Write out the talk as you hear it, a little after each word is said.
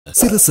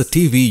Sirasa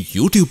TV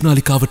YouTube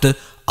නාලිකාවට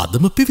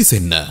අදම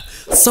පිවිසෙන්න.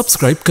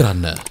 Subscribe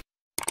කරන්න.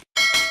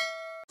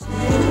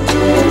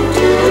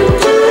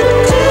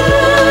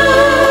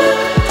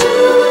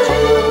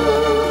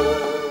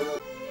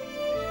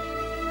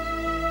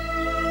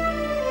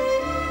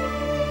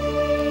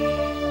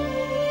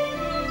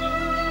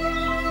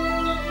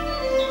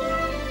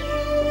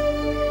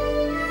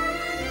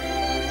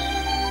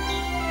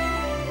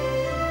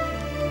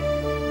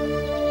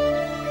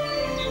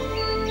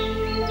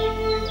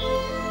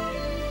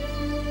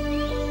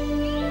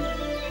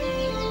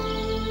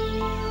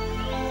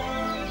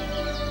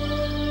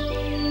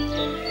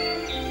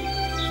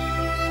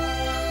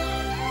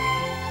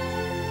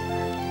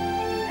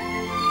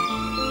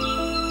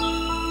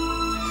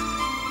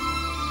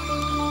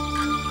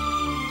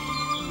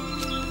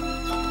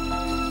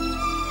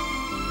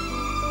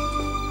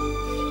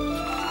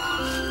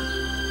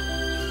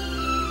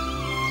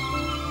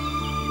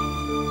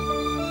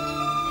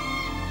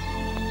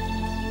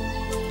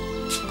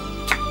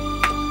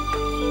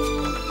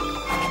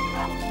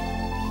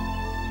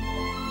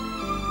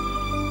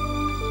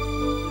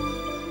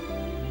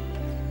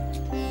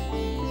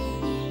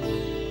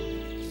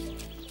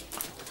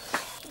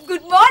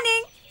 Good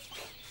morning.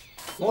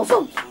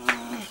 Mosam.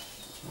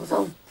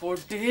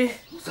 Forty.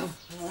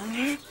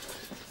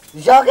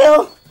 Jageo.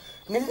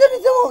 Nilda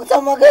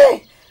sama ke.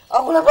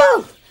 Aku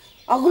lapang.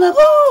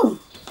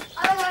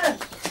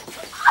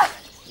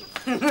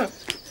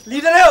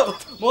 Leader yo.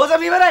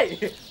 Mosam iwarai.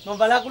 Mama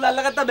balakula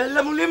allagatta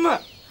bella mulimma.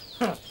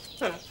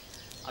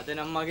 Ade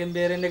nammagen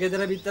berenne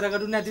gedara bittara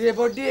kadu nathi we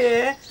Forty.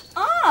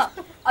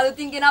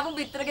 අලුතින් ගෙනාපු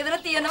බිත්තර ගෙදර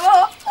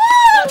තියෙනවා.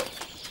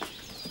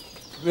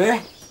 We.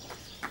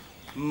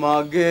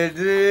 Mage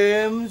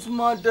dreams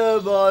mata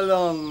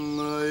balang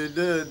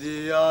ida di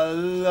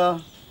Allah.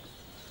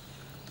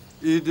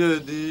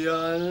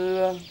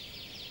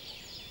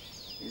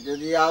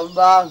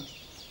 Abang.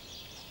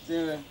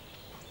 Sini.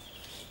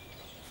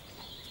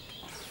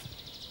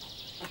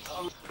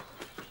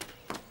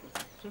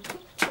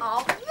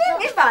 අපේ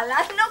මේ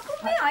බලන්නකො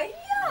මේ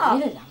අයියා.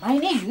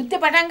 ළමයිනේ යුද්ධ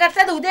පටන්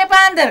ගත්තද උදේ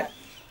පාන්දර.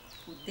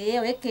 උදේ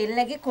ඔය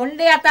කෙල්ලගේ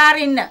කොණ්ඩේ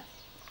අතාරින්න.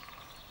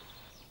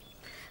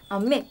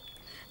 අම්මේ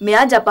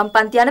මෙයා ජපන්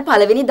පන්ති යන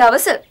පළවෙනි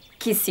දවස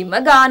කිසිම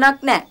ගාණක්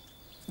නැහැ.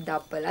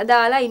 දප්පලා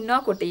දාලා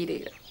ඉන්නවා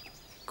කොටීරේ.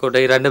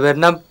 කොටීරන්න බැරි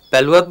නම්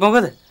බැලුවත්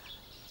මොකද?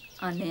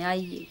 අනේ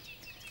අයියේ.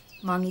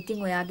 මං ඉතින්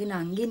ඔයාගේ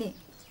නංගිනේ.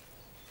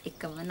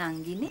 එකම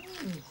නංගිනේ.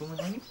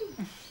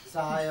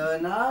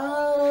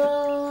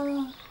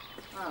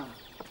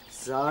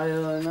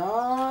 Sayonara.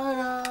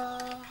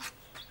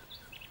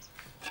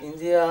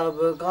 India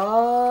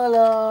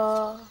berkala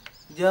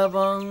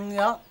Jepang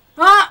ya.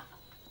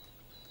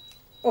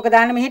 ඔක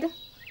දාන්න මෙහෙට.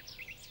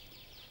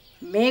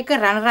 මේක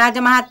රණරාජ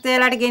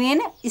මහත්තයාලාට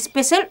ගෙනියන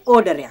ස්පෙෂල්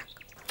ඕඩර් එකක්.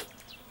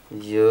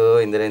 අයියෝ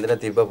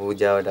ඉඳලා තිබ්බ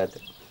පූජාවට අත.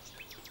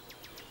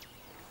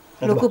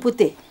 ලොකු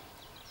පුතේ.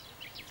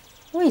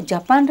 ඔය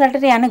ජපාන්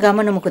රටට යන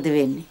ගමන මොකද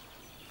වෙන්නේ?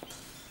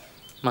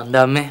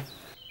 මන්දම්මේ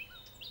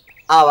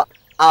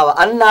ආවා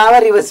අන්න ආව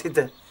රිවසිත.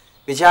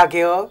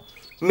 විශාකයෝ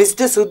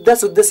මිස්ටර්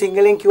සුද්දා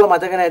සිංහලෙන් කිව්ව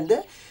මතක නැද්ද?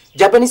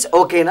 ජපනිස්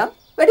ඕකේ නම්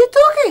වැඩිත්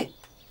ඕකේ.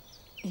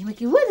 එහෙම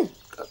කිව්වද?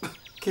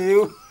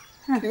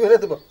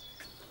 කිව්වද බං?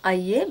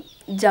 අයියේ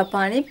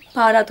ජපානයේ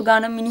පාරාතු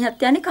ගාන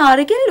මිනිහත් යන්නේ කාර්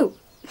එකෙල්ලු.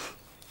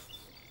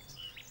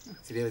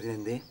 සිරියවද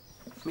නේද?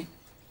 මේ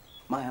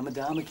මම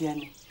හැමදාම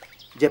කියන්නේ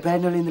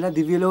ජපාන් වල ඉඳලා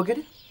දිව්‍ය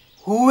ලෝකෙට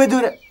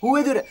හුවෙදුර.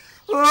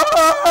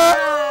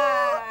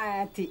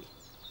 ඇති.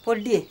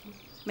 පොඩ්ඩියේ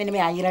මෙන්න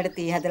මේ අයියලාට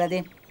තේ හදලා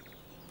දෙන්න.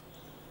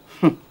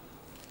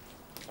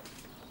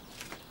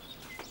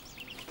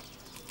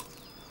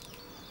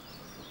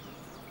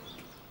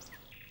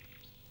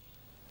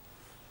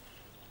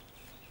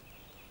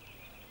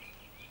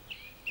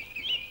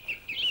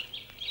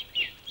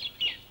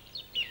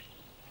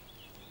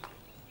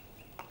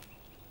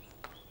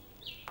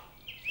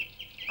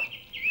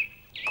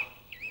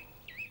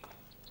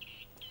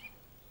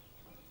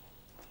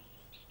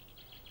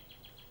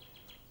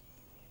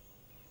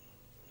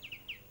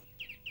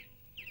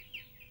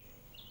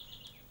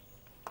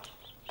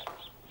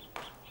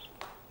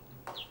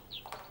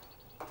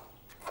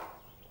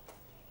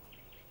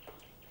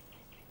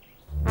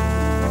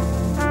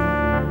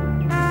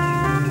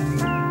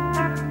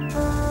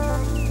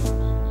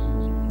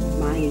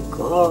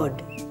 God.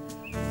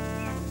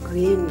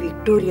 Queen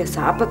Victoria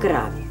සාප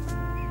කරාවේ.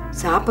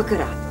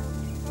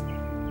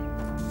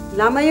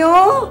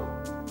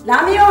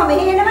 ළමයෝ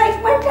මෙහෙ එනවා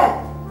ඉක්මනට.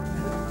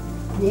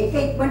 මේක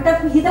ඉක්මනට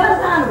පිහිදලා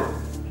දානවා.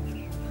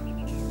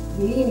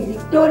 Queen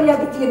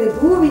Victoriaගේ තියෙන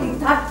දූවිලි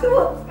තට්ටුව.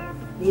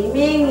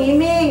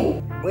 ඊමෙන්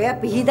ඔය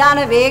පිහිදාන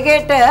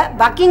වේගයට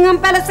බකින්හම්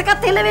පැලස්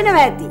එකත්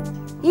හෙලවෙනවා ඇති.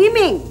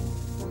 ඊමෙන්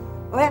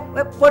ඔය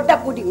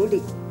පොඩ්ඩක්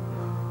උඩින්.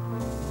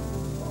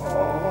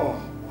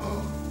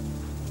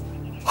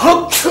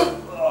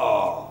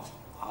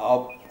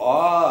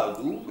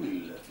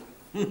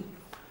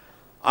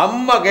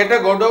 අම්මා ගෙට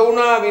ගොඩ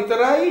වුණා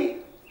විතරයි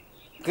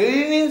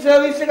ක්ලීනින්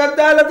සර්විස් එකක්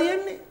දාලා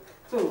තියෙන්නේ.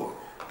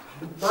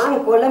 මං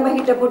කොළඹ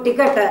හිටපු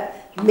ටිකට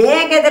මේ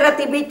ගෙදර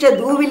තිබිච්ච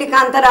දූවිලි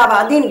කාන්තරාව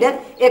අදින්න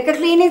එක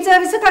ක්ලීනින්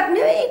සර්විස් එකක්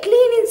නෙවෙයි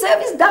ක්ලීනින්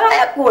සර්විස්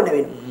 10ක් ඕන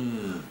වෙනවා.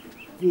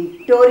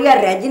 වික්ටෝරියා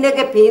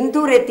රැජිනගේ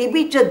පින්තූරේ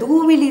තිබිච්ච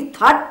දූවිලි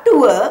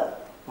තට්ටුව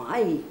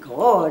my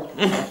god.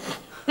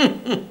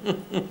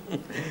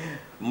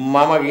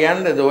 මම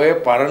කියන්නේ ඔය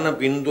පරණ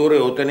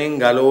පින්තූරේ උතනින්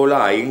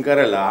ගලවලා අයින්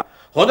කරලා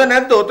හොඳ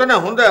නැද්ද උතන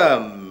හොඳ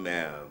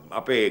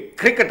අපේ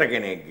ක්‍රිකට්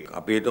කෙනෙක්ගේ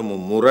අපි හිතමු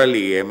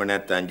මුරලි එහෙම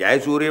නැත්නම්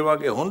ජයසූරිය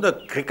වගේ හොඳ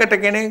ක්‍රිකට්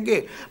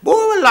කෙනෙක්ගේ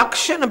බොහොම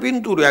ලක්ෂණ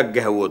පින්තූරයක්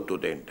ගැහුවොත්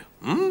උතෙන්ට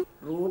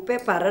රූපේ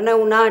පරණ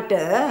වුණාට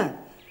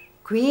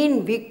ක්වීන්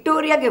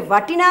වික්ටෝරියාගේ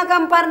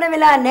වටිනාකම් පරණ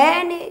වෙලා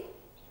නැහනේ.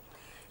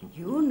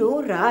 you know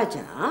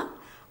රාජා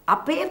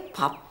අපේ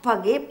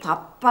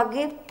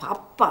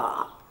පප්පා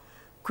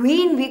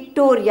ක්වීන්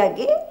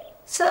වික්ටෝරියාගේ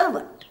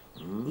සර්වන්ට්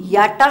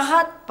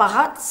යටහත්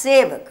පහත්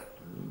සේවක.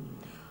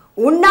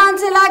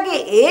 උන්නාන්සලාගේ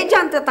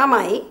ඒජන්ත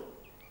තමයි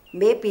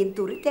මේ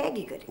පින්තූරය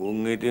තෑගි කරේ. උන්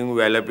ඉතින්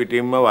වැල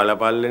පිටින්ම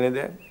වලපල්ලනේ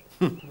දැන්.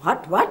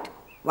 what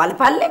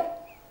වලපල්ලේ?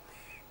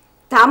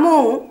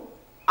 තමුන්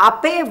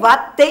අපේ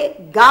වත්තේ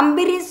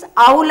ගම්බිරිස්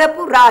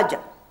අවුලපු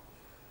රාජා.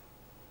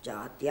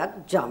 ජාතියක්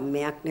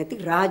ජම්මයක් නැති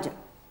රාජා.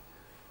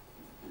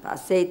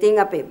 පස්සේ ඉතින්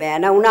අපේ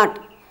බෑන වුණාට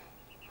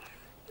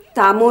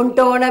තමුන්ට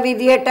ඕන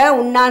විදියට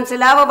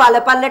උන්නාන්සලාව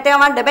වලපල්ලට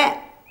යවන්න බෑ.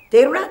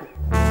 තේරුණාද?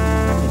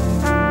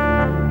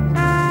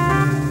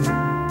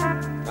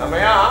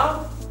 තමයා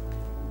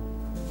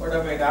පොඩ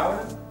මේ ගාවන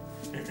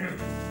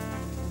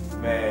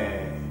මේ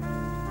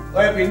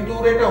ඔය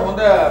පින්තූරේට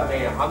හොඳ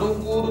මේ හඳුන්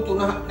කූරු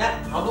තුන නෑ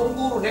හඳුන්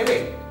කූරු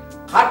නෙවෙයි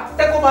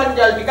කට්ටක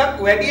මංජල් ටිකක්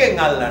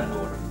වැඩියෙන් අල්ලන්න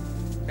ඕන.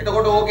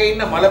 එතකොට ඕකේ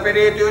ඉන්න මල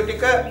පෙරේතයෝ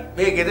ටික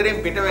මේ ගෙදරින්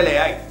පිට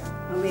වෙලා යයි.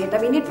 wait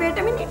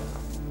a minute.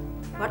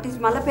 What is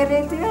mala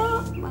perethaya?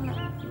 Mala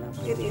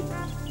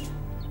perethaya.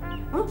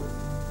 Huh?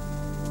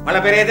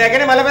 මල පෙරේතයා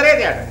කියන්නේ මල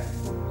පෙරේතයාට.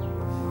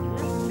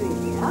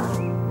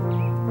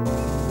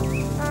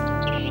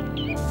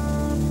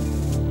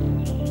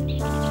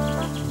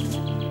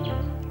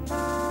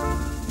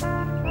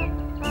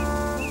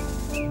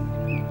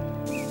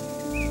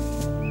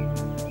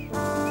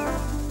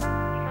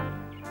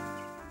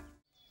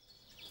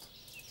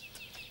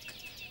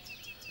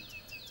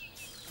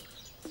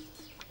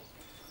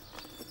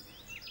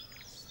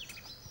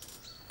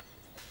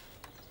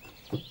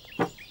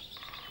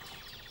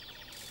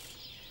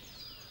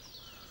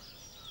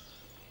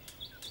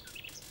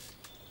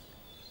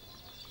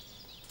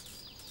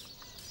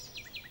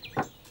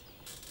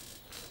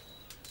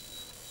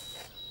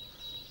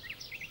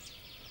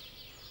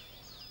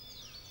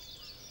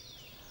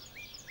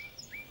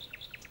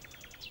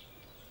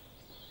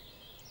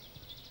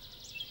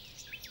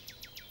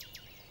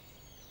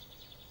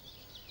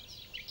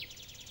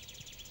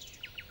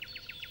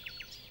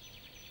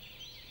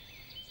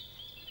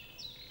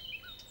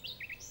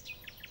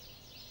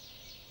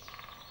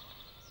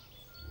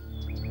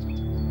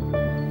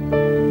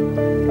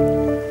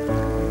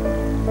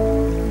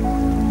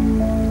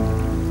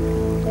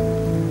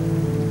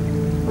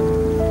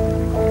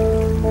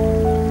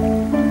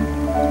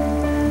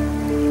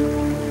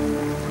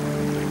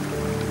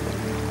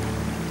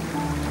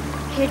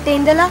 හෙට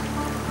ඉඳලා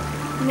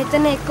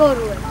මෙතන එක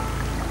ඔරුව.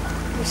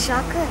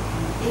 විශාක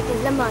හෙට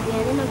ඉඳලා මගේ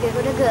යන්නේ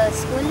නොගේගොඩ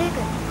ගර්ල්ස් ස්කූල් එක.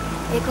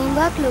 ඒක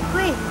හුඟක්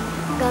ලොකුයි.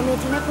 ගමේ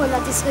තියෙන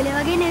පොළොත් ඉස්කෝලේ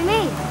වගේ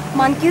නෙමෙයි.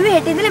 මං කිව්වේ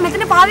හෙට ඉඳලා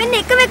මෙතන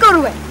පාවෙන්නේ එකම එක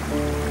ඔරුව.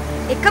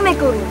 එකම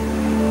එක ඔරුව.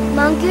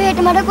 මං කිව්වේ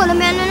හෙට මට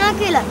කොළඹ යන්න වෙනවා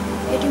කියලා.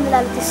 හෙට ඉඳලා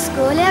අලුත්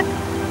ඉස්කෝලයක්,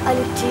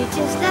 අලුත්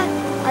ටීචර්ස්ලා,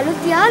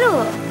 අලුත්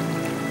යාළුවෝ.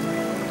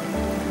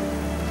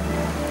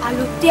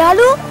 අලුත්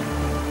යාළුවෝ?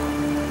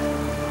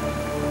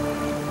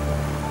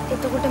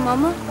 එතකොට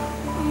මම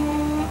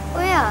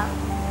ඔයා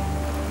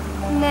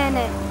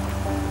නෑ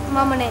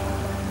මම නෑ.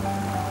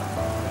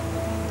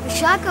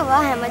 විශාකවා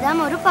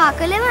හැමදාම ඔරු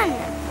පාකලෙවන්න.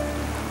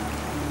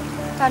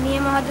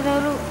 තනියම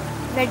හදනවරු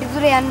වැඩි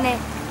දුර යන්නේ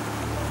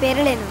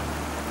පෙරලෙනවා.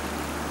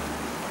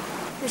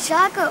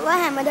 විශාකවා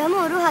හැමදාම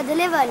ඔරු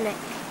හදලෙවන්න.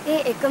 ඒ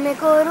එකම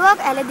එක ඔරුවක්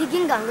ඇල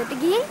දිගින් ගඟට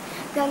ගිහින්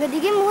ගඟ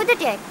දිගින්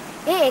මුහුදට යයි.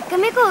 ඒ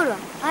එකම එක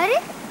ඔරුවක්. හරි?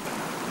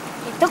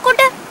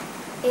 එතකොට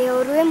ඒ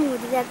ඔරුවේ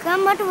මුහුද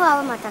දැක්කම මට වාව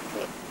මතක්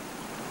වෙයි.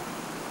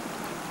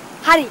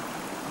 හරි.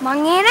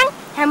 මං එහෙනම්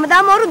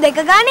හැමදාම ඔරු දෙක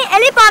ගානේ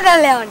ඇලි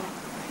පාගල්ල යවන්න.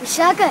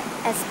 විශාක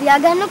ඇස් පියා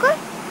ගන්නකෝ.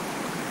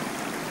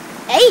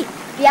 එයි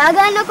පියා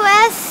ගන්නකෝ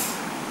ඇස්.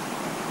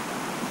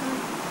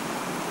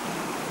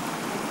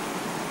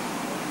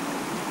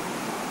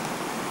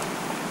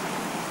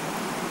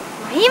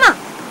 මහිමා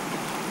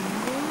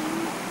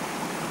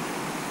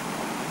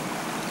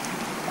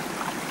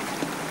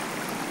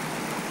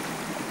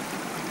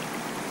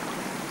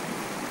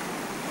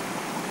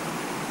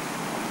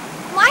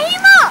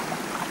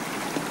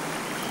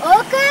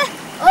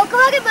ඕක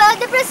වගේ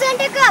බර්ත්ඩේ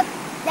ප්‍රසන්ට් එකක්.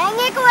 දැන්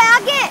ඒක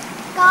ඔයාගේ.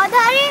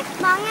 කවදා හරි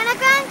මං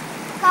එනකන්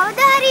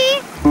කවදා හරි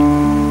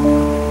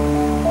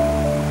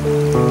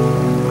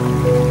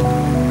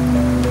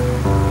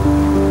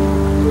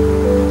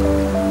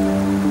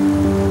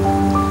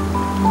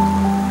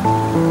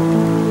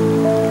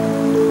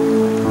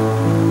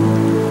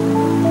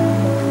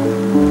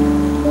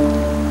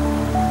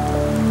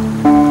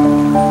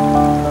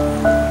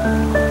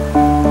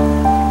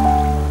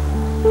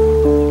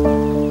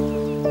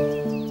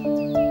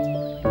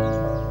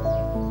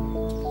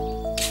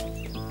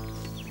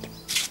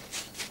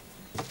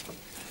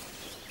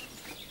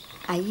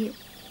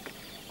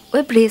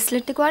ওই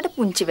බ්‍රේස්ලට් එක වාට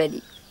පුංචි වැඩි.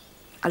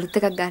 අලුත්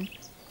එකක් ගන්න.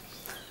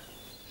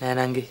 නෑ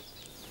නංගි.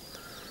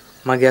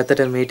 මගේ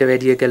අතට මීට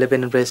වැඩිය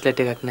ගැලපෙන බ්‍රේස්ලට්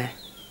එකක් නෑ.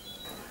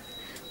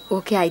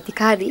 ඕකේ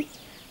අයිතිකාරී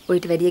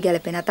ඔයිට වැඩිය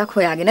ගැලපෙන අතක්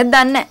හොයාගෙන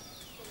දන්නේ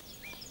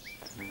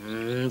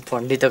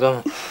පොණ්ඩිතකම.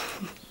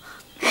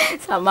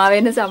 සමා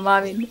වෙන්න.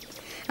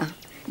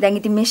 දැන්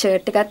ඉතින් මේ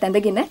ෂර්ට් එකත්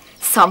ඇඳගෙන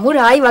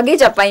සමුරායි වගේ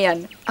ජපන්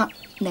යන්න.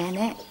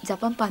 නෑ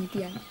ජපන් පන්ති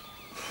යන්න.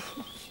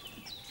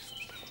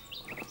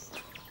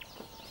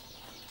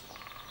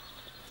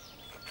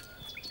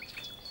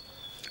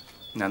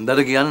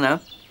 නන්දට කියන්න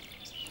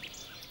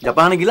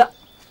ජපාන ගිලා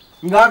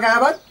ගා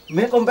කෑවත්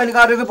මේ කම්පැනි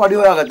කාර්යයක පඩි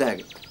හොයාගත්ත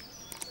හැකි.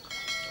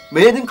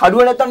 මේ ඉතින්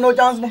කඩුව නැත්තම් නෝ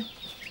chance නේ.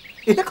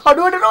 ඒක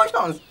කඩුවට නෝ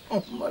chance.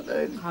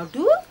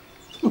 කඩුව?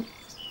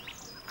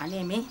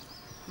 අනේ මේ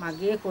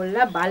මගේ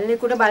කොල්ලා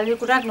බල්ලෙකුට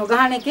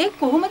නොගහන එකේ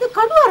කොහොමද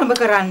කඩුව ආරම්භ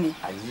කරන්නේ?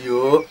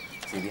 අයියෝ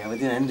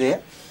සිරියමති නැන්දේ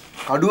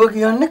කඩුව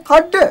කියන්නේ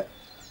කඩ.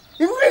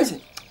 ඉංග්‍රීසි.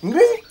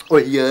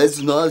 ඔය yes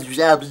no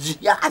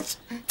yes.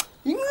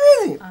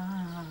 ඉංග්‍රීසි.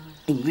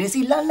 ඉංග්‍රීසි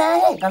ඉල්ලන්නේ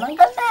නැහැ ගණන්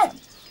ගන්න නැහැ.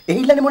 ඒ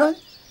ඉල්ලන්නේ මොනවද?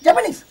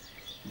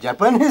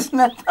 ජපනිස්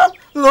නැත්තම්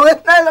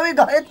ලොවෙත් නැහැ ලොවේ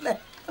ගහෙත් නැහැ.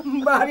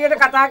 බාහිරට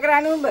කතා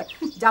කරන්නේ උඹ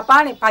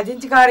ජපානයේ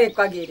පදිංචිකාරයෙක්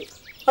වගේනේ.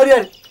 හරි.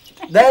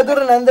 දැයතොර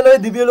නැන්දලේ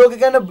දිව්‍ය ලෝක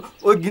ගැන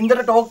ඔය ගින්දර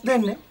ටෝක්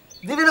දෙන්නේ.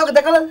 දිව්‍ය ලෝක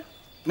දැකලාද?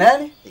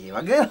 නෑනේ. ඒ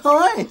වගේ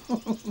තමයි.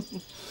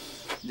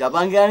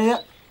 ජපාන් කියන්නේ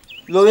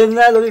ලොවෙත්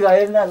නැහැ ලොවේ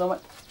ගහෙත් නැහැ ළමයි.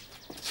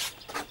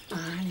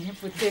 අනේ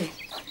පුතේ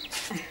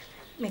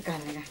මේ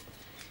කන්නේ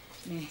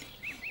මේ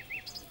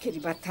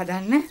කිරිබත්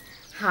හදන්න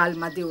හාල්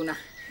මදි වුණා.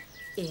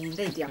 එහෙනම්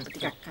ඉතින් අපිට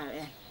ටිකක්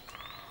කාලා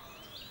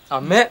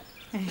අම්මේ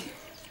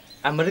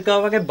ඇමරිකාව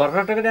වගේ බර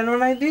රටකට යනවා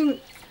නම් ඉතින්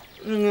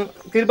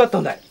කිරිබත්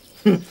හොඳයි.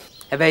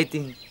 හැබැයි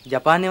ඉතින්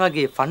ජපානයේ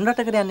වගේ ෆන්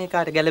රටකට යන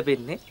එකාට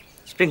ගැලපෙන්නේ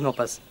ස්ප්‍රින්ග්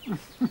හොපස්.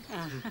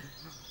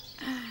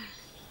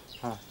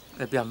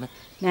 අපි අම්මේ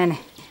නෑ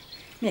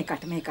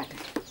මේකට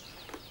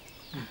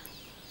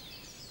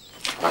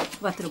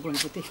වතුර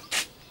බොන්න පුතේ.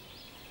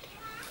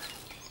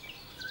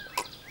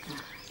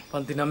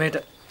 පන්ති 9ට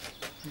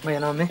මම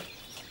යනවා මේ.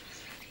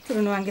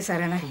 තුරුණුවන්ගේ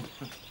සරණයි.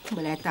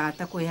 උඹලා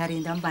තාත්තා කොහේ හරි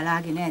ඉඳන්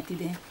බලාගෙන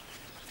ඇතිද?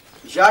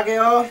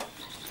 විශාකයෝ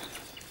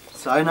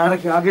සායනාර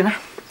කියාගෙන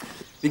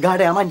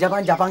විගාඩ යමන්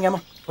ජපාන්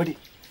යමන් පොඩි.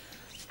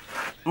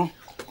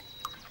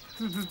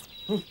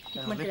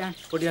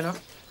 පොඩි යනවා.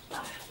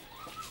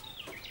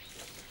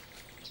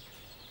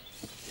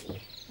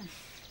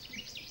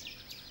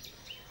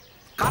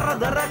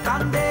 කරදර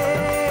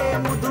කන්දේ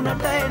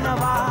මුදුනට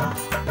එනවා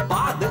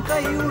පාදක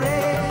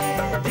යුරේ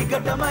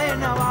දිගටම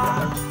එනවා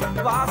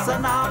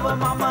වාසනාව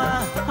මම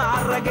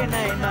අරගෙන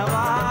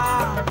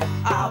එනවා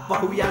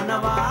ආපහු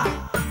යනවා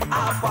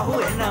ආපහු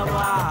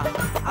එනවා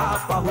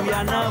ආපහු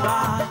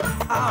යනවා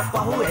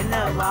ආපහු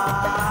එනවා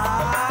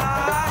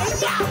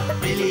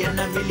බිලියන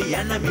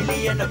මිලි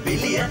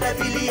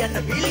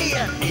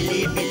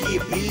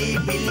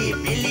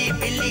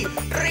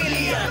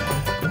ට්‍රිලියන්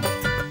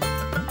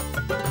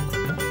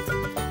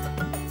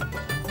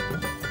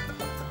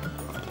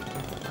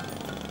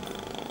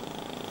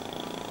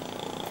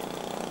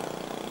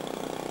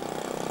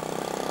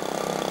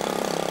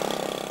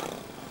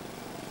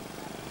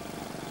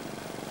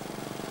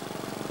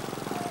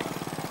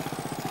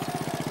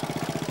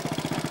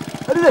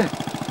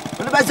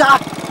Mana basah?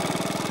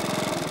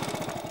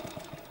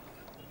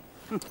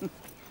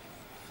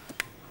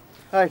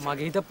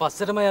 මගේ හිත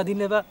පස්සටම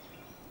යදින්න එපා.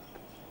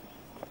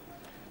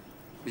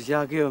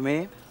 විශාකයෝ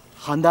මේ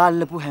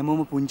හඳාල්ලපු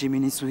හැමෝම පුංචි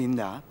මිනිස්සු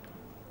හින්දා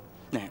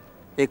නෑ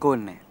ඒක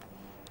ඕනේ නෑ.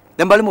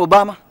 දැන් බලමු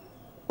ඔබාමා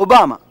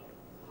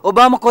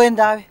කොහෙන්ද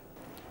ආවේ?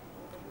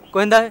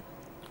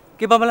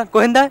 කිව්වා බලන්න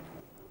කොහෙන්ද ආවේ?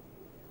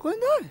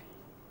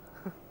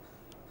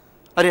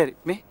 හරි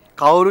මේ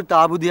කවුරුත්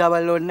ආපු දිහා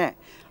බලන්න ඕනේ නෑ.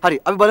 හරි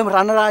අපි බලමු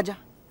රණරාජා.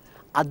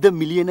 අද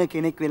මිලියන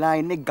කෙනෙක් වෙලා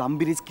ඉන්නේ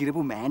ගම්බිරිස්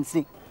කිරපු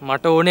මෑන්ස්නේ.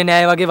 මට ඕනේ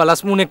නෑ වගේ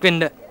වලස්මුණෙක්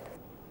වෙන්න.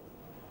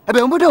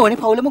 හැබැයි උඹට ඕනේ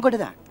පවුල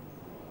මොකටද?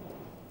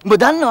 උඹ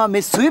දන්නවා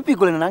මේ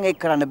සුවිපිකුලන නම් ඒක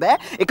කරන්න බෑ.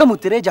 එක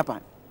මුත්‍රේ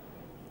ජපාන්.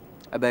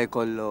 හැබැයි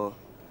කොල්ලෝ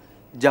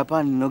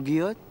ජපාන්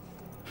නොගියොත්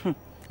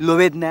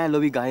ලොවෙත් නෑ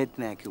ලොවි ගහෙත්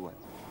නෑ කිව්වා.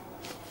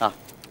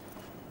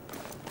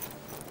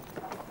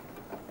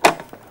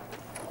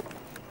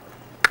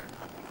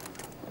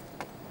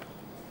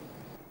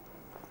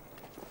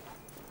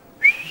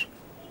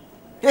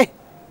 Hey,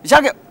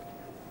 Visaga.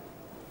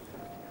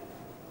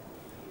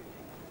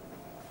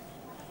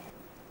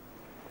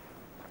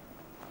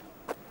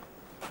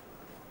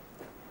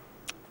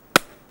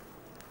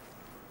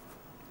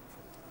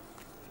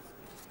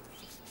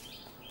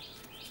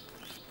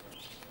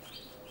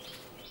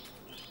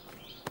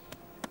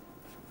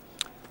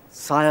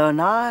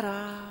 Sayonara.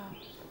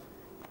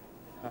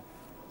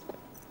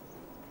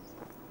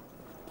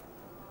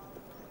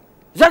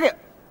 Visaga.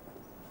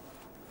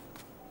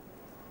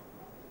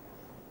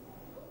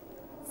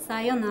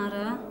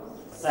 Sayonara.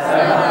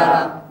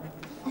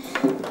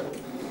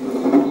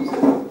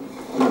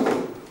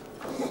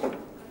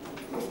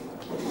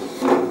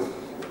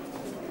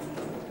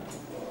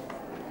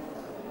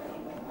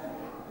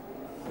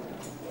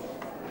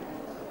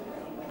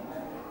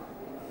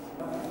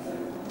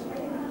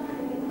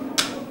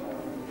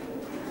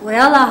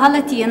 ඔයාලා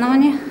අහලා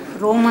තියෙනවනේ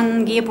රෝමන්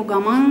ගියපු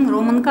ගමන්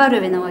රෝමන් කාර්ය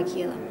වෙනවා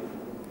කියලා.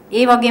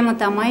 ඒ වගේම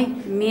තමයි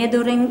මේ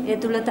දොරෙන්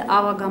ඇතුළට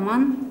ආව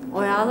ගමන්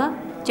ඔයාලා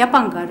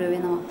ජපාන් කාර්ය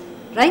වෙනවා.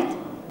 රයිට්?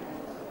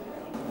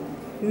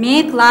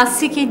 මේ ක්ලාස්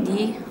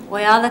එකේදී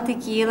ඔයාලට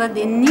කියලා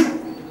දෙන්නේ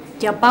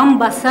ජපාන්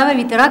භාෂාව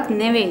විතරක්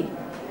නෙවෙයි.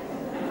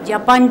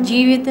 ජපාන්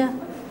ජීවිත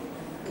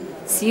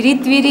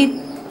සිරිත් විරිත්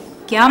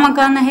කැම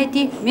කන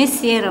හැටි මේ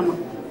සේරම.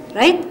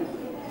 රයිට්?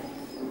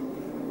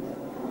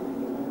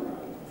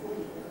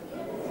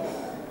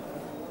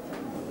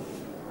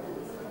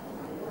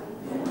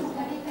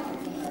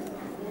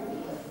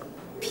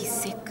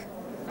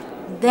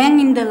 දැන්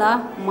ඉඳලා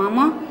මම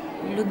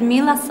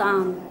ලුඩ්මිලා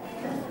සාන්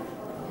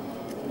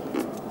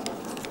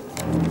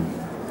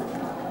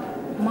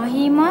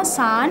මහිමා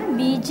සාන්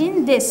බීජින්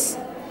දෙස්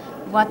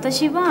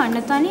වතශිව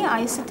අනතනි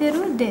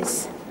අයිසතෙරු දෙස්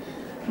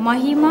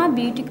Mahima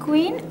beauty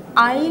queen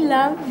I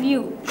love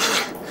you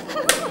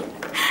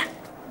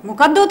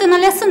මොකද්ද උතන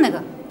ලෙසන්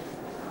එක?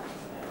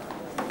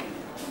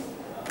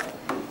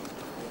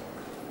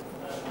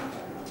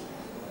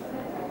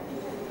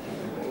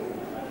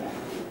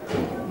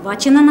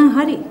 වචන නම්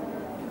හරි.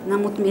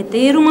 නමුත් මේ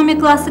තේරුම මේ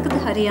ක්ලාස් එකට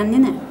හරියන්නේ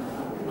නැහැ.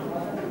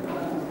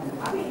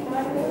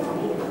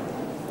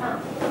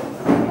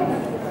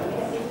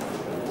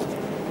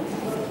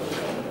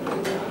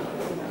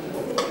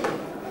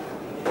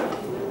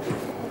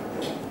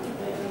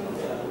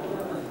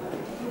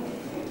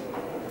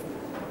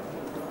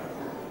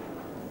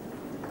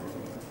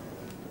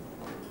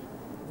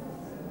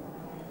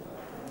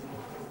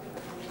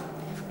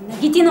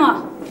 නැගිටිනවා.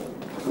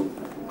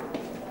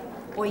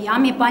 ඔයා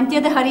මේ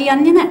පන්තියද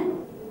හරියන්නේ නැහැ.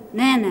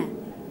 නෑ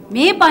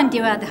මේ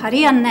පන්තිය වලද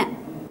හරියන්නේ නැහැ.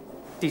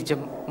 ටීචර්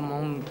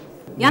මම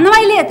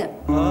යනවා ඉලියට.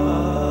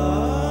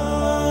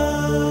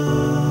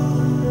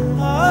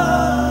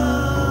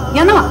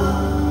 යනවා.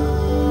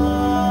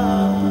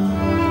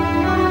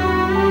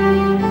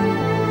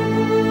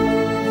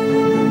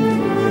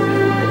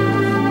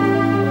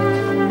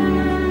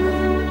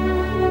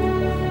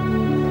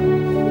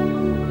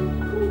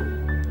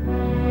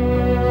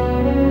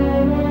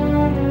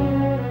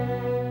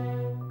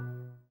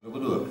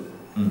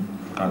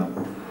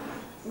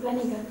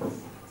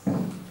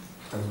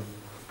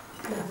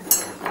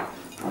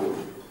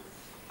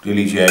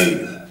 රිලිෂයි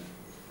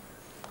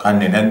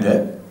කන්නේ නැද්ද?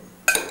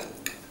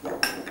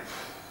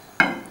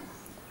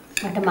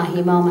 මට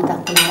මහිමාව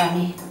මතක්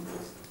වුණානේ.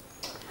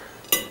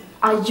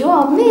 අයියෝ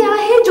අම්මේ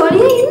යාහේ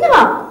ජොලියේ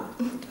ඉන්නවා.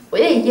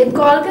 ඔය ඊයේත්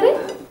කෝල් කරේ.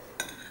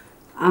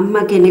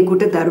 අම්මා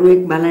කෙනෙකුට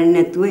දරුවෙක් බලන්නේ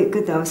නැතුව එක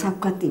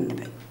දවසක්වත් ඉන්න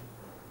බෑ.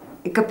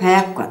 එක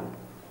පැයක්වත්.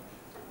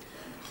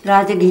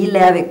 රාජ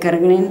ගිහිල්ලා ආවෙක්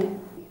කරගෙන ඉන්න.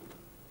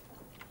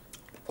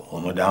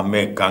 කොහොමද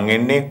අම්මේ කන්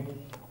එන්නේ?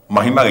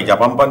 මහිමාගේ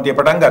ජපන් පන්තිය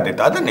පටන් ගත්තේ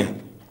තාදනේ.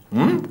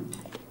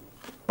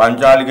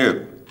 පංචාලිගේ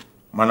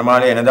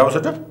මනමාලේ එන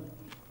දවසට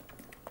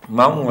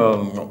මම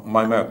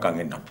කන්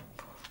එන්නම්.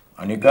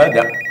 අනික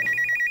තාත්තා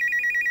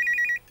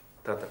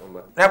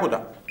නෑ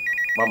පුතා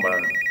මම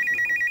බලන්න.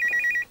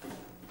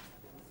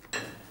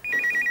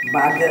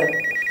 බාග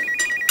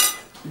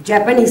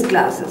Japanese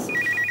classes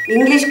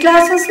English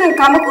classes නම්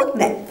කමකුත්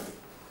නැහැ.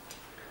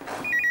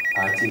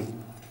 ආචි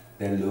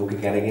දැන් ලෝකෙ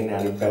කැරගෙන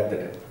අනිත්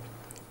පැත්තට.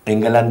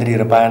 එංගලන්තේ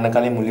ඉර පායන්න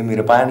කලින් මුලින්ම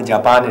ඉර පායන්නේ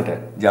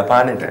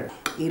ජපානෙට.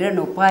 ඉර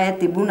නොපාය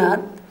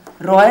තිබුණත්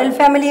royal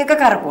family එක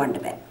කරකවන්න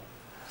බෑ.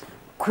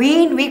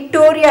 Queen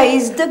Victoria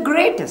is the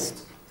greatest.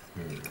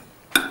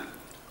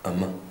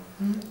 අම්මා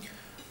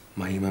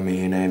මහිමා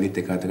මේ නෑවිත්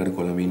එක අතකට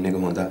කොළඹ ඉන්න එක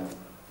හොඳයි.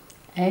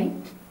 ඇයි?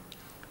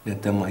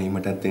 නැත්තම්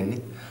මහිමටත් වෙන්නේ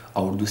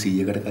අවුරුදු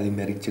 100කට කලින්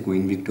මැරිච්ච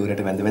Queen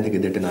Victoriaට වැඳ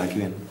ගෙදරට නාකි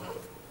වෙන්න.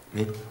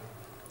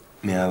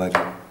 මෙයා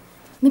වගේ.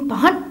 මේ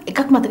පහන්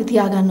එකක් මතක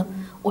තියාගන්න.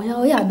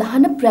 ඔය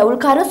අදහන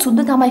ප්‍රවුල්කාර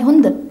සුද්ධ තමයි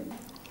හොඳ.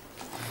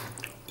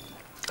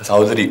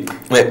 සහෝදරි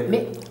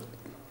මේ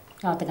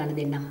තාත ගන්න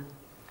දෙන්නම.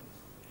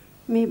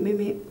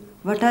 මේ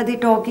what are they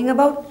talking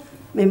about?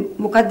 මේ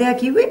මොකක්ද යා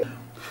කිව්වේ?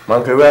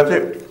 මං කිව්වේ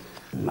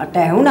මට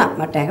ඇහුණා.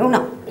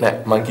 නෑ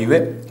මං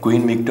කිව්වේ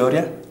Queen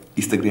Victoria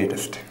is the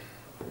greatest.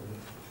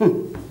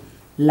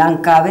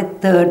 ලංකාවේ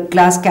 3rd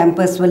class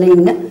campus වල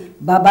ඉන්න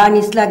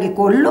බබානිස්ලාගේ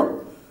කොල්ලෝ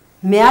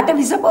මෙයාට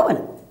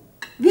විසපොවල.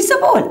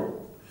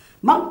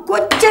 මං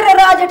කොච්චර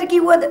රාජට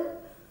කිව්වද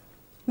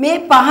මේ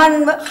පහන්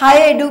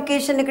higher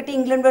education එකට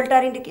ඉංග්‍රීසි වලට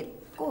අරින්න කියලා.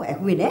 කො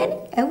ඇහුවේ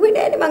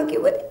නෑනේ මං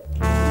කිව්වද?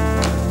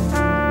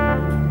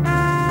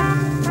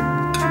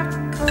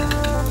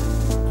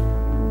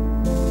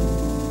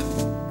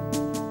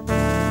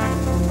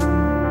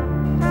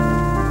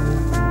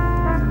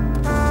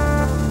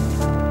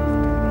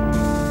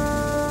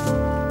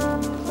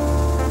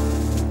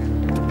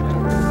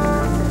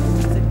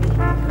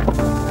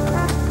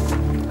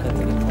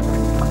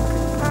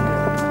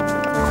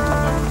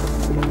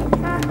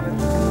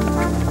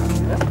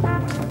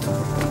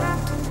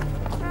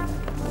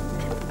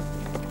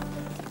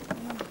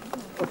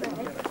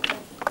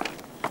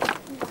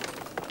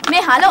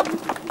 හලෝ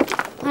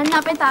අන්න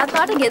අපේ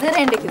තාත්තාට ගෙදර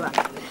එන්න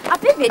කිව්වා.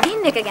 අපේ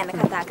වෙඩින් එක ගැන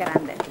කතා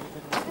කරන්න.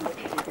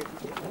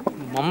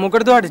 මම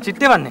මොකටද ඔයාලට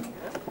චිට්ටේ වන්නේ?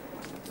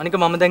 අනික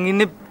මම දැන්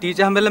ඉන්නේ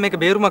ටීචර් හැම්බෙල්ල මේක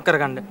බේරුමක්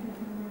කරගන්න.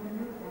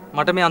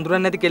 මට මේ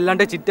අඳුරන්නේ නැති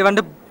කෙල්ලන්ට චිත්තවන්න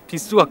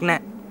පිස්සුවක්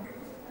නැහැ.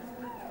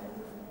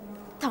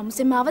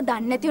 තමුසේ මාව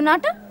දන්නේ නැති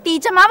වුණාට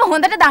ටීචර් මාව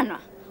හොඳට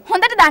දන්නවා.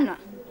 හොඳට දන්නවා.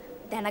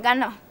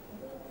 දැනගන්නවා.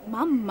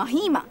 මම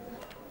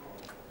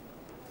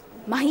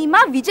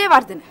මහීමා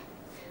විජේවර්ධන.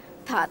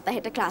 තාත්තා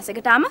හෙට ක්ලාස්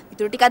එකට ආම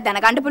ඉතුරු ටිකක්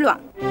දැනගන්න පුළුවන්.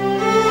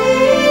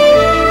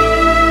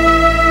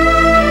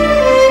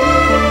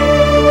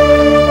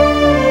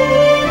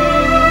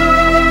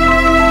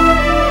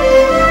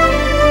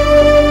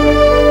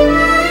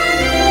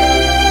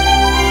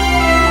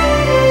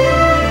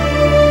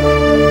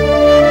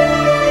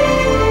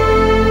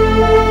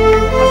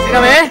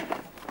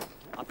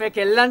 අපේ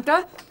කෙල්ලන්ට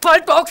පල්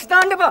ටොක්ස්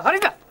දාන්න බා.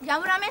 හරිද?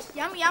 යමු රමේෂ්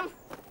යමු.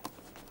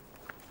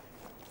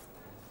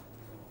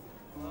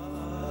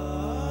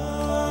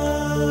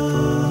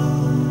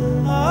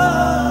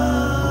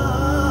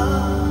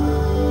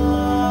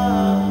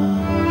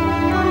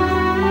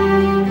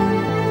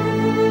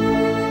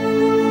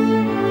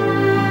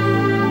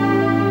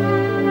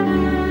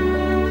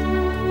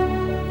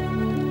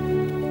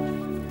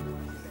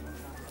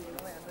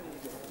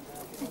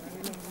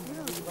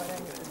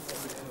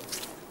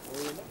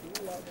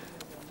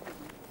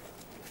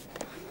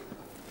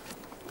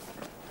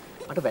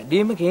 මට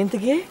වැඩිම කේන්ති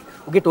ගියේ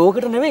උගේ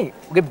ටෝකට නෙමෙයි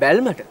උගේ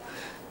බැල්මට.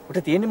 උට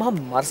තියෙන්නේ මහා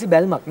මර්සි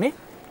බැල්මක් නේ.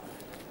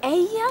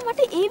 ඇයියා මට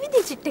ඒ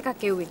විදිහේ චිට්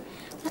එකක් එව්වේ.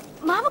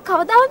 මාව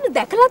කවදාවත්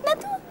දැකලත්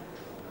නැතුව.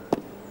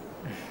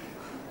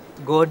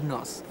 God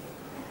knows.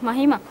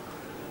 මහිමා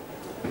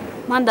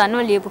මම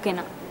දන්නවා ලියපු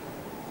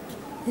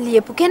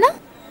කෙනා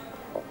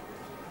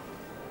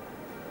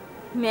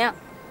මෙයා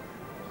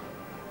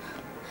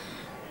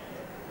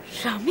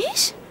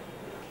රමේෂ්.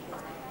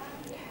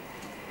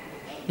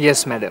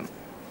 Yes madam.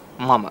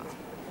 මම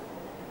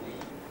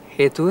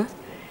හේතුව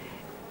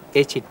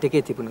ඒ චිට්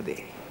එකේ තිබුණු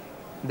දේ.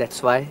 That's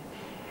why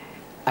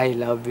I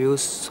love you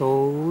so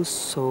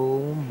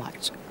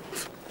much.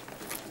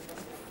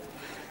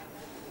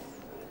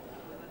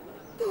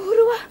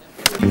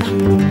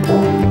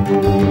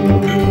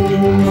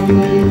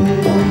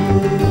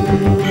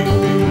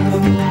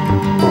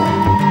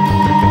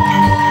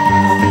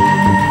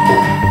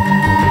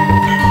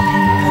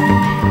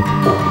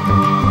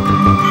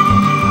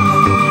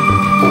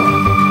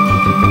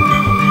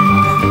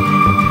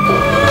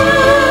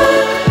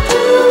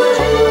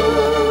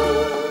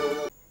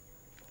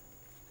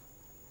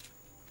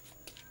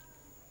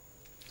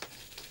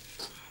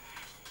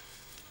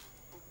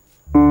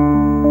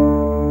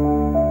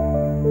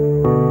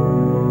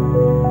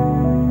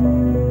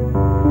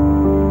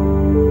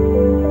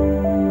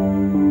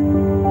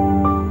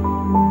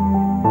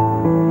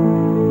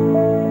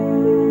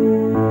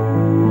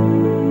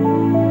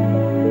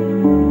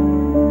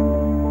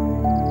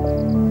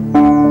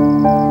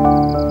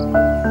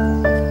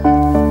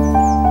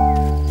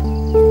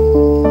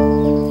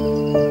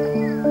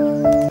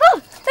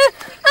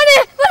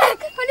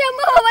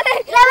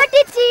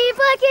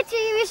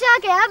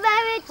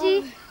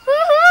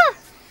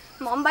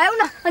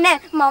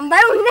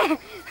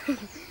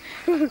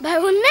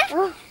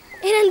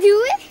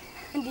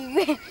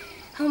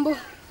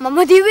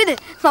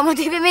 මම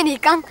දිවේ මේ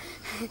නිකන්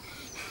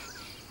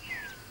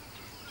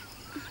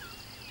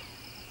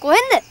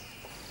කොහෙන්ද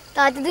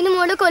තාත්තා දින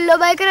මොඩ කොල්ලෝ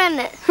බය කරන්න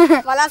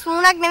වලස්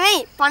මුණක් නෙමෙයි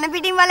පණ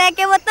පිටින් වලයක්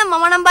එවුවොත් නම්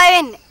මම නම් බය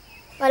වෙන්නේ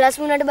වලස්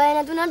මුණට බය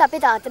නැතුණාට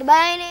අපේ තාත්තට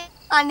බයයිනේ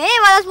අනේ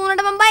වලස්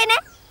මුණට මම බය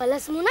නෑ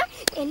වලස් මුණ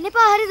එන්න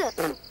එපා හරිද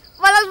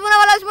වලස් මුණ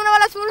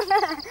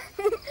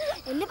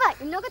එන්න එපා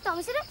ඉන්නක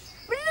තමසිර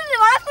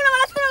වලස්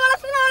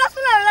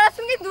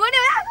මුණගේ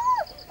දුවනේ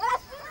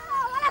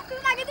වලස්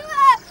මුණගේ දුව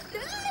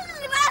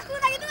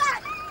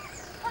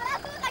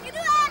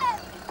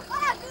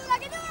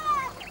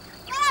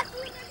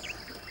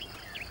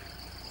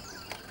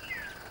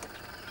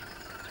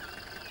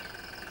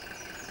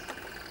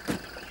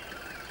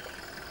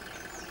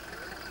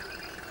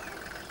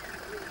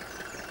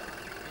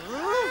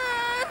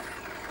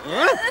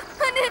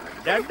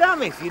දැඩ්ඩා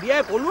මේ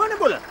සිරියාවේ පොළුවනේ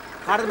බොල.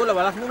 කාටද බොල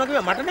වලස් මුණා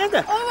කිව්වා මට නේද?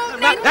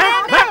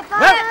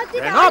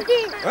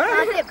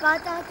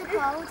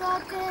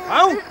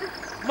 ආව්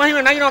මහිම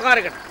නගිනවා කාර්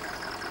එකට.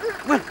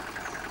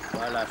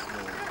 වලස්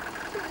මුණා.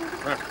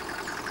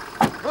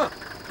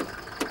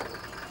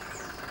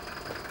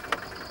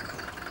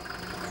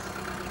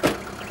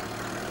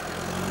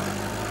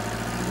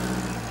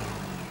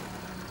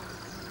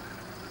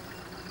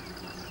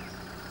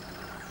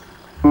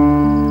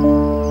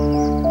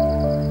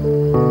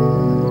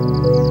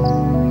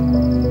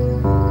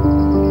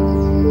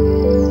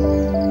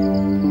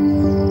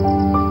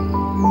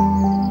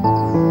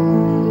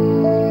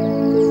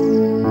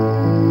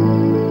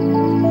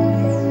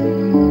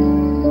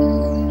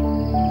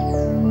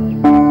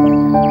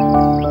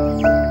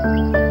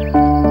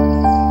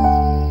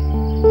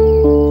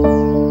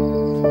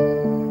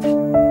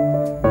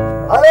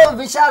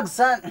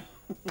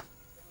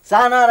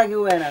 සානාර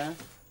කිව්වේ නේද?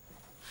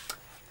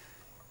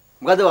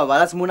 මොකද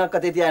වලස් මුණක්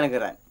අතේ තියාගෙන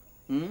කරන්නේ?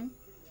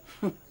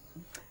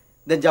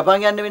 දැන්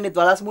ජපාන් යන්න වෙන්නේ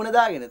වලස් මුණ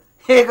දාගෙනද?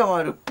 ඒක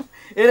මාරු.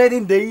 එනේ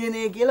ඉතින්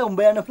දෙයියනේ කියලා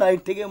උඹ යන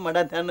ෆ්ලයිට් එකේ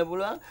මටත් යන්න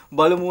පුළුවන්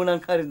බලු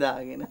මුණක් හරි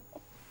දාගෙන.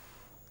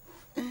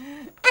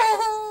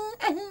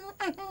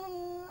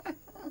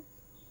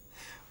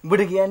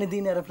 උඹට කියන්න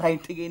තියෙන අර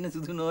ෆ්ලයිට් එකේ ඉන්න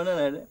සුදු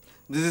නෝනලට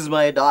this is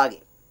my dog.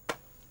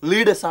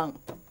 lead a song.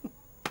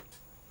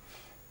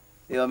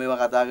 ඒවා මේවා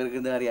කතා කර කර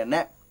ඉඳන් හරියන්නේ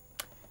නැහැ.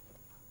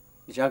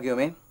 ඉෂාකියෝ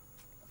මේ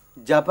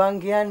ජපාන්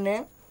කියන්නේ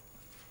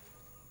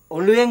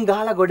ඔළුවෙන්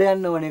ගහලා ගොඩ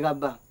යන්න ඕන එකක්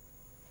බා.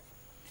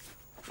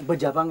 ඔබ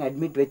ජපාන්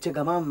ඇඩ්මිට් වෙච්ච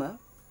ගමන්ම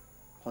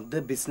හොඳ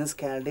බිස්නස්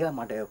කැලඩ් එකක්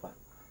මට එවපන්.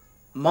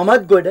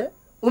 මමත් ගොඩ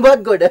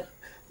උඹත් ගොඩ.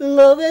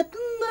 love it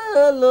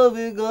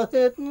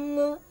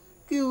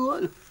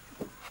කිව්වලු.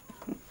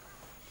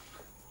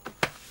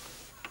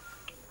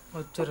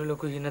 ඔච්චර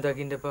ලොකු හින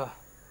දකින්න එපා.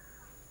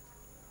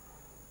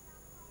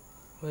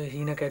 ඔය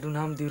හින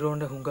කැඩුනහම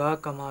දිරෝන්න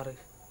හුඟක්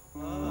අමාරුයි.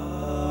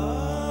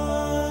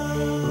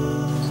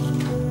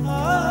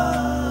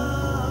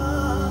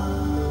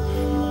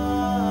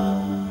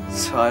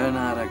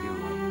 Sayonara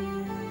කිව්වා.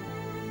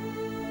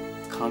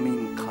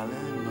 Coming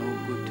color no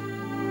good.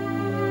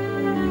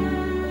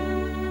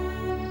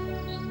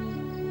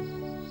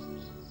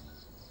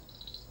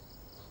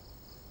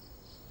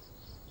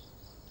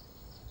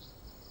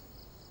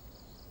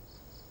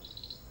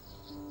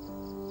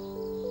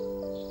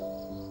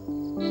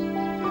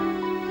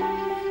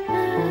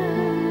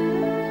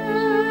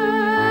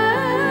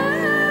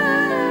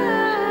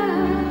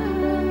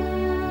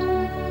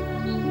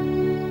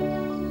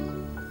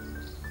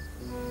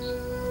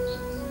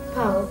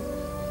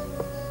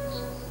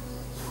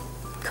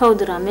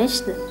 කවුද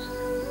රමේෂ්ද?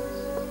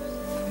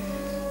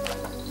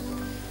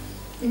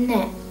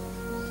 නෑ.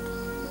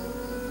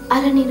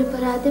 අර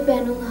නිරපරාධ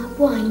බැනුම්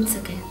අහපු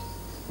අහිංසකයා.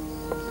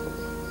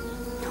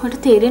 හොට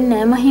තේරෙන්නේ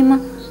නෑ මහිමා.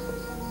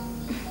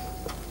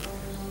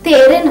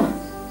 තේරෙනවා.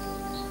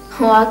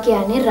 හොවා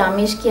කියන්නේ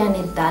රමේෂ්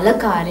කියන්නේ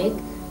දලකාරයෙක්,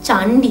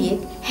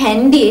 චණ්ඩියෙක්,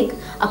 හැන්ඩියෙක්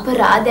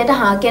අපරාධයට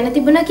හා කියන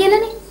තිබුණා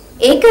කියලානේ.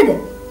 ඒකද?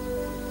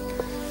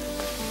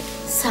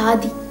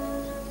 සාදි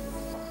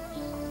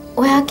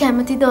ඔයා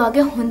කැමතිද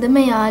ඔයාගේ හොඳම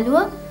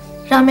යාළුවා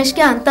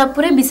රමේෂ්ගේ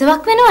අන්තපුරේ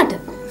බිසවක් වෙනවට?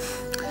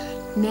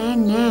 නෑ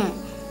නෑ.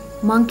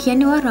 මං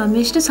කියන්නේ ඔයා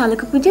රමේෂ්ට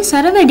සලකපුජේ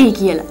සැර වැඩි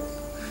කියලා.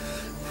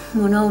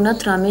 මොනවා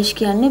වුණත් රමේෂ්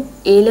කියන්නේ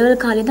ඒ ලෙවල්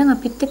කාලේ ඉඳන්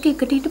අපිත් එක්ක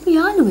එකට හිටපු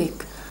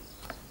යාළුවෙක්.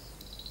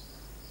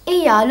 ඒ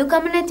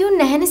යාළුකම නැති උන්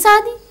නැහැනේ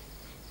සාදි.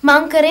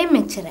 මං කරේ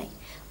මෙච්චරයි.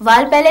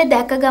 වල් පැලේ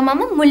දැක්ක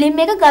ගමම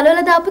මුලින්ම එක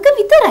ගලවලා දාපු එක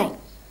විතරයි.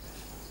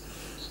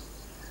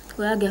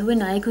 ඔයා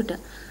ගැහුවේ නායකට.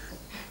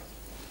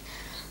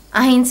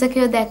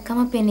 අහිංසකයෝ දැක්කම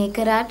පෙනේ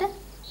කරාට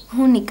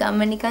හුන්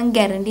නිකන්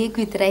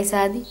ගැරන්ඩියෙක් විතරයි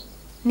සාදි.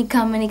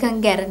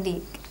 නිකන්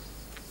ගැරන්ඩියෙක්.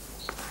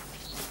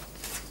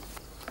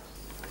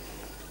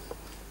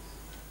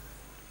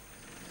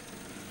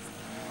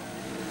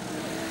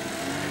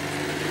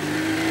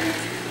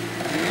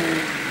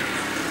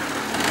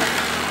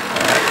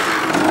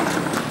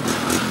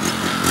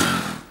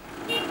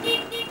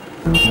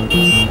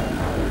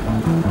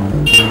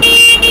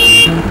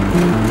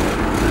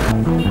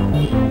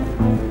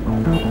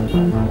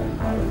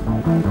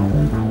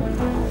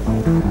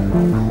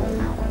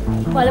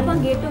 බලපන්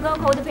ගේට්ටුව ගාව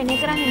කවුද පෙනේ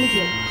කරන් ඉන්නේ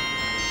කියලා.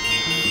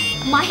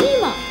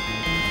 මහීමා.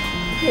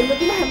 හෙල්ල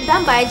කියලා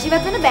හැමදාම බය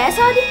ජීවත් වෙන්න බෑ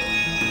සාදි.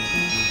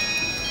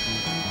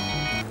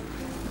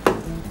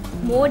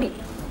 මෝඩි.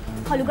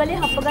 කළු ගලේ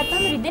හප්ප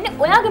ගත්තාම රිදෙන්නේ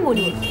ඔයාගේ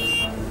මොළුව.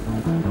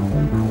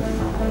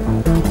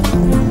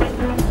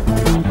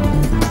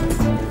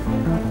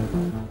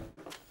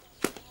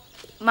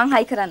 මං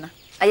හයි කරන්න.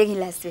 අයියා ගිහින්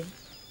ලෑස්ති වෙන්න.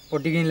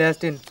 පොඩි ගිහින්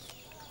ලෑස්ති වෙන්න.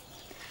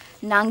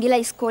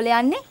 නංගිලා ඉස්කෝලේ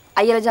යන්නේ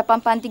අයියලා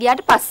ජපාන් පන්ති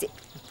ගියාට පස්සේ.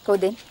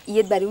 කොහෙද?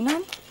 ඊයේත් බැරි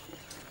වුණානේ.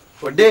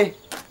 පොඩේ.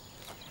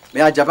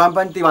 මෙයා ජපාන්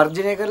පන්ති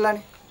වර්ජනය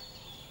කරලානේ.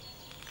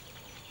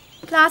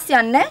 ක්ලාස්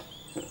යන්නේ?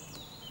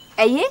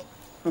 ඇයි ඒ?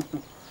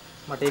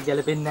 මට ඒක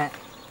ගැලපෙන්නේ නැහැ.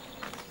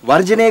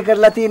 වර්ජනය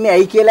කරලා තියන්නේ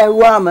ඇයි කියලා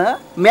ඇහුවාම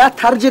මෙයා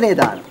තර්ජනය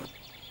දානවා.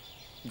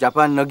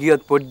 ජපාන්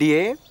නොගියොත්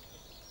පොඩ්ඩියේ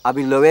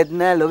අපි ලොවෙත්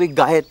නැහැ, ලොවි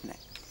ගහෙත්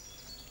නැහැ.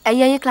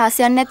 ඇයි අයියා ක්ලාස්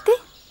යන්නේ නැත්තේ?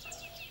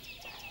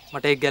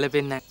 මට ඒක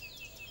ගැලපෙන්නේ නැහැ.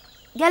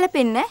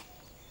 ගැලපෙන්නේ?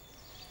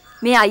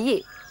 මේ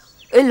අයියේ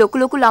ඔය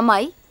ලොකු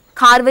ළමයි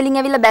කාර් වලින්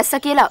ඇවිල්ලා බැස්සා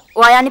කියලා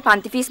ඔයා යන්නේ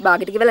පන්ති ෆීස්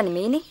බාගෙට ගෙවලා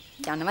නෙමෙයිනේ.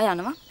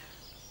 යනවා.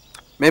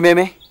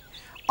 මේ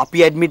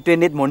අපි ඇඩ්මිට්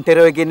වෙන්නෙත්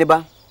මොන්ටෙරෝ එකේ ඉන්නේ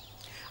බං.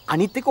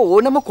 අනිත් එක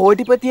ඕනම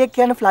කෝටිපතියෙක්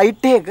යන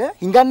ෆ්ලයිට් එක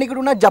හිඟන්න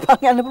එකට උනා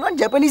ජපාන් යන්න පුළුවන්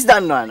ජපනිස්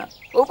දන්නවනම්.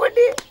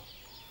 ඔපටි.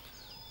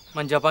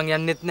 මං ජපාන්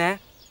යන්නෙත් නැහැ.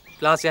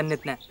 ක්ලාස්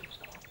යන්නෙත් නැහැ.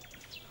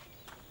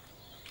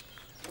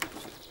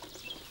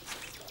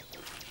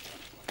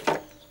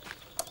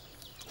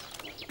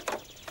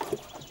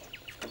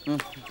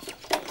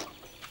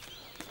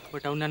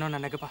 ටවුන් යනවා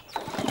නනකපා.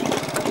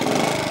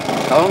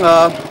 ටවුන්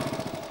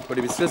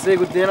පොඩි බිස්නස්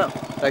එකකුත් තියෙනවා.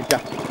 රයිට්.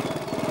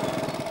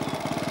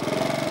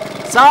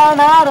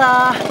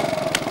 සානාරා.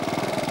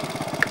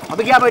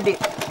 අපි ගියා පොඩි.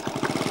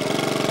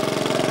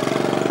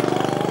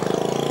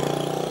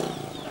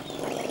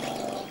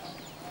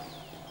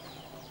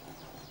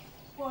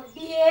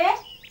 පොඩ්ඩියේ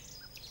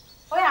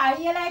ඔය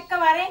අයියලා එක්ක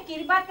වරෙන්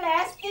කිරිබත්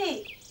ලෑස්ති.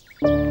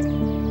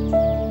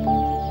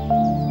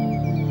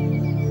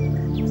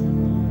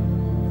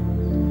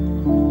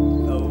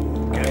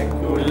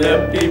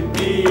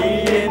 පිපි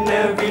එන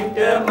විට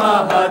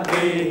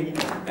මහදේ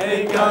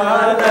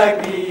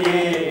එයාලගියේ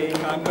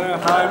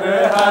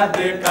හරහා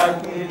දෙකක්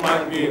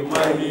මගේ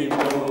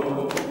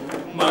මහිමෝ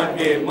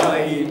මගේ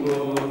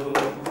මහිමෝ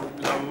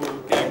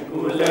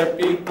කැකුල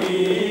පිටි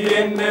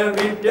එන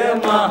විට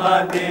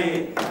මහදේ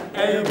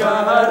ඇයි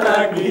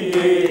ගහලා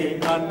ගියේ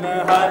අන්න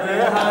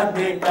හරහා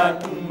දෙකක්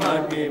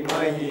මගේ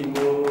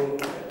මහිමෝ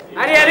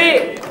හරි හරි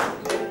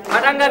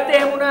පටන් ගත්තේ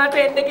එහෙම උනාට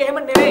එන්නේ එහෙම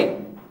නෙවෙයි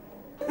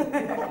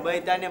උඹ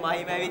හිතන්නේ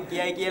මහිම ඇවිත්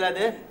කියයි කියලාද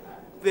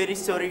very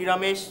sorry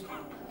රමේෂ්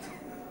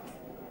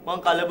මං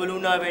කලබල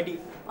වුණා වැඩි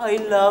I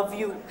love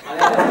you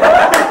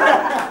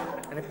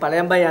අනේ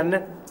ඵලයන් බයි යන්න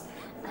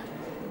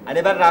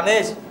අනේ බං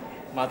රමේෂ්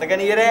මතක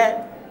නීරේ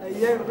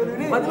අයියා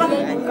මොකද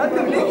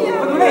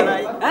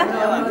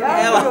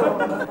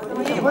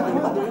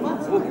උනේ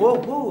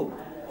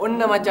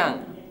ඔන්න මචං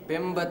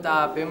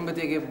පෙම්බතා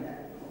පෙම්බතියගේ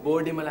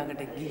බෝඩිම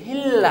ළඟට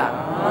ගිහිල්ලා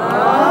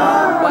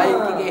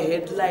බයික් එකේ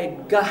හෙඩ්ලයිට්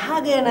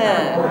ගහගෙන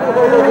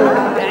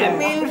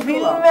ටැමිල්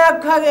ෆිල්ම්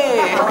එකක් වගේ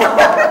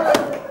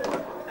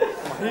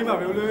මහිම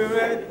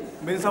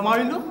මෙන්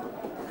සමාවිල්ලු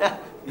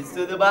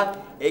විශ්වද බා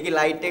ඒකේ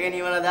ලයිට් එක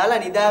නිවලා දාලා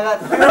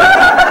නිදාගත්තා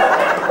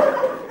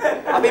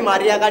අපි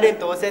මරියා කඩේ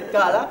තෝසෙත්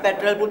කාලා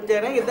පෙට්‍රල් පුට්ටේ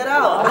යන ගෙදර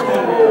ආවා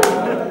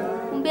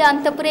උඹේ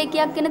අන්තපුරේ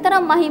කියක් වෙන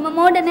තරම් මහිම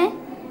මෝඩ නෑ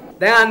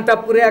දැන්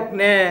අන්තපුරයක්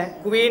නෑ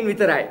කුවීන්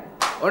විතරයි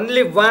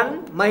only one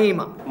මහිම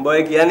උඹ ඔය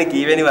කියන්නේ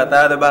කීවෙනි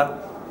වතාවද බා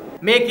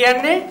මේ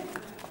කියන්නේ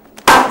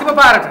අන්තිම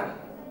පාරට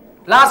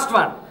last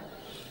one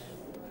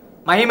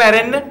මහිම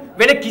ඇරෙන්න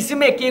වෙන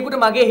කිසිම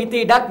එකෙකුට මගේ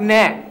හිතේ ඉඩක්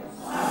නෑ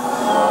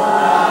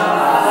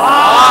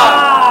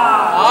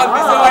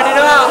ආපිස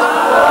වඩිනවා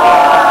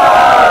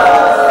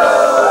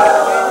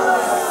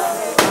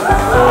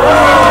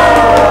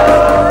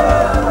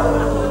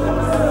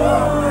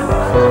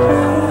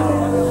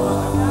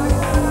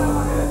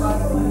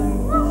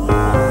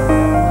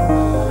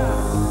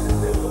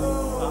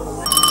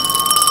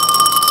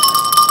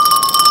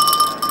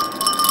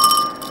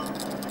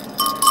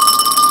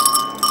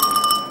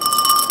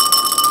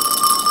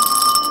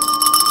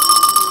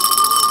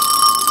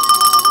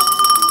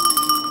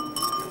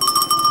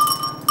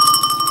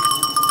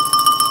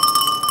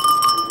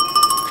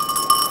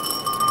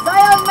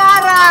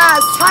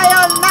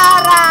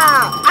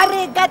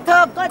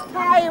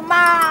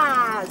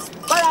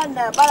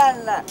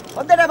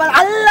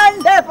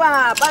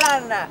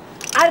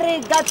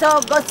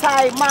Arigato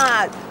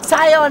gozaimasu.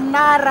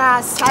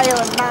 Sayonara,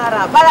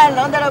 sayonara.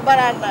 Balana, ondara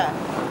balana.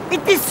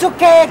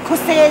 Itisuke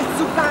kuse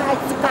sukai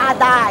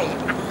sukadai.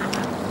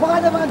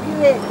 මොකද මං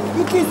කිව්වේ?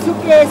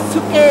 Itisuke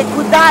suke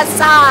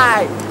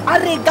kudasai.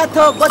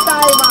 Arigato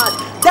gozaimasu.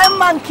 දැන්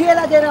මං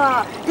කියලා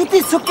දෙනවා.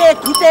 Itisuke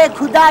kute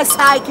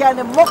kudasai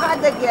කියන්නේ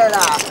මොකද්ද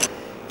කියලා.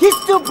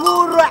 කිස්තු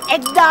පූර්ව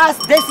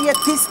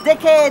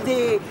 1232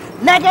 දී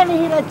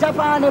නැගෙනහිර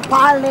ජපානයේ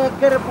පාලනය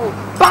කරපු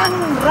පන්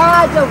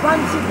රාජ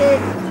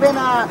වංශිකයෙක් වෙන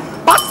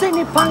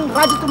පස්වෙනි පන්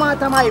රජතුමා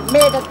තමයි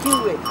මේක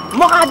කිව්වේ.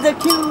 මොකද්ද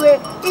කිව්වේ?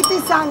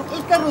 ඉතිසං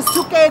ඉකරු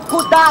සුකේ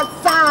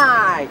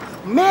කුදාසයි.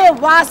 මේ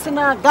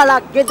වාසනා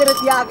ගලක් ගෙදර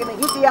තියාගෙන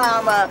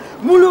හිටියාම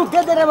මුළු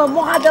ගෙදරම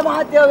මොකද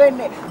මහත්යෝ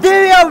වෙන්නේ?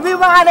 දිව්‍ය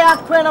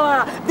විමානයක්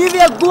වෙනවා,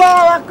 දිව්‍ය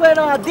ගුහාවක්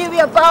වෙනවා,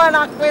 දිව්‍ය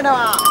භවනක්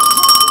වෙනවා.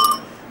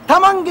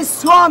 තමන්ගේ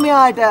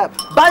ස්වාමියාට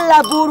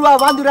බල්ලා බූරුවා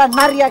වඳුරා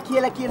නරියා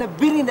කියලා කියන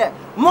බිරිඳ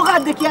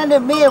මොකද්ද කියන්නේ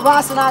මේ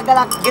වාසනා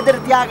ගලක් ගෙදර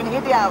තියාගෙන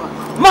හිටියාම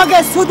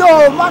මගේ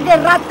සුදෝ මගේ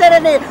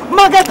රත්තරනේ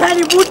මගේ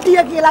පැණි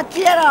බුට්ටිය කියලා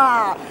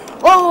කියනවා.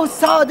 ඔව්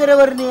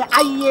සහෝදරවරුනි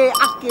අයියේ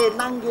අක්කේ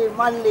නංගේ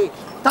මල්ලේ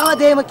තව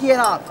දෙම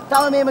කියනවා.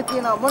 තව මේම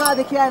කියනවා. මොනවද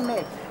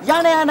කියන්නේ?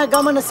 යන යන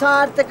ගමන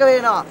සාර්ථක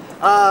වෙනවා.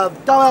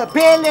 තව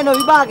පේල් වෙන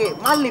විභාගේ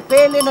මල්ලි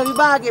පේල් වෙන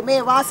විභාගේ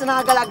මේ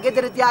වාසනා ගලක්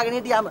ගෙදර තියාගෙන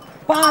හිටියාම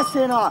පාස්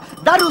වෙනවා.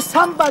 දරු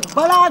සම්පත්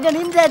බලාගෙන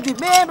ඉඳද්දි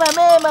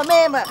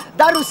මේම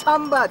දරු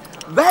සම්පත්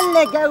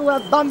වැල්ලේ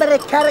ගැව්වත් බම්බරේ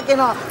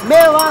කැරකෙනවා.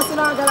 මේ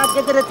වාසනා ගලක්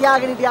ගෙදර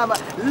තියාගෙන හිටියාම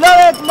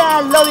ලොවෙත් නෑ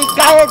ලොවි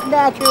ගහෙත්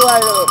නෑ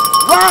කිව්වලු.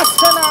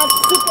 වාසනා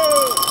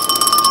සුතේ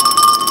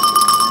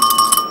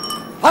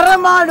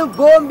පරමාණු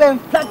බෝම්බෙන්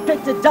ෆ්ලැට්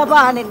වෙච්ච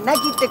ජපානේ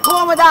නැගිට්ටේ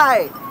කොහමද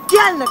ආයේ?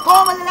 කියන්න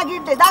කොහමද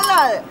නැගිට්ටේ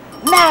දන්නවද?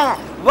 නෑ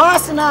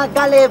වාසනා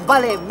ගලේ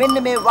බලේ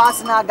මෙන්න මේ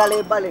වාසනා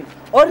ගලේ බලේ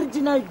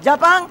ඔරිජිනල්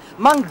ජපාන්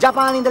මං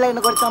ජපාන් ඉඳලා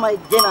එනකොට තමයි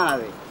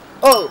ගෙනාවේ.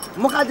 ඔව්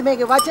මොකද්ද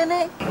මේකේ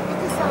වචනේ?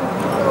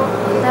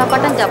 ඉතින්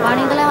පටන්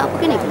ජපාන් ඉඳලා අපු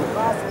කෙනෙක්.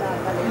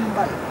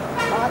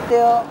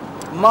 මාත්‍යෝ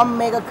මම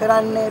මේක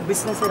කරන්නේ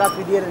බිස්නස් එකක්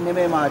විදියට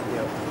නෙමෙයි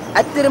මාත්‍යෝ.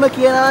 ඇත්තටම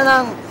කියනවා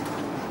නම්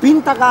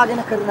පින්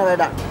තකාගෙන කරන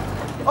වැඩක්.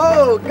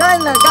 Oh,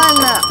 ගන්න.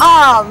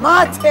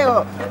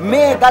 මාත්‍යෝ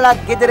මේ ගලක්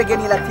ගෙදර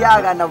ගෙනිලා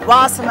තියාගන්න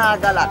වාසනා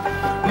ගලක්.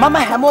 මම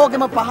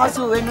හැමෝගෙම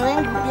පහසු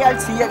වෙනුවෙන් රුපියල්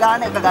 100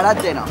 ගාන එක ගලක්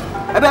දෙනවා.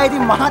 හැබැයි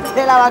ඉතින්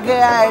මහත්යලා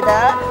වගේ අයට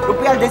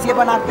රුපියල්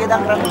 250ක්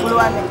වේදම් කරන්න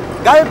පුළුවන්.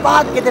 ගල්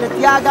පහක් ගෙදර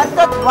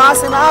තියාගත්තොත්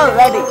වාසනාව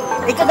වැඩි.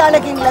 එක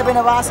ගලකින් ලැබෙන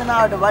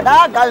වාසනාවට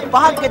වඩා ගල්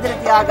පහක් ගෙදර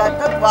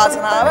තියාගත්තොත්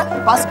වාසනාව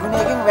 5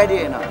 ගුණයකින් වැඩි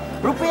වෙනවා.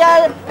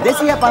 රුපියල්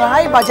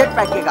 250යි බජට්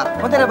පැක් එකක්.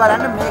 හොඳට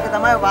බලන්න මේක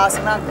තමයි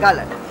වාසනා ගල.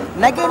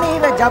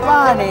 නැගෙනහිර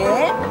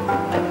ජපානයේ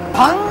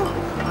පන්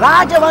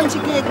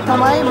රාජවංශිකයෙක්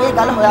තමයි මේ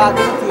ගල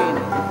හොයාගෙන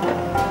තියෙන්නේ.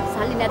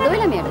 සල්ලි නැද්ද ඔය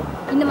ළමයට?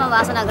 ඉන්න මම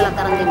වාසනා ගලක්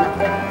අරන් දෙන්න.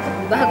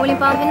 විභාග වලින්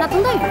පාස් වෙන්නත්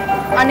හොඳයි.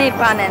 අනේ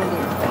එපා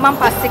නැන්දේ. මම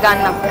පස්සේ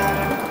ගන්නම්.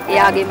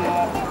 එයාගෙම.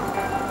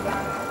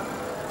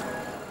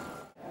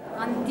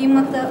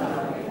 අන්තිමට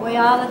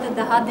ඔයාලට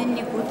 10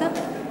 දෙනෙකුට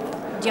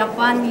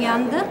ජපාන්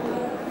යන්න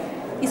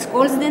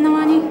ස්කෝල්ස්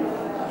දෙනවානේ.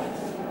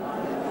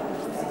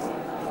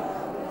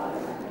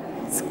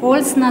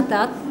 ස්කෝල්ස් නැතත්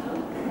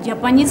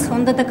ජපානීස්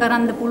හොඳට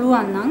කරන්න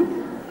පුළුවන් නම්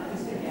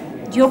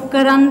ජොබ්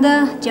කරන්න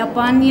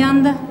ජපාන්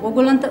යන්න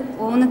ඔයගොල්ලන්ට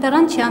ඕන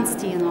තරම් chance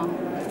තියෙනවා.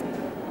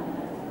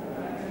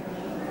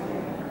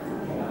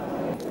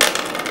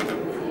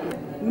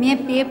 මේ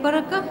පේපර්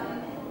එක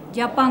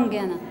ජපාන්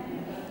ගැන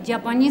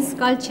ජපානීස්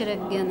කල්චර්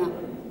එක ගැන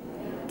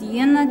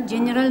තියෙන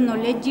ජෙනරල්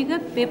නොලෙජ් එක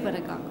පේපර්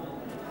එකක්.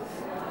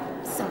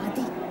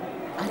 සාදි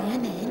අරයා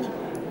නෑනේ.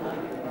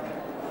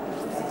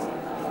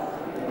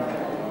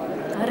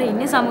 අර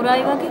ඉන්නේ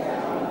සමුරායි වගේ.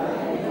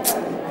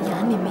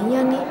 යා නෙමෙයි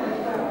යන්නේ.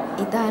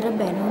 ඉතින් අර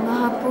බැනුම්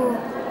අහපු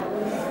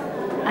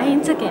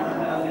අහිංසකයා.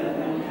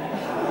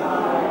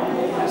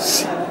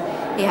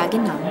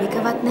 එයාගේ නම්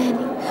එකවත්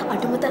නැහැනේ.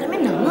 අටුම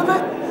තරමේ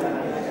නමවත්.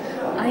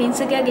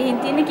 අහිංසකයා ගෙහින්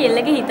තියෙන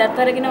කෙල්ලගේ හිතත්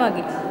අරගෙන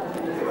වගේ.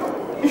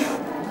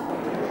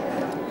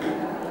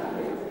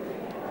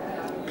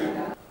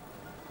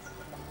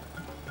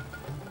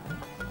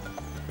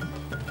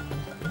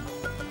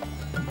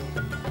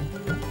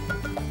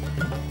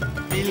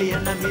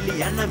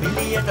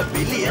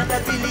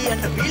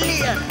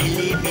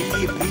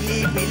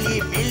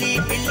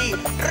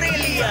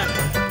 Trillion.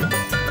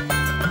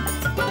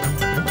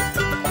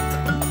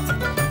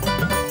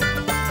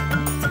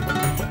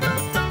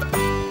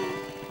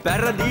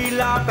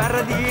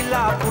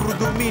 Paradila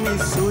පුරුදු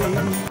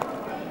මිනිස්සුයි.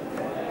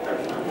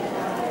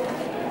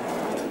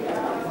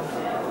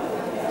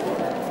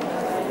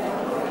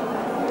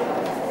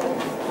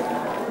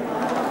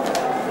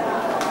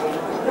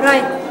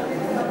 Right.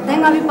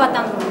 දැන් අපි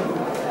පටන් ගමු.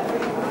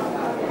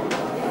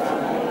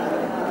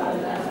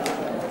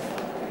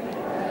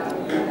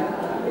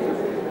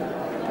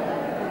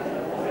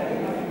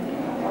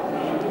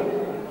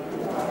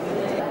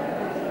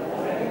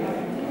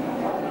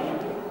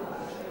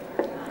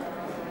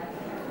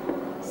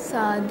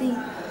 සාදි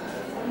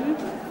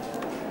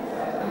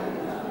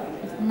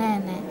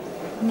නෑ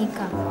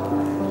නිකන්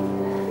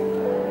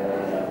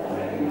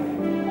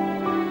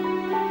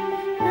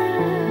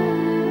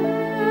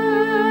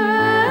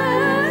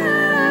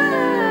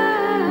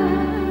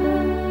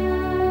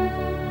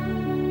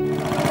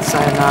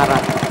sayonara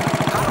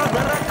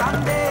කරදර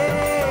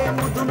කන්දේ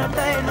මුදුනට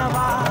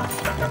එනවා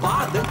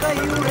පාදක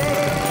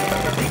යුරේ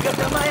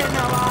දිගටම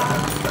එනවා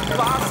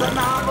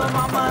වාසනාව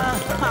මම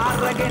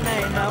අරගෙන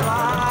එනවා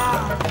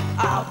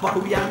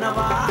ආපහු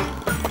යනවා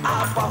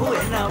ආපහු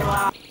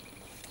එනවා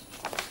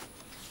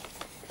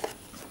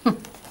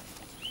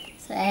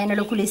සෑහෙන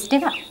ලොකු ලිස්ට්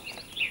එකක්.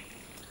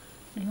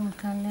 ලියුම්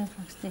කල්ලා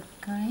ෆක්ස්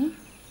එකයි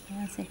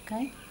යාස්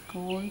එකයි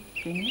ගෝල්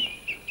පෙන්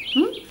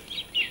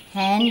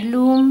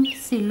හැන්ඩ්ලූම්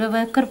සිල්වර්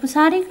වර්ක් කරපු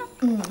සාරි එක.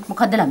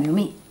 මොකද්ද ළමයෝ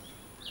මේ?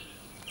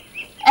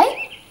 ඇයි?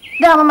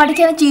 ගාම මට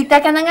කියන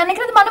චීත්තයක් අඳන් ගන්න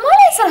කියලාද මට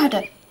මොලේ ඉස්සරහට?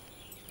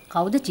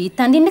 කවුද චීත්ත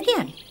අඳින්න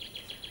කියන්නේ?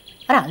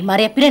 අර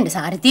අල්මාරිය පිරෙන්න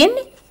සාරි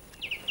තියෙන්නේ.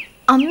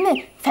 අම්මේ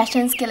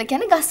ෆැෂන්ස් කියලා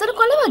කියන්නේ ගස්සර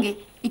කොළ වගේ.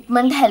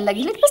 ඉක්මනට හැල්ලා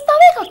ගිහලා ඊට පස්සේ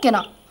තව එකක්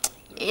එනවා.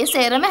 ඒ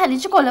සේරම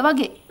හැලිච්ච කොළ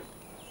වගේ.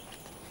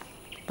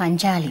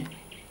 පංචාලි.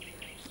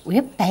 ඔය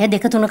පැය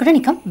දෙක තුනකට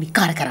නිකන්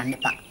විකාර කරන්න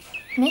එපා.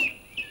 මේ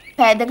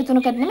පැය දෙක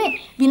තුනකට නෙමෙයි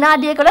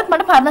විනාඩියකටත්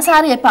මට පරණ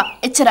සාරිය එපා.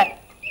 එච්චරයි.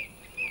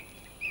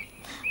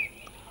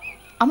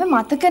 අම්මේ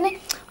මතකනේ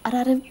අර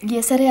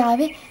ගිය සැරේ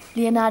ආවේ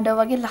ලියනාඩෝ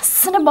වගේ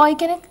ලස්සන බොයි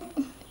කෙනෙක්.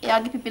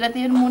 එයාගේ පිපිලා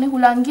තියෙන මූණේ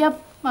හුලං ගියා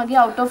මගේ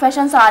අවුට් ඔෆ්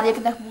ෆැෂන් සාරියක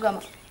දැක්පු ගම.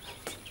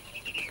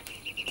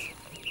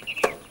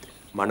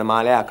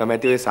 මනමාලයා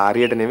අකමැති ඔය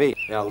සාරියට නෙවෙයි.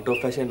 ඒ අවුට් ඔෆ්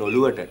ෆැෂන්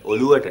ඔලුවට.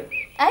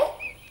 ඇයි?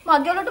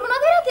 මගේ ඔලුවට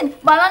මොනවද වෙලා තියෙන්නේ?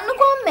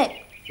 බලන්නකෝ අම්මේ.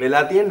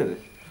 වෙලා තියෙන්නද?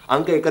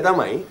 අංක 1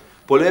 තමයි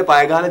පොළවේ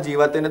පය ගහලා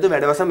ජීවත් වෙන්න නැතුව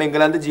වැඩවසම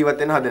එංගලන්තේ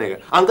ජීවත් වෙන්න හදන එක.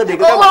 අංක 2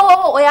 තමයි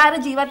ඔය අර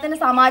ජීවත් වෙන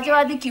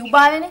සමාජවාදී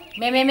කියුබාවේනේ.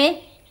 මේ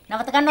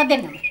නවත ගන්නවත්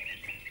දෙන්නම.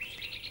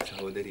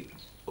 සහෝදරි,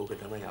 ඕක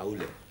තමයි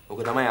අවුල.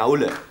 ඕක තමයි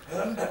අවුල.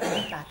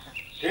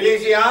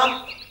 එලිසියා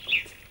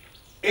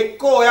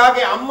එක්ක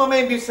ඔයාගේ අම්මා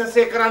මේ බිස්නස්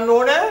එක කරන්න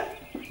ඕන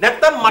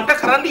නැත්නම් මට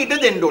කරන්න ඉඩ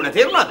දෙන්න ඕන.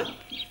 තේරුණාද?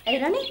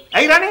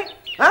 ඇයි රනේ?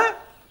 ඈ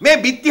මේ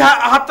බිත්ති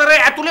හතර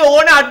ඇතුලේ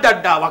ඕන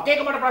අඩඩාවක්.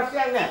 ඒක මට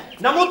ප්‍රශ්නයක් නෑ.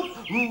 නමුත්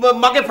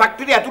මගේ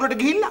ෆැක්ටරි ඇතුලට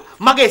ගිහිල්ලා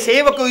මගේ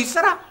සේවකයෝ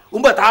ඉස්සරහා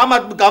උඹ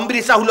තාමත්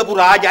ගම්බිරි සහුලපු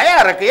රාජය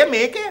අරකේ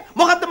මේකේ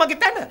මොකද්ද මගේ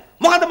තැන?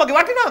 මොකද්ද මගේ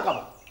වටිනාකම?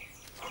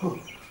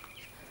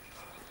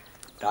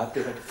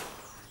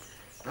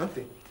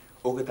 තාත්තේ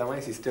ඕක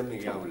තමයි සිස්ටම්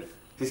එකේ අවුල.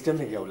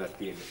 සිස්ටම් එකේ අවුලක්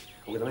තියෙන්නේ.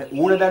 ඕක තමයි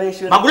ඌණ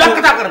ධනේශ මගුලක්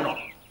කතා කරනවා.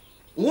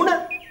 ඌණ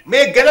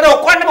මේ ගෙදර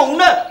ඔක්කොන්නම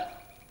ඌණ.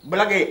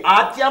 උඹලගේ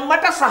ආච්චි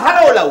අම්මට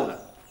සහලවල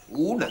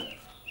ඌණ.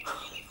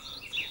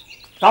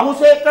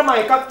 සමුසේක්‍රම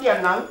එකක්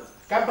කියන්නම්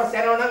කැම්පස්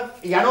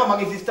යනවා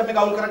මගේ සිස්ටම් එක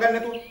අවුල් කරගන්න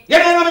නැතුව.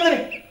 යන්න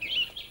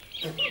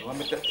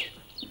මෙතන.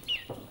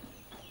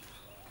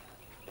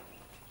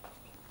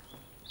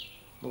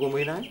 මොකෝ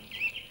මේ නෑ?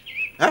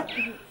 ඈ?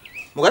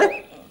 මොකද?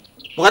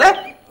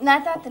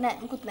 නෑ තාත්තා නෑ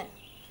මුකුත් නෑ.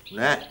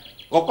 නෑ.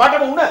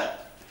 ඔක්කොටම උණ.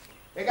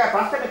 ඒකයි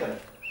ප්‍රශ්නේ මෙතන.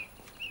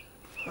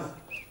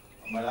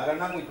 බලා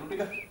ගන්නකො ඉතුරු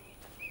ටික.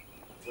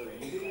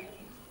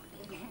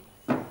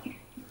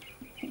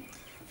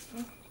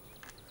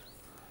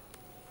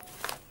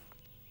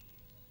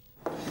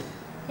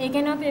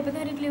 ඒකේ නෝ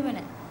පේපර් එකක් ලිව්ව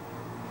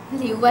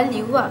නැහැ.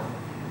 ලිව්වා.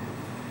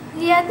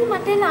 ලියද්දි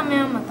මට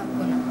ළමයා මතක්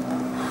වුණා.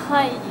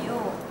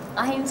 අයියෝ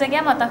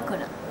අහිංසකයා මතක්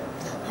වුණා.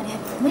 හරි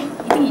නේ.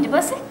 ඉතින් ඊට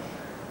පස්සේ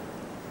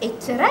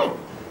එච්චරයි.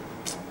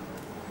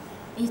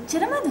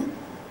 එච්චරමද?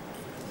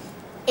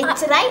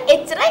 එච්චරයි.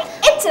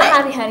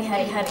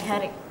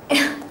 හරි.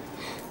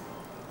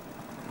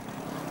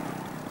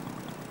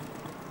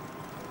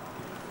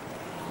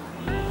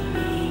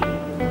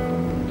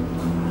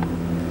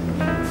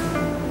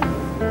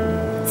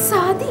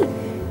 සාදි.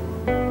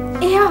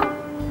 එයා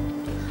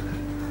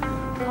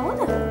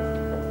කවුද?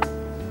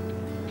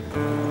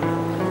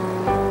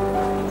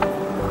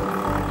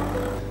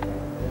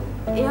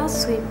 එයා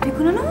ස්විප්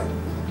විකුණනවා?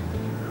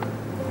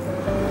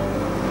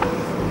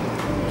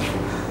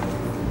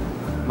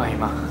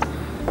 මහිමා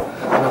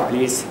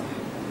ප්ලීස්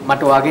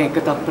මට ඔයාගෙන් එක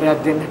තප්පරයක්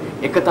දෙන්න.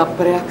 එක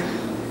තප්පරයක්.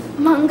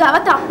 මං ගාව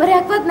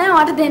තප්පරයක්වත් නැහැ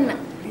ඔයාට දෙන්න.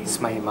 ප්ලීස්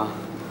මහිමා.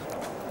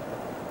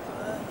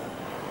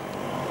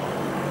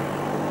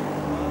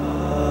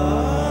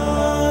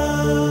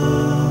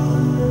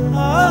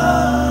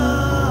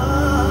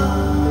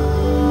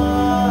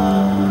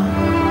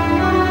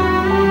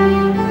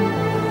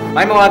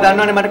 මහිමා ඔයා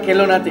දන්නවනේ මට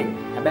කෙල්ලෝ නැති.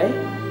 හැබැයි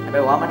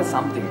ඔයා මට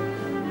something.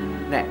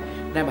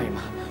 නෑ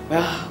මහිමා.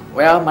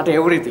 ඔයා මට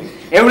everything.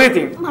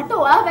 මට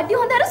ඔයා වැඩි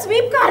හොඳ අර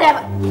ස්වීප් කාර්යව.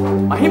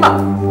 මහිමා.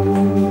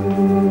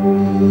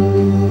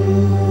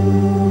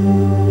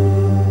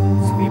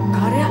 ස්වීප්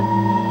කාර්යය.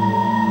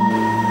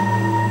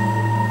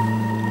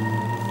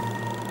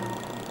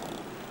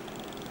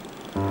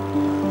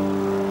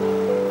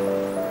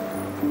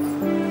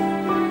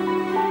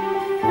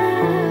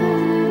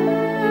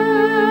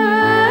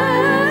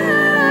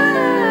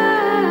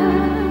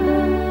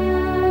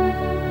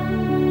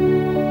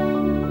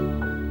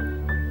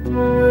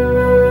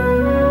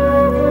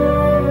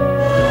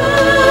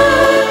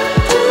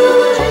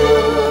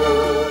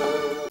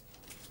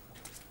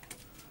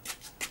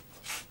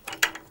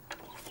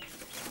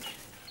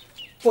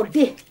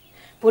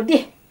 පොඩ්ඩි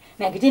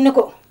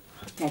නැගිටින්නකෝ.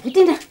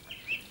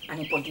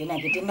 අනේ පොඩ්ඩි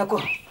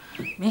නැගිටින්නකෝ.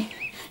 මේ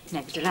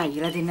නැගිටලා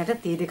අයියලා දෙන්නට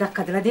තේ දෙකක්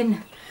හදලා දෙන්න.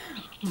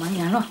 මම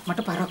යනවා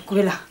මට පරක්කු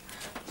වෙලා.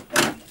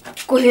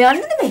 කොහේ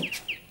යන්නද මේ?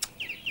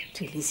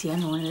 ට්‍රිලිසියා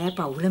නෝනලා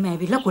පවුලම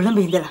ඇවිල්ලා කොළඹ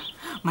ඉඳලා.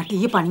 මට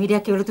ඊයේ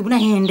පණිවිඩයක් එවලා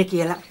තිබුණා හෙන්න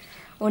කියලා.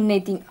 ඔන්න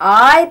ඉතින්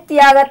ආයෙත්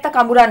තියාගත්ත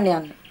කඹරන්න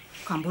යන්න.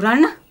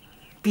 කඹරන්න?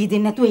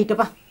 පීදෙන්නේ නැතුව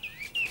හිටපන්.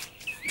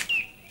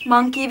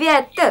 මං කිව්වේ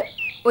ඇත්ත.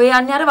 ඔය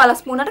යන්නේ අර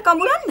වලස් මුණට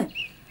කඹරන්න.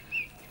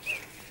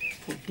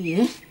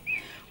 පුටියේ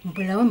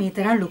උඹලව මේ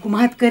තරම් ලොකු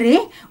මහත් කරේ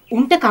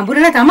උන්ට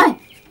කඹරලා තමයි.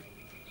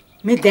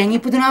 මේ දැන්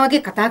ඉපදුනා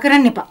වගේ කතා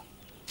කරන්න එපා.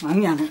 මං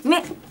යනවා.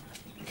 මේ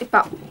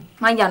එපා.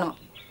 මං යනවා.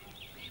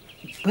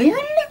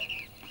 බයන්න.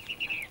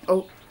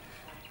 ඔව්.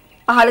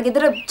 පහළ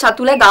ගෙදර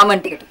චතුලේ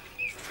ගාමන්ට් එකට.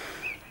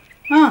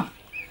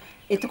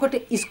 එතකොට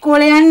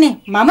ඉස්කෝලේ යන්නේ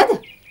මමද?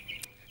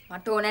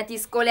 මට ඕන නැති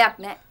ඉස්කෝලයක්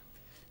නෑ.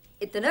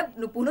 එතන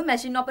නුපුණු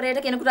මැෂින්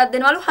ඔපරේටර් කෙනෙකුටත්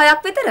දෙනවලු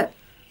 6ක් විතර.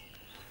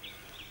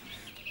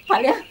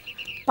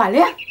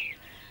 ඵලයක්.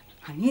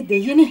 අනේ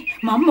දෙයනේ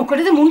මම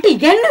මොකටද මුන්ට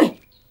ඉගැන්නුවේ?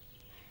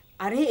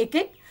 අර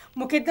එකෙක්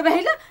මොකෙද්ද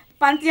වැහිලා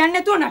පන්ති යන්නේ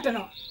නැතුව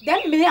නටනවා.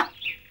 දැන් මෙයා.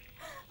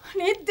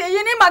 අනේ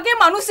දෙයනේ මගේ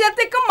මිනිහයත්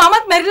එක්ක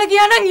මමත් මැරිලා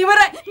ගියා නම්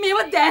ඉවරයි. මේව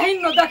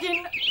දැහින්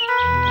නොදකින්න.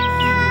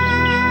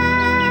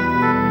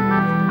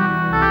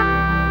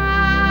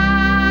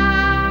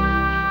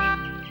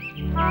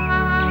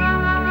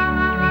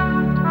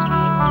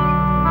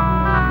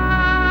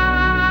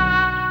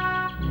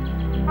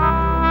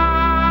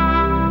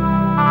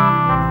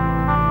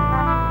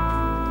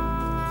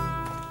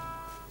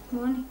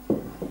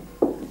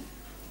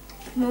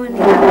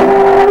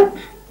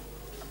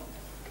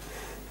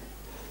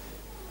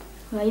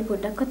 වයි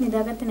පොඩ්ඩක්වත්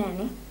නිදාගත්තේ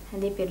නෑනේ.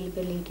 හැඳේ පෙරලි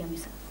හිටියා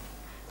මිස.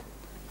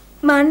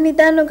 මං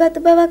නිදා නොගත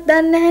බවක්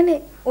දන්නේ නැහනේ.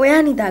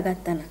 ඔයා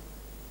නිදාගත්තා නම්.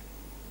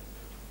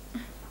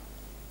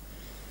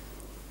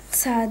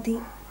 සාදි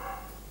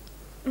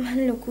මං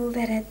ලොකු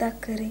වැරැද්දක්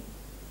කරේ.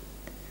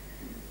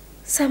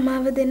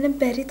 සමාව දෙන්න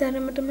බැරි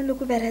තරමටම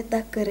ලොකු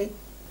වැරැද්දක් කරේ.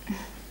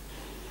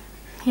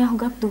 එයා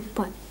හුඟක්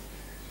දුප්පත්.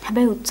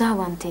 හැබැයි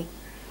උත්සාහවන්තයෙක්.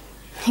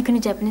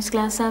 ඒකනේ ජපනිස්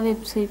ක්ලාස් ආවේ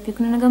ස්වීප්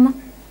විකුණන ගම.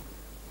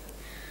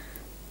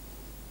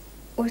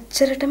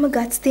 ඔච්චරටම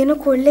ගස් තියෙන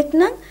කොල්ලෙක්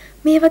නම්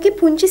මේ වගේ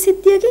පුංචි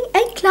සිද්ධියකින්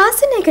ඇයි ක්ලාස්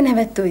එක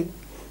නැවැත්තුවේ?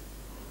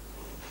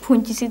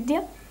 පුංචි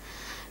සිද්ධිය?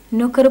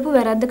 නොකරපු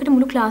වැරද්දකට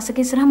මුළු ක්ලාස්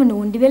එක ඉස්සරහම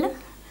නෝන්ඩි වෙලා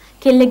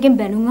කෙල්ලෙක්ගෙන්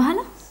බැනුම්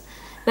අහලා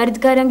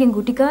වැරදිකාරයන්ගෙන්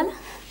ගුටි කාලා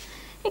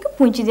ඒක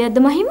පුංචි දෙයක්ද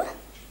මහිම?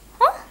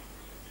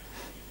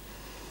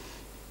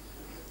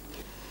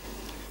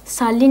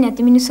 සල්ලි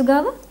නැති මිනිස්සු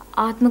ගාව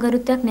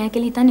ආත්මගරුත්වයක් නැහැ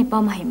කියලා හිතන්න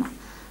එපා මහිම.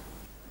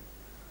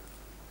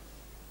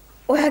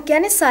 ඔයා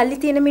කියන්නේ සල්ලි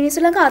තියෙන මිනිස්සු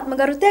ළඟ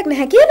ආත්මගරුත්වයක්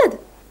නැහැ කියලාද?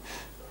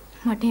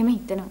 මට එහෙම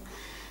හිතෙනවා.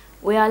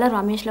 ඔයාලා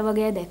රමේෂ්ලා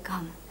වගේ අය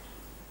දැක්කහම.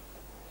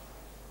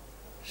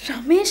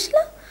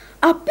 රමේෂ්ලා?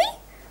 අපි?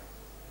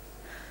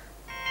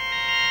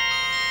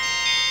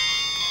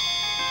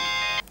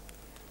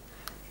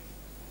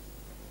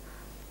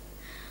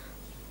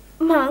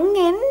 මං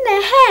එන්නේ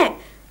නැහැ.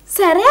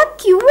 සැරයක්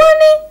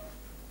කිව්වනේ.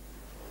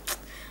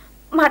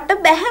 මට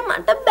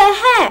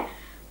බෑ.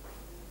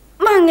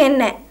 මං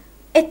එන්නේ.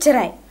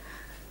 එච්චරයි.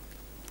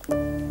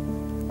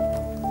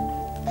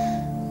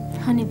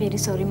 Honey, very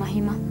sorry,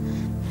 Mahima.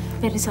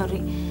 Very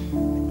sorry.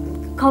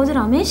 කවුද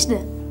රමේෂ්ද?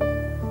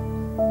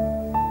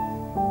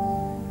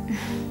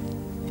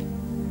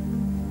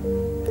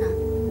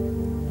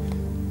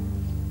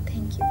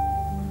 Thank you.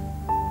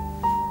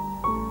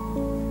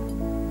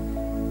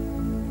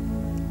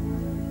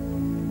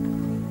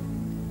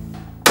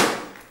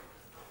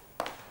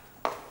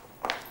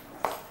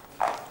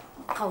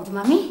 කවුද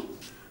මමි?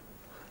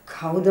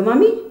 කවුද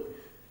මමි?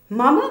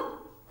 මම?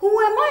 Who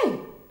am I?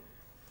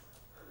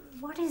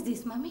 What is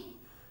this, mummy?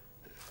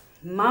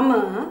 Mama,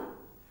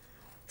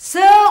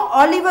 Sir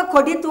Oliver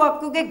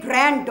Kodituakkuge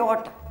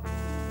granddaughter.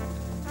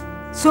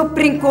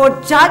 Supreme Court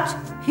Judge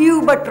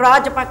Hubert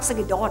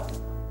Rajapaksage daughter.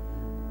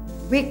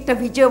 Victor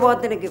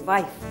Vijayawardhanage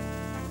wife.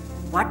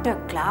 What a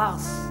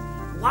class.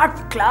 What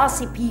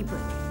classy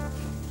people.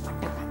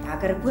 Mata katha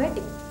karapu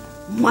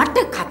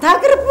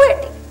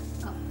eti.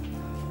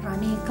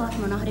 රණේ එකවත්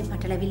මොන හරි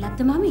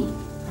පටලැවිල්ලක්ද මමි?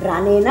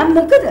 රණේ නම්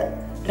මොකද?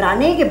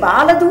 රණේගේ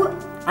බාලදුව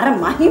අර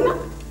මහිම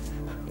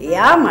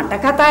එයා මට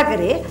කතා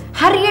කරේ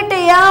හරියට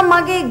එයා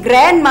මගේ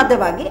ග්‍රෑන්ඩ් මදර්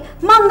වගේ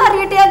මං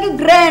හරියට එයාගේ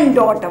ග්‍රෑන්ඩ්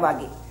ඩෝටර්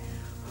වගේ.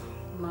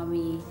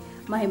 මමි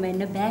මහිම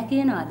එන්න බෑ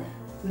කියනවාද?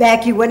 බෑ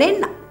කිව්වනේ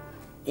නෑ.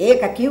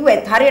 ඒක කිව්වේ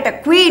හරියට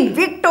ක්වීන්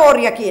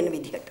වික්ටෝරියා කියන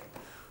විදිහට.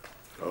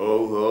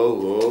 ඔව්.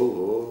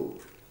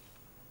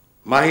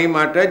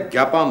 මහිමට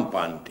ජපන්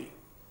පන්ති.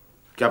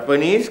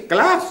 Japanese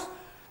class.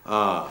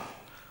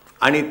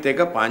 අනිත් එක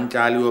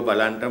පංචාලිව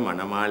බලන්ට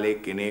මනමාලේ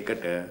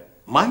කෙනෙකුට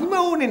මහිම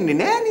ඕනෙන්නේ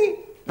නෑනේ.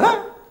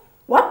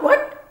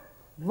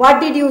 What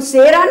did you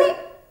say, Rani?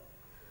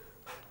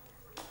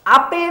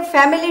 අපේ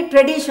family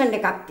tradition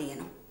එකක්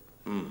තියෙනවා.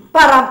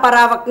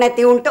 පරම්පරාවක්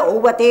නැති උන්ට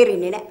ඕව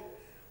තේරෙන්නේ නෑ.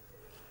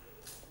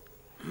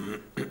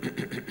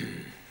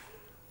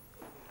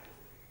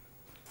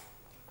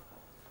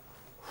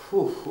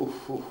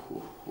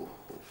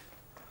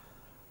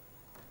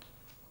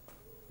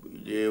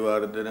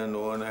 විජේවර්ධන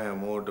නෝන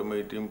හැමෝටම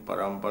ඉතින්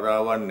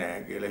පරම්පරාවක්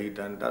නැහැ කියලා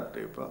හිතන්නත්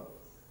එපා.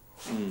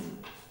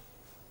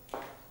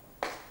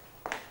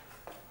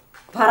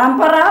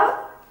 පරම්පරාව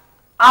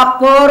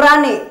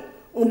අපෝරණේ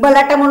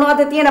උඹලට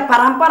මොනවද තියෙන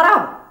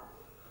පරම්පරාව?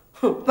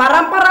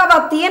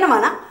 පරම්පරාවක් තියෙනවා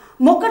නම්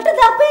මොකටද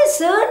අපේ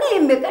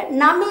සර්නේම් එක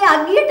නමේ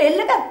අගියට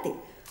එල්ලගත්තේ?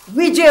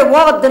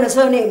 විජේවර්ධන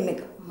සර්නේම්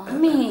එක.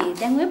 මම්මි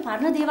දැන් ඔය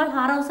පරණ දේවල්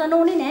හාරවසන්න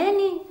ඕනේ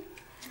නෑනේ.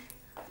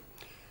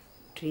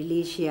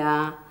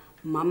 ට්‍රිලිෂියා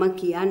මම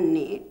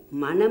කියන්නේ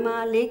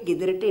මනමාලේ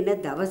ගෙදරට එන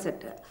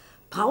දවසට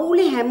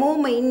පවුලේ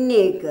හැමෝම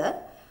ඉන්නේ එක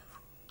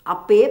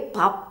අපේ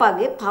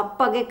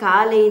පප්පගේ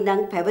කාලේ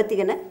ඉඳන්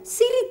පැවතිගෙන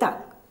සිරිතක්.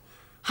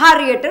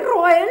 හරියට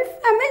රොයල්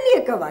ෆැමිලි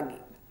එක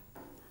වගේ.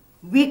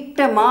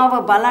 වික්ටර් මාව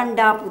බලන්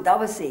ආපු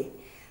දවසේ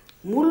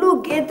මුළු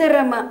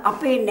ගෙදරම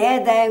අපේ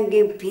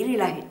නෑදෑයන්ගෙන්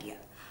පිරීලා හිටියා.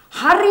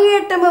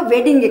 හරියටම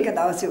වෙඩින් එක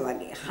දවසේ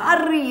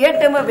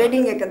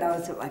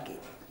වගේ.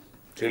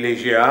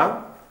 ත්‍රිලිෂියා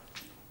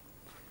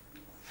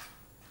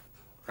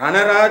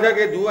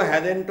රණරාජගේ දුව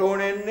හැදෙන්න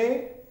ඕනෙන්නේ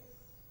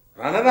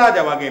රණරාජ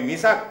වගේ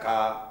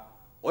මිසක්කා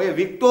ඔය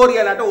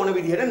වික්ටෝරියාලට ඕන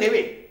විදිහට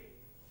නෙවෙයි.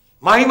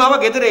 මහිමව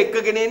ගෙදර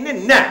එක්කගෙන එන්නේ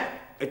නැහැ.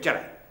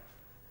 එච්චරයි.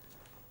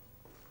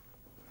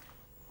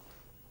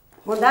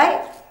 හොඳයි.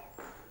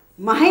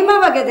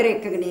 මහිමව ගෙදර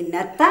එක්කගෙන එන්නේ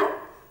නැත්තම්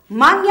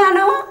මං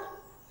යනවා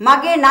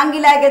මගේ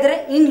නංගිලා ගෙදර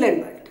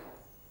ඉංග්ලන්ඩ් වලට.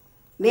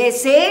 මේ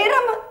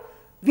සේරම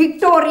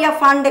වික්ටෝරියා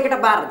ෆන්ඩ් එකට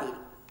බාර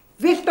දීලා.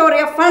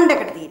 වික්ටෝරියා ෆන්ඩ්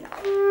එකට දීලා.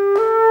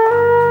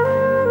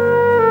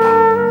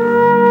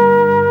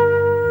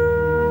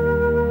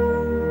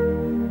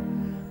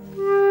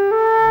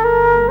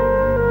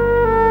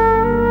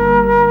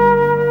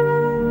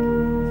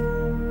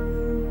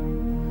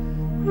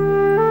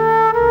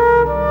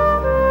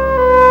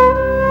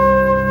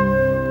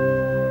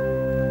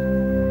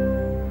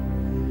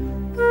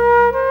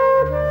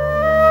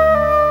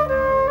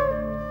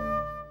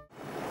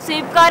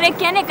 කාර්යයක්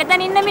කියන්නේ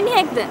එකතන ඉන්න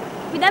මිනිහෙක්ද?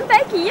 අපි දැන්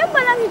පැය කීයක්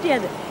බලන්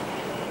හිටියද?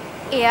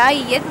 එයා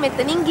ඊයේත්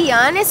මෙතනින්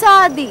ගියානේ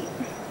සාදි.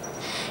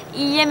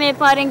 ඊයේ මේ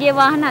පාරෙන් ගිය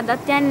වාහන අදත්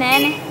යන්නේ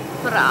නැහනේ.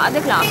 පරාද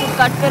ක්ලාස් එක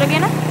කට්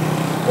කරගෙන.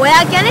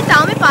 ඔයා කියන්නේ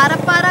තාම මේ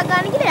පාරක්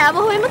ගන්න කියලා එයාව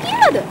හොයම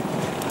කියලාද?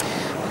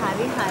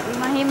 හරි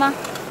මහිමා.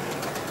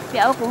 අපි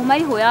ආව කොහොම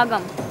හරි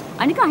හොයාගමු.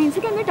 අනික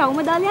අහිංසකෙන් මේ ටවුම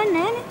දාලා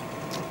යන්නේ නැහනේ.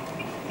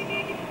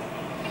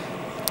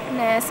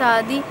 නෑ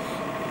සාදි.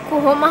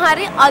 කොහොම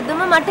හරි අදම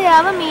මට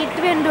එයාව මීට්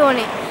වෙන්න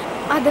ඕනේ.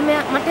 අද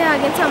මට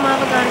යාගෙන්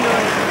සමාව ගන්න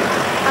ඕනේ.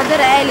 අද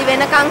රෑ එළි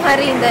වෙනකන්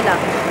හරි ඉඳලා.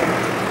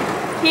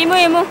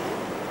 හිමු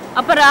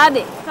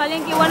අපරාදේ.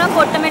 කලින් කිව්වනම්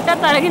කොට්ට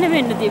මෙට්ටත් අරගෙන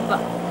වෙන්න තිබ්බා.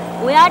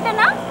 ඔයාට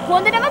නම්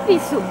හොඳටම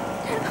පිස්සු.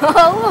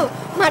 ඔව්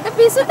මට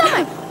පිස්සු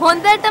තමයි.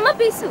 හොඳටම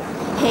පිස්සු.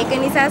 ඒක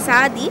නිසා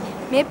සාදි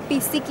මේ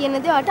පිස්සි කියන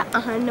දේ ඔයාට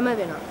අහන්නම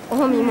වෙනවා.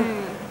 ඔහොම ඉමු.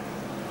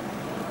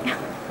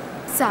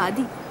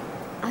 සාදි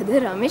අද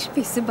රමේෂ්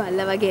පිස්සු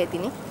බල්ලා වගේ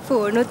ඇතිනේ.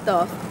 ෆෝන් උත්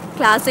ඔෆ්.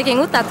 ක්ලාස්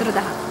එකෙන් උත්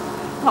අතුරුදහන්.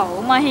 ඔව්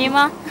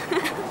මහිමා.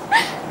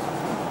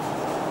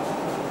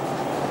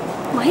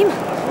 මහිම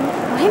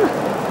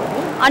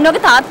අන්න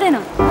ඔගේ තාත්තා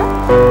එනවා.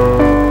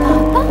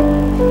 තාත්තා?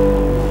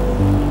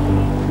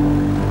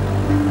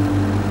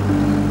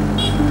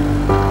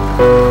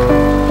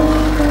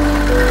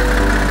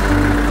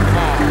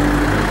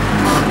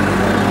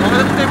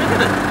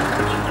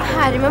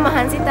 හරිම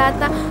මහන්සි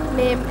තාත්තා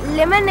මේ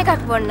ලෙමන්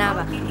එකක් බොන්න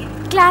ආවා.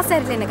 ක්ලාස්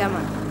එකට එන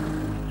ගමන්.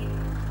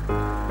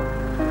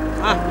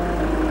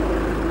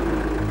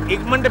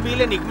 ඉක්මනට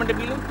බීලෙන්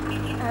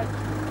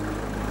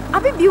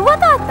අපි බිව්වා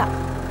තාත්තා.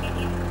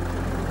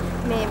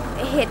 මේ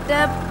හෙට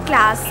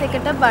ක්ලාස්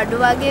එකට බඩු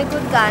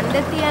වගේකුත්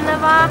ගන්න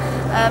තියනවා.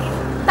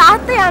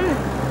 තාත්තා යන්න.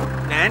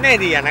 නෑ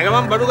ඉතින් යන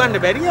ගමන් බඩු ගන්න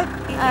බැරිය.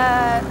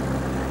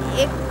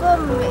 එක්ක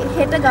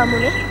හෙට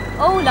ගමුනේ.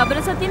 ඔව් ලබන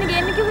සතියේනේ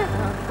ගේන්න කිව්වේ.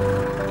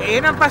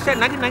 එහෙනම් පස්සේ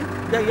නගින්න.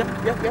 ය.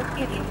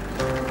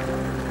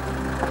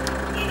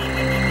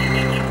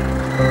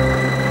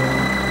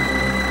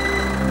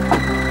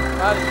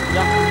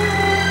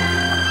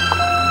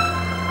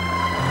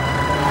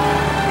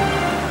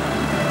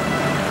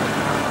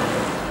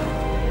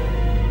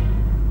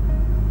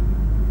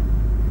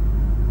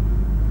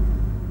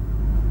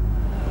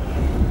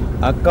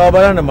 අක්කව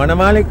බලන්න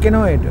මනමාලෙක්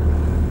එනවා ඒට.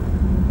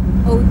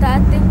 ඔව්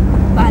තාත්තේ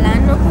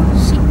බලන්නකෝ.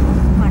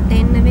 මට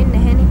එන්න වෙන්නේ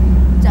නැහෙනේ.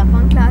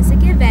 ජපන් ක්ලාස්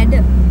එකේ වැඩ.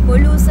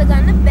 ඔලු උස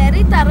ගන්න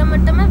බැරි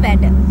තරමටම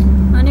වැඩ.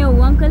 අනේ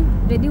ඔව් අංකල්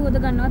රෙදි හොද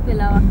ගන්නවත්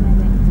වෙලාවක්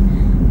නැහැ.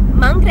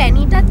 මං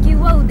ග්‍රැනීටත්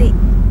කිව්වා උදේ.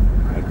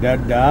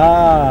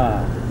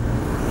 අඩඩා.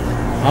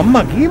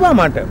 අම්මා කීවා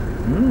මට.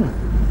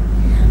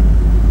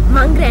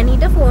 මං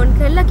ග්‍රැනීට ෆෝන්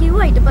කරලා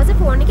කිව්වා ඊට පස්සේ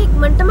ෆෝන් එක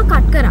ඉක්මනටම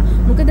කට් කරා.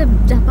 මොකද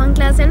ජපන්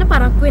ක්ලාස් යන්න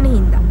පරක්කු වෙන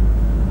හින්දා.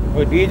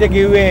 ඔය ටීචර්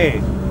කිව්වේ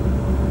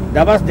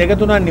දවස් දෙක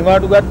තුනක්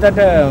නිවාඩු ගත්තට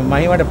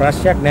මහිමට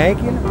ප්‍රශ්නයක් නැහැ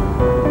කියලා.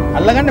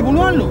 අල්ලගන්න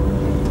පුළුවන්ලු.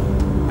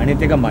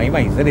 අනිත් එක මහිම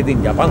ඉස්සර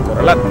ඉතින් ජපන්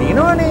කරලා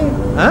තියෙනවනේ.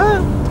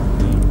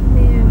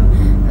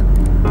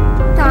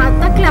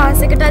 තාත්තා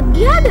ක්ලාස් එකටත්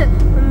ගියාද?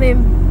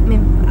 මේ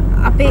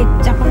අපේ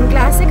ජපන්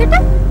ක්ලාස් එකට?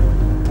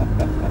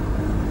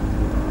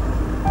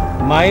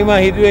 මහිම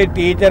හිතුවේ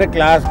ටීචර්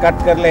ක්ලාස්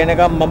කට් කරලා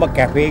එනකම් මම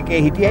කැෆේ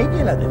එකේ හිටියයි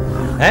කියලාද?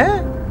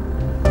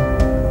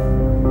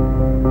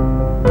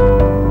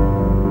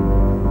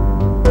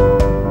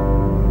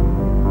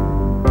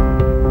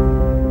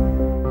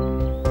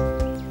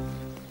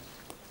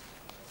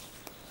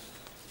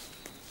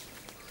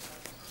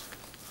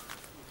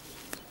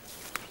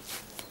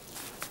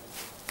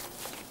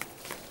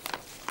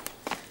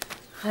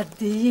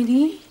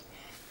 අදීනි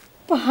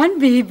පහන්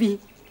බේබි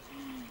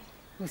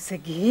උස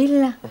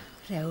ගිහිල්ලා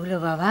රැවුල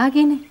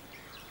වවාගෙන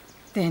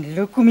දැන්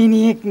ලොකු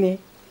මිනිහෙක්නේ.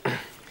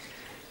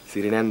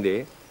 සිරිනන්දේ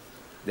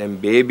දැන්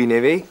බේබි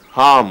නෙවෙයි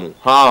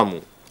හාමු.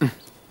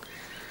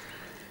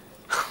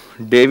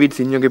 ඩේවිඩ්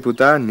සින්යෝගේ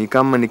පුතා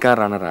නිකන්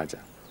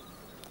රණරාජා.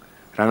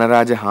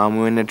 රණරාජා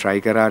හාමු වෙන්න try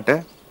කරාට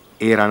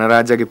ඒ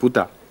රණරාජාගේ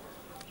පුතා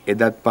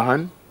එදත්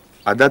පහන්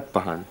අදත්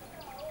පහන්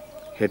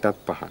හෙටත්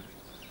පහන්.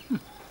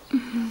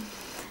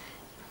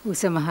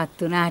 උස මහත්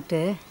වුණාට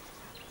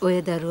ඔය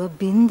දරුවා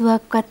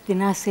බින්දුවක්වත්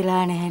විනාශ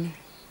වෙලා නැහැනේ.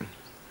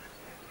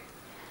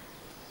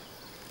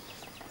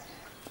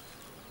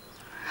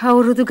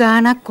 අවුරුදු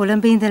ගාණක්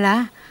කොළඹ ඉඳලා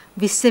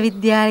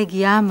විශ්වවිද්‍යාලේ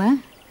ගියාම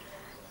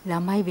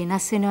ළමයි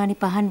වෙනස් වෙනවනි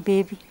පහන්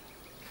බේබි.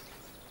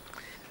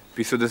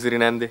 පිස්සුද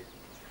සිරිනන්දේ?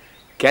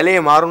 කැලේ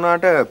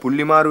මාරුණාට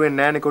පුල්ලි මාරු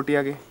වෙන්නේ නැහනේ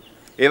කොටියාගේ.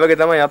 ඒ වගේ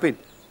තමයි අපිත්.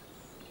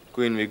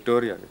 ක්වීන්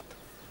වික්ටෝරියාගේ.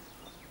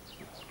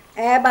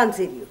 බන්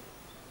සිරියෝ.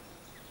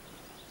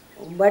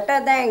 උඹට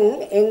දැන්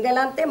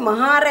එංගලන්තේ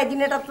මහා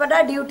රැජිනටත්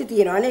වඩා ඩියුටි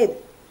තියනවා නේද?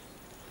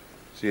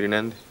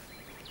 සිරිනන්දේ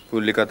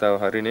පුල්ලි කතාව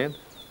හරි නේද?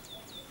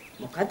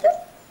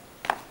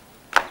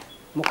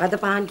 මොකද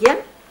පහන්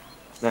කියන්නේ?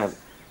 නෑ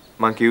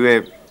මං කිව්වේ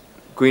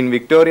Queen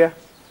Victoria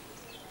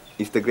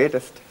is the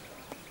greatest.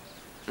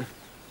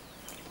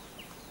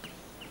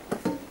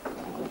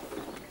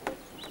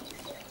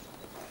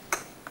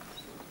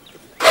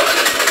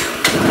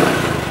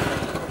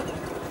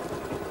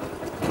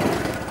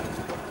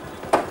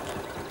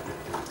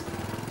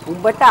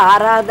 උඹට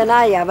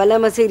ආරාධනා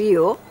යවලම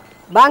සිරියෝ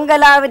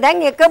බංගලාවේ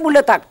දැන් එක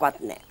බුලතක්වත්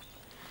නැහැ.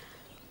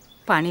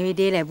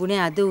 පණිවිඩය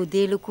ලැබුණේ අද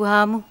උදේ ලොකු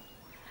හාමු.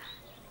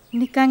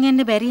 නිකන්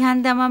එන්න බැරි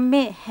හන්දා මම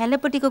මේ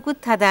හැලප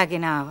ටිකකුත්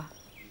හදාගෙන ආවා.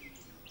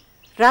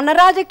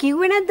 රණරාජ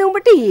කිව්වේ නැද්ද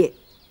උඹට ඊයේ?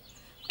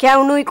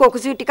 කැවුණුයි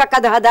කොකුසි ටිකක්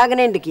අද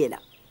හදාගෙන එන්න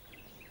කියලා.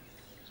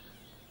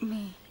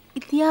 මේ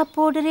ඉතියා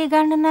පෝඩරේ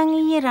ගන්න නම්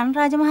ඊයේ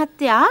රණරාජ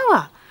මහත්තයා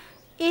ආවා.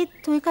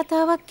 ඒත් ඔය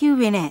කතාවක්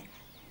කිව්වේ නැහැ.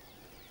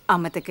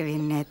 අමතක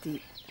වෙන්නේ නැති.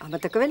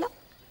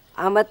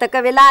 අමතක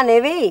වෙලා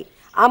නෙවෙයි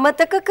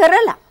අමතක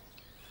කරලා.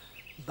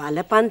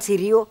 බලපන්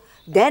සිරියෝ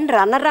දැන්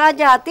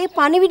රණරාජ අතේ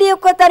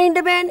පණිවිඩයක්වත් අරින්න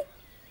බෑනේ.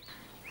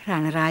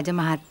 රණරාජ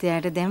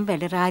මහත්තයාට දැන්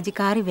වැඩ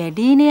රාජකාරි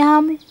වැඩිනේ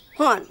හාමු.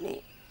 හොන්නේ.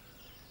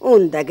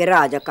 උන්දගේ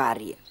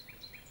රාජකාරිය.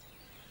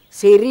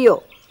 සිරියෝ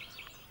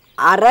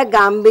අර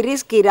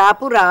ගම්බිරිස්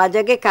කිරාපු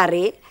රාජගේ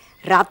කරේ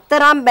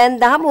රත්තරම්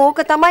බැන්දහම ඕක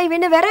තමයි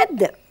වෙන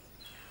වැරද්ද.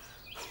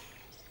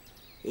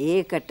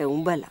 ඒකට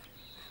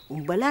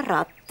උඹලා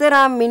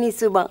රත්තරම්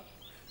මිනිස්සු බං.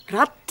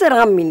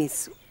 රත්තරම්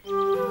මිනිස්සු.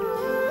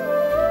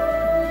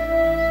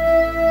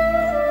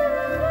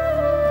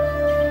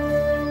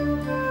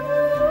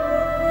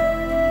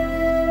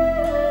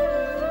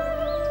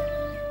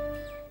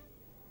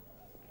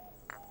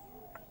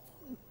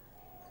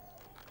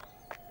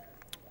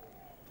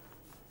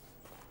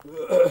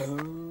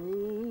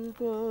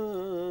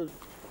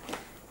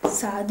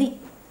 සාදි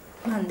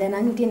මන්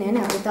දැනන් හිටියේ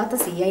නෑනේ අපේ තාත්තා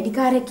CID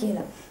කාර්යයක්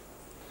කියලා.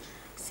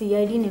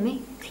 CID නෙමෙයි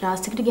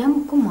ක්ලාස් එකට ගියාම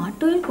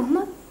කොහොමද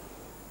කොහොමද?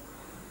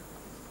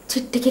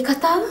 චිට් එකේ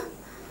කතාව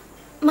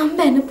මම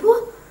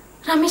බැනපුවා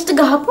රමේෂ්ට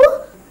ගහපුවා.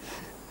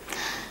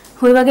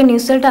 ඔය වගේ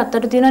නිවුස් වලට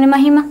අත්තට තියෙනවනේ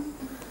මහිමා.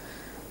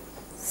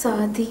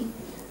 සාදි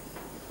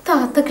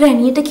තාත්තා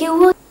ග්‍රැනියට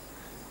කිව්වොත්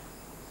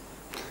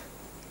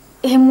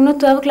එහෙම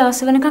වුණොත් ඔයාව ක්ලාස්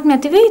වෙනකක්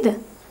නැති වෙයිද?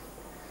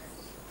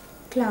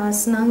 ක්ලාස්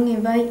නම්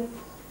එවයි.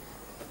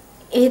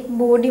 ඒත්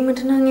බෝඩිමට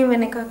නම් ඒ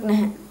වෙන එකක්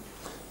නැහැ.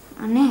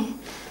 අනේ.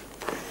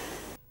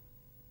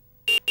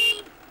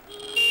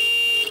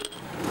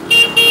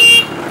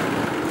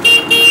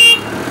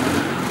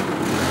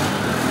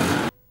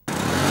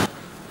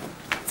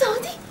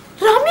 සාදි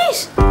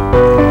රමේෂ්.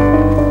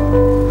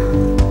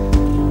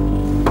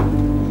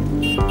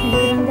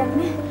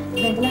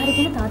 බැඳලා හරි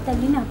කියන තාත්තා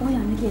ඇවිල්ලා අපෝ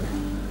යන්න කියලා.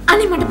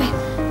 අනේ මට බෑ.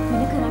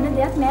 වෙන කරන්න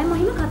දෙයක් නෑ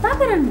මහිම කතා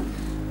කරන්න.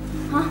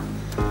 හා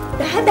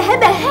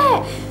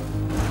බෑ.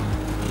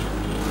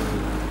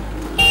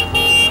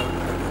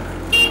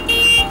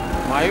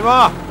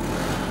 මයිමා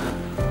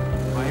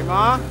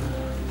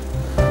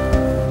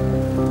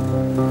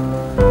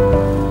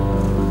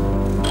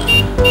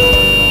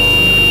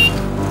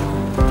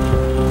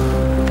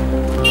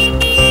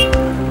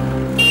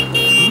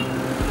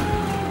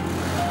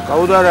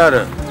කවුද අර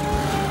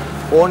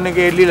ෆෝන්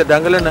එකේ එල්ලීලා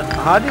දඟලන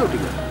හාදියෝ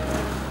ටික?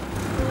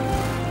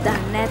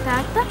 දන්නේ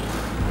තාත්තා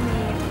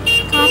මේ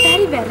කාට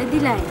හරි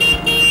වැරදිලා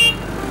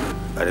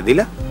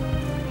වැරදිලා?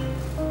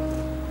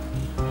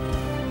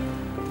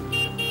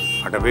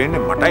 මට වෙන්නේ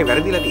මටයි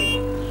වැරදිලා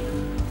තියෙන්නේ.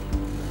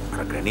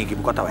 අර ග්‍රැනී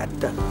කිව්ව කතාව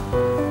ඇත්ත.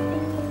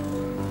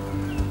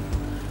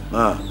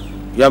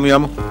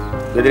 යමු.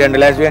 ගෙදර යන්න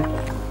ලෑස්ති වෙන්න.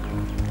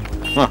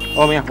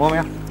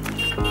 ඕමියා.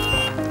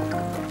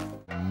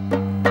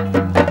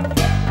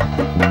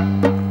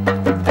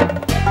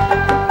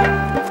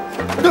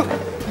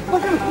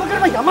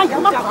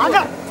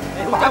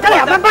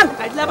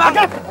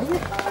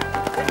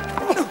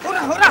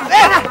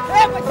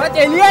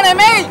 එලිය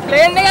නෙමෙයි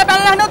ප්ලේන් එකේ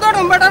පැනලා හනකොට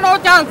උඹට නෝ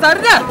chance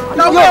හරිද?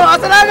 නෝ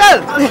අසනාගල්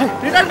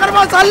රිටර්න්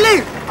කරපුවා සල්ලි.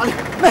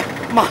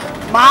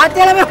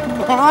 මාතේල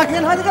මා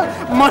කියන හරිද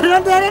මට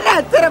නම් තේරෙන්නේ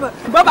ඇත්තරම.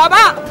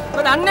 බබා ඔබ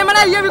දන්නේම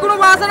නෑ ඊයේ විකුණු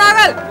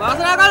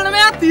වාසනාගල්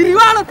නෙමෙයි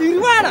තිරිවාන.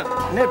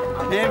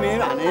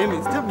 අනේ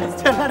මිස්ටර්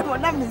නට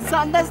මොනවා මිස්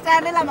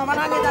අන්ඩර්ස්ටෑන්ඩ් එලා මම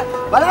නම් ඒක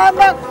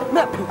බලන්න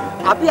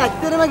අපි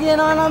ඇත්තටම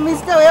කියනවා නම්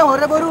මිස්ටර් ඔය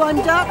හොරබොරු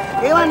වංචා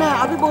ඒව නෑ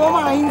අපි බොහොම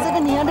අහිංසක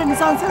නිහඬ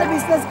නිසංසල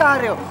බිස්නස්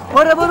කාර්යෝ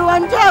හොරබොරු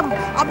වංචා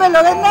අපේ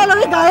ලොගෙන් නෑ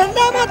ලොගෙ ගහෙන්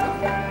නෑ මත්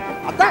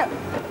අත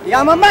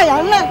යමම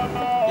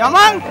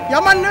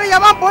යමන්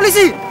නෙවෙයි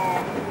පොලිසි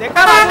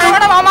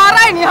දෙකරකට මම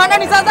ආරයි නිහඬ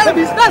නිසංසල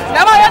බිස්නස්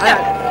යම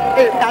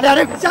යන්න අර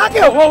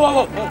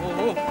ශාකයෝ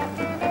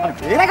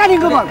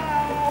ඒරකනින් කොමල්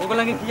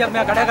ඔයගොල්ලන්ගේ කීයක්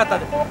මෙයා කඩා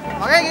ගත්තද?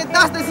 මගෙන්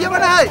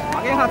 1250යි.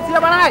 මගෙන්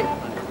 750යි.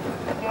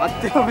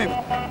 අත්‍යව මේ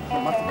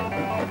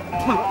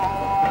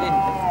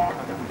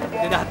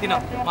දෙදා හතින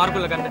මාරු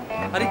කරලා ගන්න.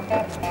 හරි.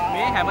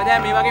 මේ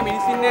හැමදාම මේ වගේ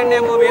මිනිස්සු ඉන්නේ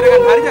නැහැ මොකෝ බේර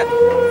ගන්න හරිද?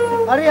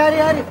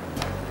 හරි.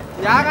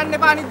 තියාගන්න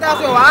එපා අනිත්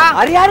දවසේ වා.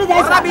 හරි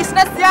දැන් ඔයා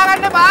බිස්නස්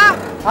තියාගන්න එපා.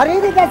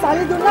 හරිද දැන්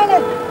සල්ලි දුන්නා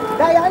නේද?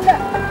 දැන් යන්න.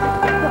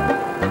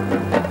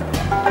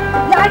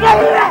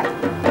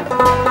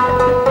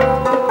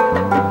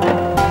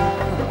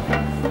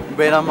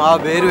 බේරම් ආව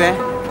බේරුවේ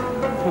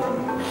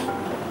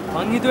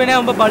මං හිතුවේ නෑ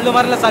උඹ බල්ලෝ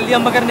මරලා සල්ලි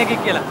අම්බ කරන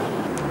එකෙක් කියලා.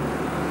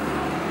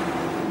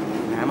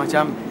 නෑ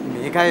මචං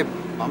මේකයි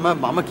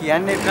මම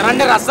කියන්නේ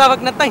කරන්න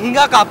රස්සාවක් නැත්තම්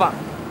හිඟා කාපන්.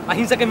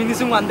 අහිංසක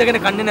මිනිසුන්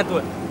අන්දගෙන කන්නේ නැතුව.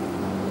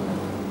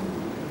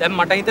 දැන්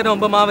මට හිතෙනවා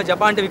උඹ මාව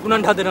ජපාන්ට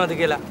විකුණන්න හදනවද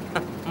කියලා.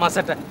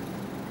 මසට.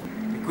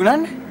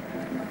 විකුණන්න?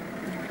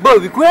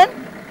 විකුණන්න?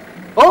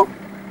 ඔව්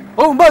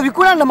උඹ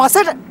විකුණන්න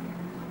මසට.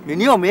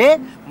 මිනිහෝ මේ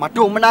මට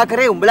උමනා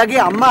කරේ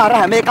උඹලගේ අම්මා අර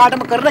හැම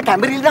එකාටම කරන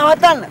කැමරිල්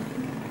නවත්තන්න.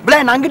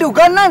 උඹලා නංගිට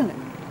උගන්වන්න.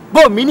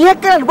 මිනිහෙක්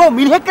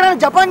කරන්න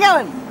ජපාන්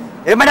යවන්න.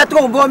 එහෙම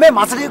නැත්නම් උඹ මේ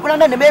මසට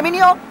විකුණන්න නෙමෙයි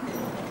මිනිහෝ.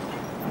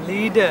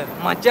 ලීඩර්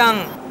මචං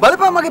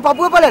බලපන් මගේ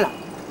පපුව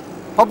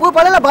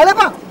පළලා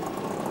බලපන්.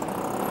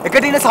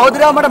 එකට ඉන්න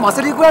සහෝදරයා මට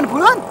මසට විකුණන්න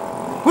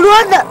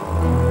පුළුවන්ද?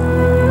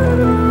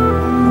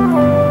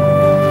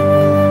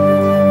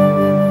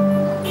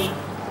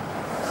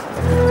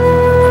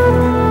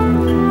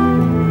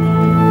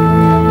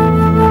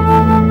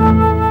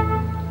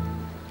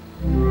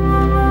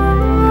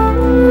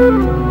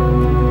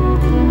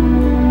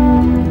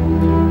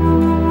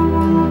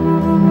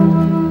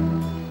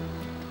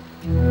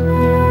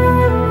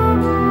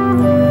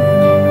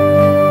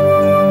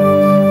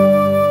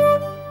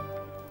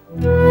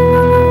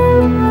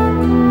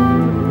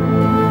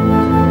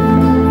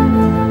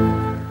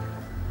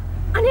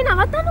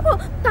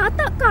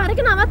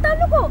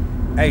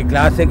 ඇයි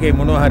ක්ලාස් එකේ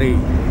මොනවා හරි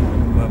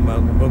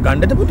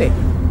ගන්නද පුතේ?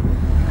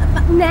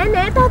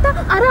 නෑ තාත්තා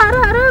අර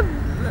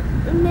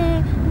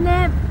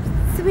නෑ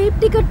ස්වීප්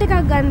ටිකට් එකක්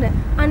ගන්න.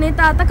 අනේ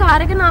තාත්තා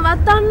කාර් එක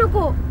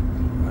නවත්තන්නකෝ.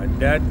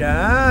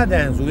 අඩඩා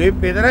දැන් ස්වීප්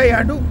විතරයි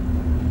අඩු.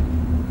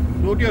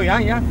 ලෝටියෝ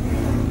යන්.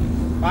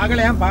 පාගල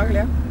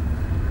යන්.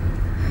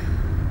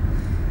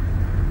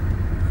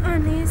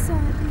 අනේ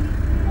සෝරි.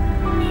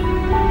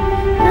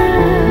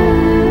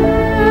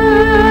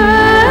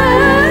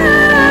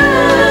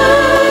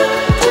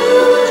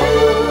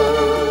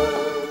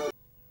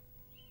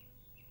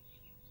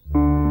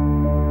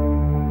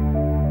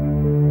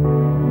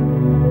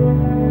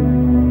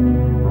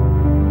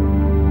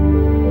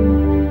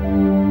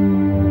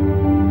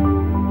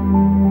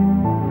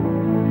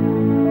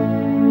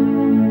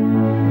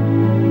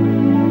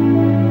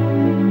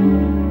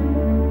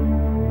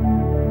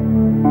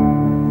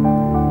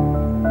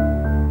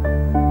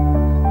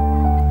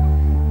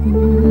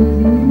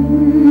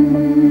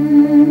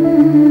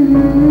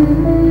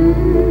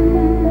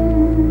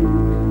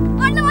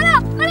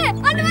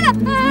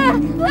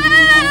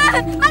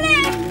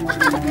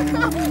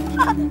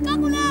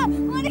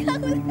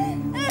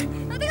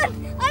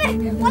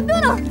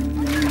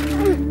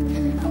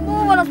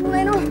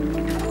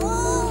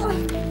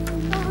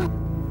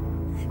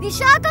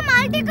 විශාක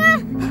මල් ටික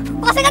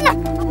පස්සේ ගන්න.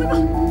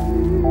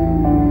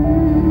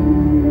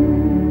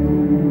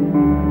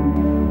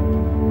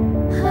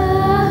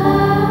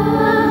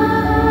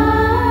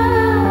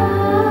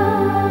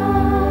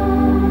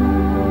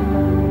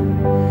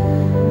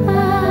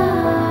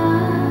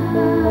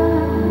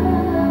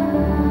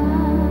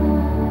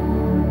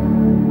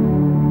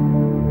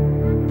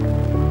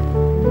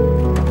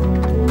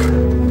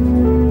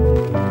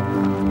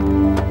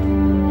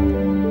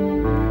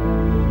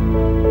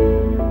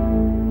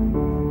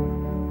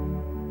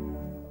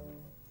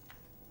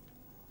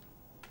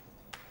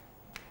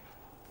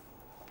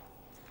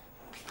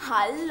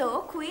 හල්ලෝ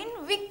Queen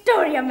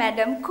Victoria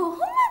madam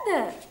කොහොමද?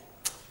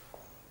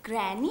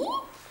 Granny?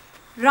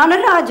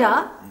 රණරාජා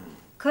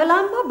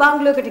කොළඹ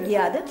බංගලෝකට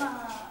ගියාද?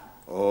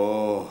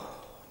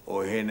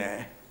 ඔහෙ නෑ.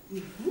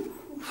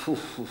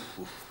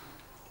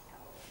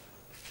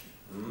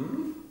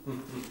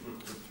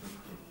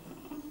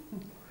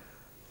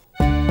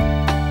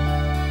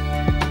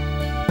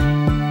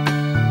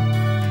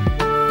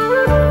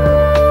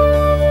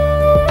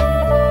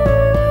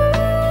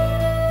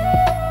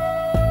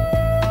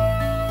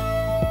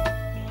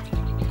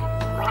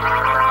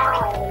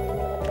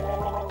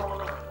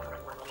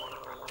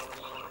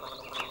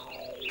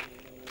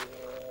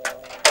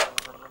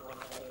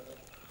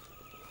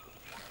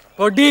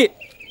 පොඩ්ඩි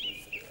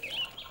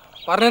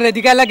පරණ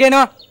රෙදි කැල්ලක්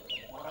ගේනවා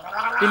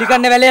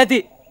පිළිකන්න වැලේ ඇති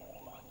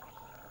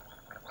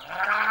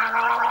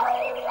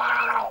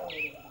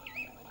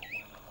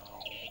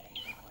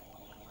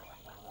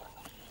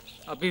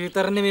අපි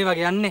විතරනේ මේ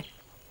වගේ යන්නේ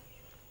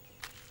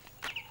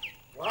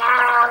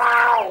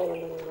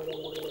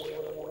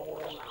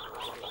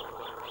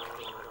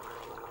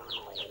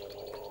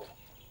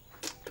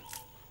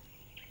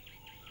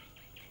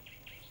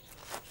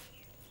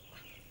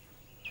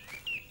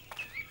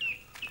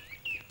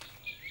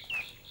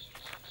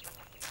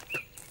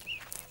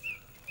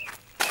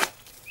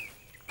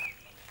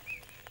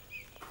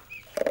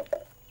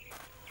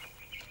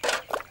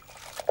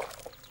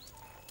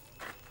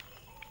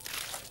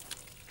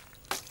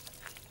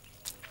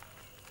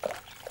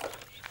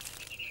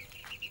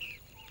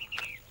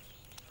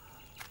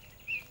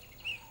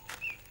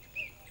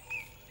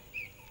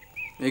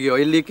මේකේ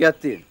ඔයිල් ලීක් එකක්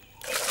තියෙන.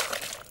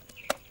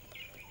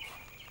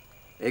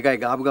 ඒකයි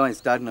ගහපු ගමන්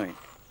ස්ටාර්ට් නොවෙන්නේ.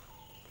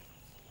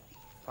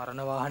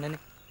 පරණ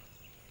වාහනේනේ.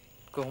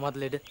 කොහොමද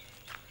ලෙඩ?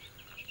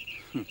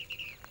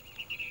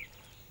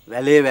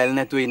 වැලේ වැල්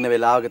නැතුව ඉන්න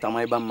වෙලාවක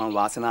තමයි බං මම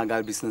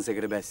වාසනාගාල් බිස්නස්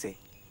එකට බැස්සේ.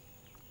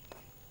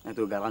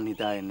 නැතුව ගරන්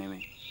හිතාගෙන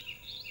නෙමෙයි.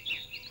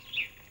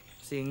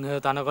 සිංහ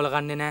තනකොළ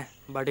කන්නේ නැහැ.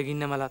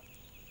 බඩගින්න මලත්.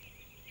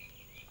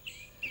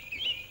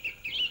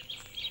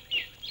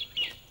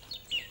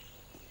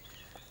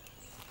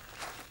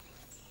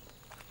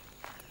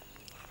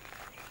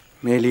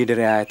 මේ ලීඩර්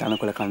ආය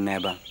තනකොළ කන්නේ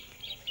නැහැ බං.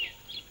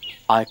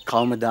 ආය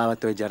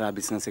කවමදාවත් ඔය ජරා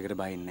බිස්නස් එකට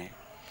බහින්නේ නැහැ.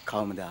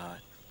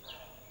 කවමදාවත්.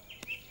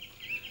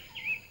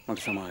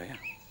 මට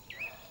සමාවෙන්න.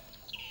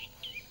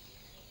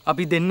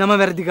 අපි දෙන්නම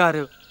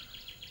වැරදිකාරයෝ.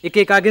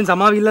 එක එකාගෙන්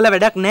සමාව ඉල්ලලා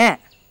වැඩක් නැහැ.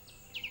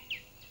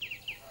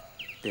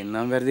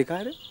 දෙන්නම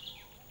වැරදිකාරයෝ?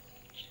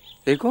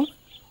 ඒකෝ?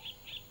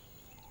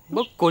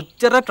 ඔබ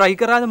කොච්චර try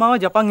කරාද මාව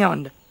ජපන්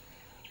යවන්න?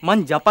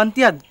 මං ජපන්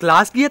තියා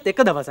ක්ලාස් ගියත්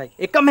එක දවසයි.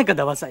 එකම එක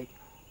දවසයි.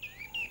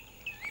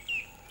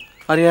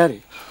 හරි හරි.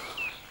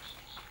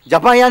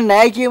 ජපන් යන්නේ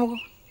නැහැ කියමුකෝ.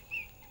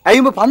 ඇයි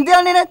උඹ පන්ති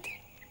යන්නේ නැත්තේ?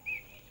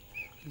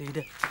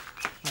 ලීඩර්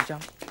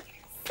මචං.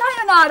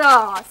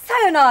 සයනාරා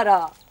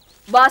සයනාරා.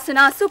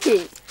 වාසනා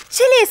සුඛේ.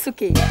 චිලී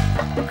සුඛේ.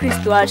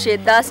 ක්‍රිස්තු වර්ෂයේ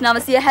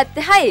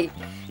 1976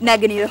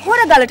 නැගණිර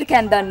හොරගලට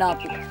කැන්දන්න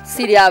ආපු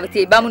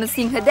සිරියාවතී බමුණු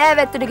සිංහ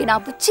දෑවැත්තට ගෙන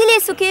ආපු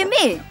චිලී සුඛේ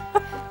මේ.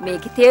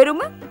 මේකේ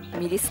තේරුම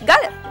මිරිස්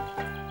ගල.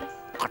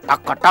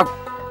 කටක් කටක්.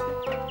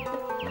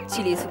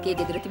 චිලී සුඛේ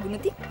ගෙදර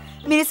තිබුණති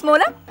මිරිස්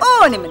මෝල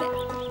ඕනෙම නැහැ.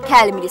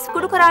 කෑලි මිරිස්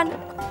කුඩු කරන්න,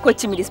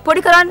 කොච්චි මිරිස්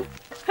පොඩි කරන්න.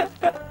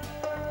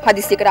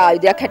 හදිස්සියකට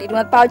ආයුධයක් හැටියට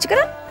උනත් පාවිච්චි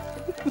කරන්න.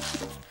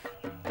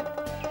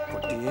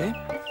 පොඩි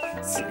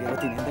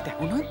සිරියාවතී නේදට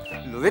ඇහුණා?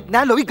 ලොවෙත්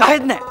නෑ ලොවි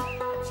ගහෙත් නෑ.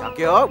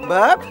 ශාකයෝ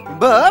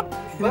බබ්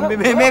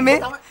මේ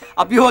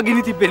අපි හොවා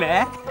ගිනි තිබ්බේ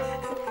නෑ.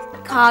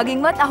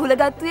 කාගෙන්වත්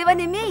අහුලගත්තු ඒවා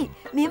නෙමෙයි.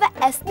 මේවා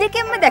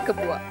S2කින්ම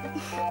දැකපුවා.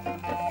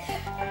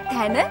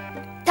 තැන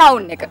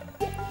ටවුන් එක.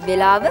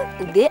 වෙලාව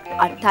උදේ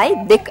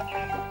 8:02.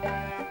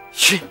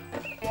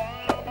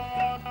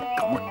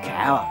 කම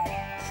කෑවා.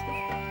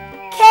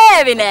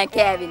 කෑවේ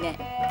නෑ.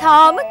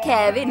 තාම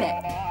කෑවේ නෑ.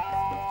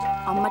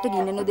 අම්මට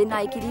ගින්න නොදෙන්න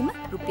අය කිරීම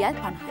රුපියල්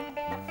 50යි.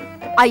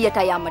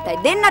 අයියටයි අම්මටයි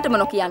දෙන්නටම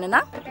නොකියන්න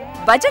නම්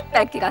බජට්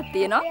පැක් එකක්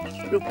තියෙනවා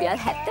රුපියල්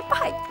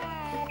 75යි.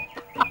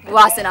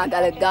 වාසනා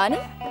ගලක්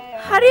ගානේ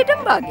හරියටම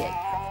භාගයයි.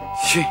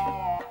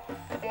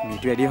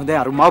 මීට වැඩිය හොඳයි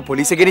අරුමාව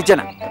පොලිසිය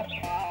ගෙනිච්චන.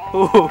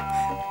 ඕ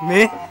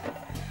මේ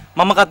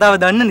මම කතාව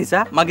දන්න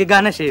නිසා මගේ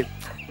ගාන ෂේප්.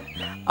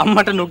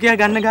 අම්මට නොකිය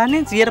ගන්න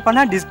ගානේ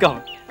 150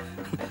 ඩිස්කවුන්ට්.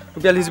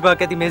 රුපියල්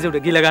 25ක් ඇති මේසෙ උඩ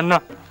ගිහලා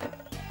ගන්නවා.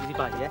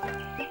 25යි ඈ.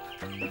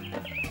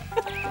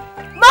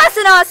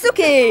 වාසනා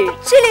සුඛේ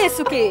චිලේ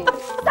සුඛේ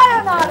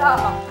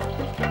සයනාරා.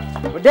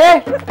 උඩේ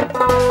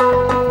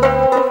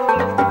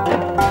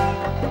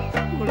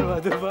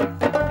මොනවද බා?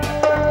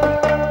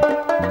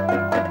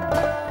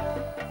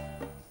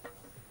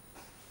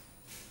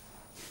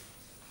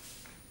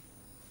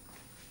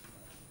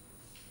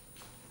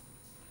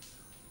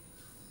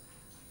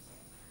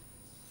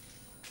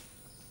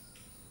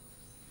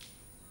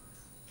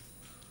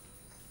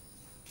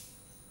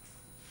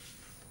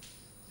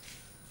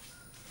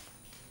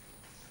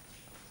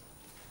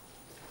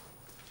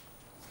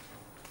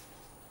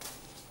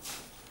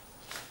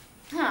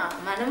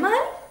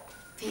 මනමල්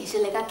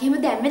ෆේෂල් එකක් එහෙම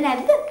දැම්මේ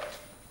නැද්ද?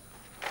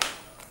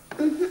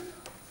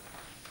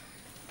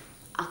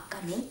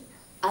 අක්කනේ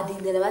අද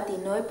ඉඳලවත්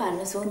ඉන්න ඔය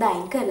පරණ සුවඳ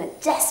අයින් කරලා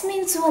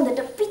ජැස්මින් සුවඳට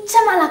පිච්ච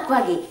මලක්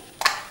වගේ.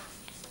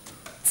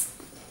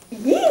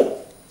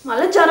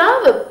 මල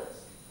ජරාව.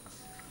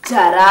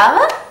 ජරාව?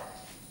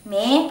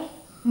 මේ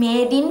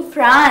made in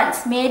France.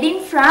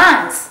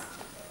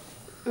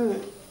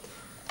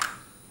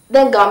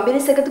 දැන්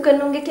ගම්බිරිස් එකතු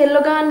කරන උන්ගේ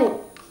කෙල්ලෝ ගානේ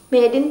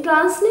made in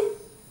France නේ.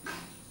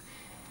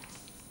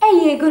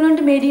 ඇයි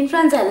ඒගොල්ලන්ට made in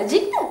France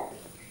allergic ද?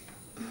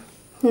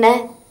 නෑ.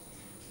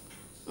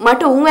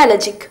 මට උන්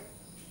allergic.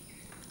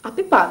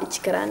 අපි පාවිච්චි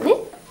කරන්නේ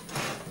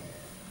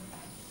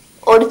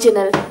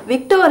original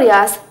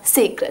Victoria's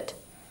Secret.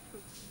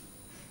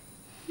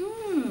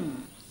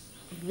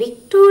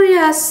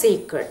 Victoria's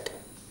Secret.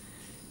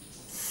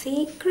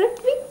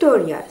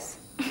 Victoria's.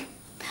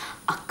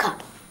 අක්කා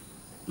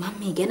මම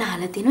මේ ගැන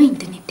අහලා තිනවා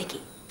ඉන්ටර්නෙට්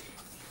එකේ.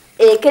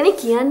 ඒකනේ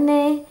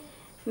කියන්නේ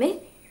මේ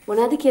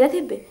මොනවද කියලා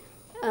තිබ්බේ?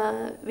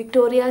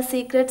 Victoria's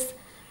Secrets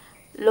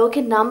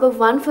ලෝකේ number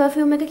 1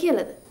 perfume එක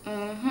කියලාද?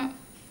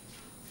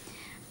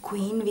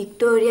 Queen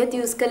Victoria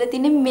use කරලා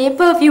තින්නේ මේ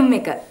perfume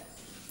එක.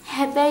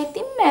 හැබැයි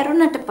ඉතින්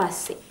මැරුණට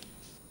පස්සේ.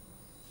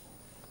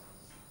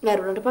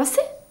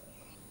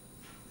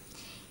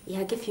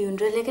 එයාගේ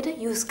funeral එකට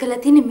use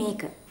කරලා තින්නේ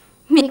මේක.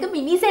 මේක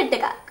mini set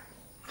එකක්.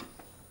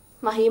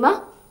 මහීමා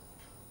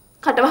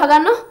කටවහ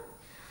ගන්නවා.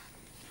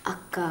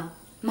 අක්කා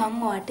මම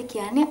ඔයාට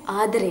කියන්නේ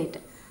ආදරේට.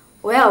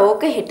 ඔයා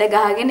ඕක හෙට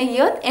ගහගෙන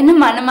ගියොත් එන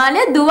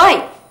මනමාලය දුවයි.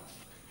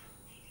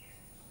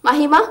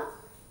 මහීමා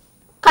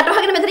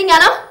කටවහගෙන මෙතනින්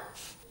යනවා.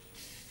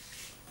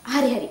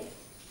 හරි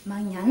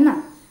මං යන්නම්.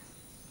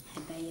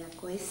 හැබැයි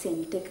අකෝයි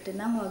සෙන්ට් එකට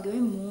නම් වගේ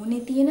ඔය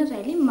මූණේ තියෙන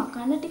රැලි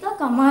මකන්න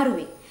ටිකක් අමාරු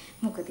වෙයි.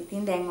 මොකද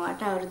ඉතින් දැන්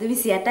ඔයාට අවුරුදු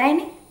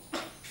 28යිනේ.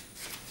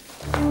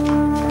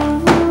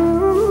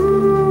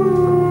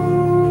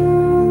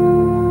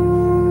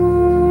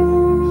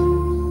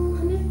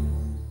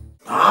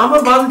 තාම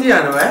පන්ති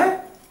යනවා ඈ.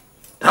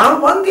 තාම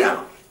පන්ති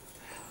යනවා.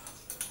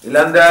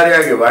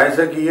 ඉලන්දාරියාගේ වයස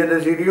කීයද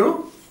සිරියෝ?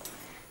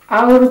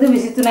 අවුරුදු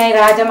 23යි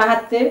රාජ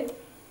මහත්තයෝ.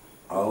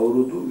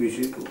 අවුරුදු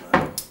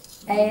 23.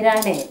 ඇයි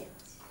රානේ?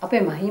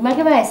 අපේ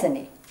මහීමගේ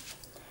වයසනේ.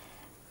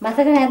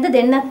 මතක නැද්ද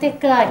දෙන්නත්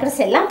එක්ක එකට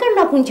සෙල්ලම්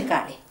කරනවා පුංචි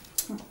කාලේ?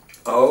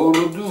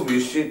 අවුරුදු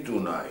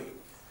 23යි.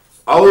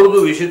 අවුරුදු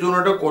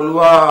 23ට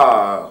කොල්වා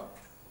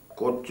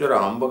කොච්චර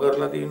හම්බ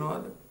කරලා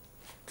තියෙනවද?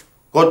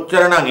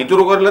 කොච්චර නම්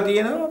ඉතුරු කරලා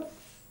තියෙනවද?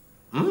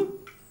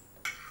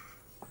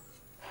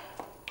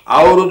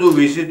 අවුරුදු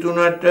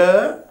 23ට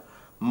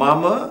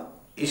මම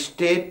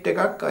ස්ටේට්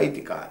එකක්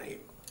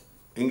අයිතිකාරයෙක්.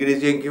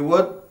 ඉංග්‍රීසියෙන්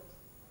කිව්වොත්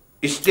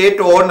ස්ටේට්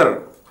ඕනර්.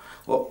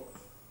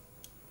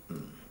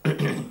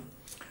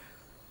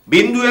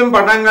 බින්දුවෙන්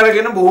පටන්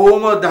අරගෙන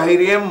බොහොම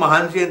ධෛර්යයෙන්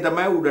මහන්සියෙන්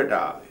තමයි උඩට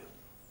ආවේ.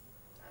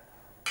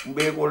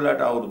 උඹේ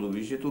කොල්ලට අවුරුදු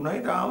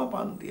 23යි තාම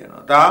පන්ති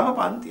යනවා. තාම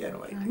පන්ති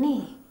යනවා.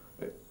 අනේ.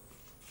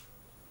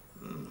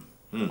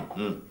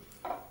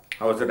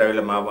 අවසරට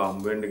ඇවිල්ලා මාව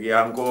හම්බ වෙන්න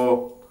ගියාම්කෝ.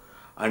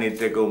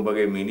 අනිත් එක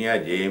උඹගේ මිනිහා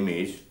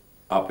ජේමිස්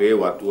අපේ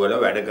වතුවල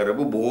වැඩ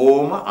කරපු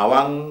බොහොම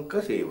අවංක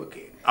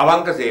සේවකයෙක්.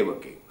 අවංක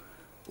සේවකයෙක්.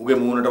 උගේ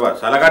මූණටවත්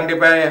සලකන්න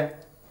එපාය.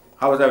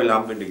 හවස ඇවිල්ලා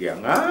හම්බ වෙන්න ගියන්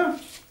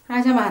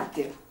රාජ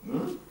මහත්තයෝ.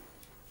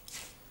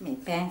 මේ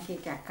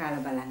පෑන්කේක් එකක්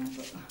කාලා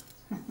බලන්නකෝ.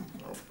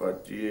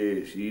 අපච්චි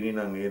සීනි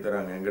නම් ඒ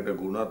තරම් ඇඟට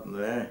ගුණත්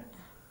නෑ.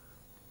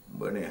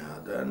 උඹනේ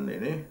හදන්නේ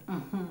නේ.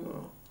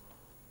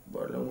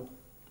 බලමු.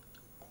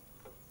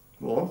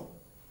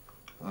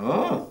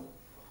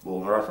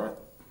 බොහොම රසයි.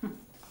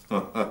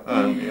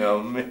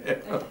 යම්මේ.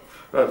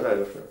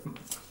 රසයි.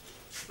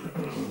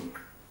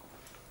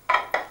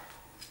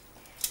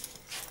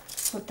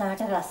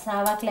 පුතාට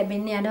රස්සාවක්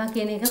ලැබෙන්න යනවා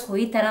කියන එක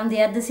කොයි තරම්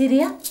දෙයක්ද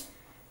සිරියා?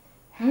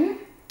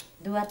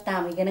 දුවත්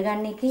තාම ඉගෙන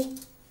ගන්න එකේ.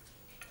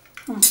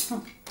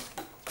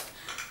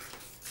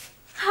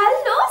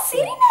 හල්ලෝ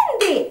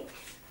සිරිනන්දේ.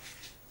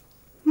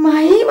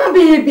 මහිම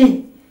බේබි.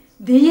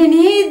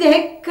 දියණී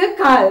දෙක්ක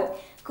කල්.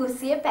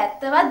 කුස්සිය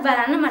පැත්තවත්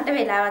බලන්න මට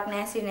වෙලාවක්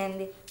නැහැ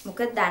සිරිනන්දේ.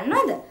 මොකද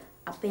දන්නවද?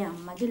 අපේ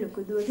අම්මගේ ලොකු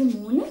දුවගේ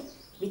මූණේ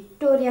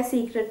වික්ටෝරියා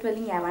සීක්‍රට්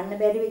වලින් යවන්න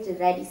බැරි වෙච්ච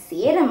රැඩි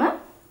සේරම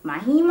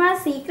මහිමා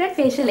සීක්‍රට්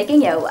ෆේෂල්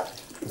එකෙන් යවුවා.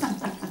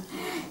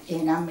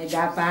 එහෙනම්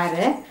මෙදා පාර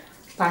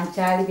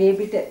පංචාලි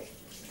බේබිට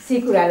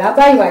සීකුරා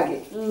ලබයි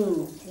වගේ.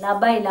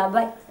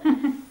 ලබයි.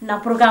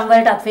 නපුරු කම්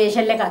වලටත්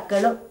ෆේෂල් එකක්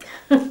කළොත්.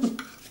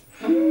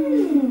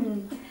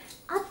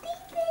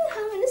 අතීතෙන්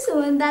හමන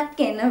සුවඳක්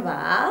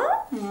එනවා.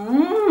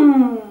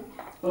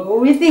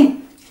 ඔව් ඉතින්.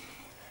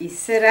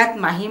 ඉස්සරත්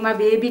මහිම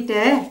බේබිට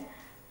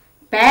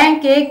පෑන්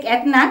කේක්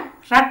ඇත්නම්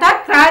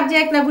රටක්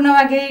රාජ්‍යයක්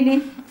ලැබුණා වගේ ඉන්නේ.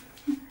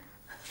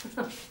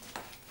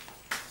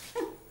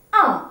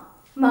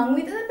 මං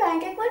විතරද පෑන්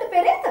කේක් වලට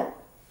පෙරේත?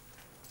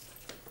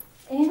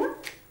 එහෙනම්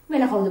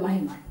වෙන කවුද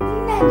මහිම?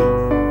 නෑ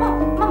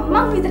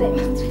මං විතරයි.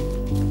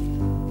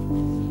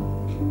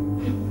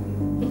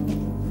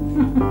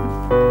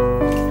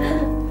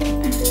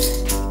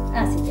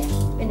 ආසිත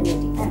වෙන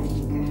මෙටි.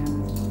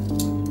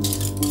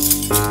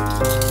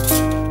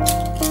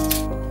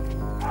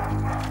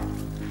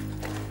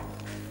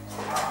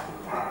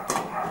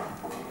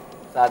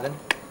 සාදන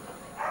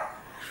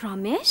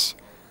රමේෂ්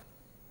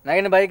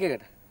නගින බයික්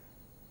එකට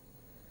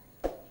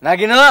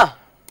නගිනවා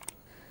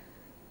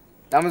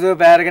තමසුව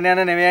පෑරගෙන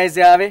යන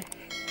නෙමෙයි ආවේ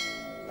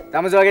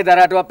තමසුවගේ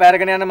දරාටුවක්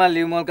පෑරගෙන යන මම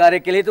ලිව් මෝල්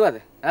කාර්යයක් කියලා හිතුවද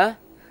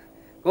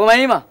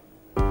කොහමයි මා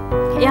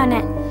එයා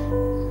නෑ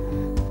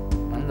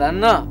මන්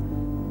දන්නවා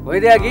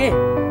කොයිද යා ගියේ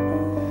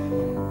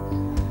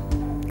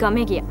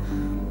ගමේ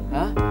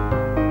ගියා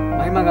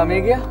මහිම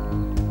ගමේ ගියා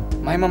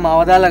මහිම මාව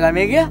දාලා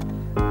ගමේ ගියා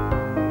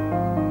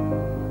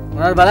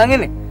මොනවද බලන්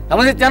ඉන්නේ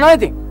තමසෙත් යනවා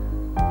ඉතින්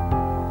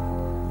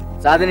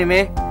සාදනි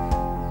මේ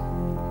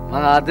මම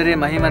ආදරේ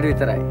මහිමට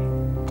විතරයි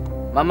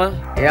මම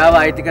එයාව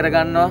අයිති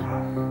කරගන්නවා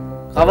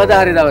කවදා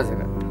හරි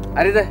දවසක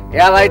හරිද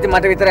එයාව අයිති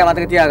මට විතරයි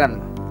මතක තියාගන්න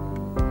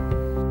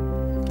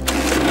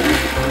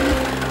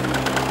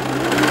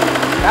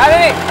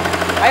සාදනි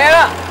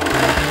අයලා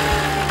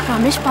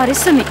රමේෂ්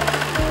පරිස්සමෙන්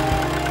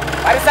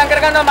පරිස්සම්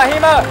කරගන්නවා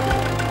මහිමව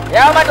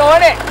එයාව මට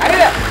ඕනේ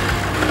හරිද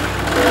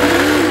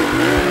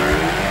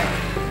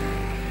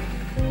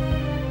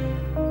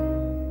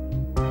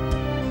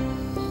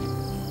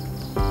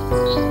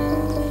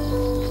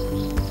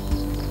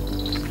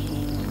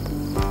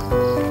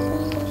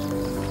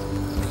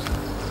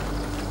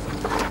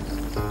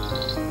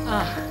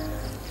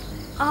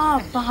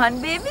පහන්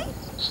බේබි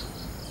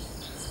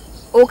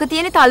ඕක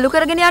තියෙන්නේ තල්ලු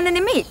කරගෙන යන්න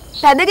නෙමෙයි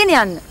පැදගෙන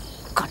යන්න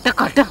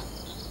කට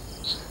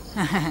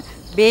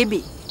බේබි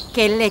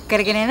කෙල්ල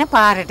එක්කරගෙන යන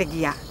පාරට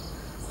ගියා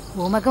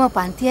ඕමගම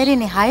පන්ති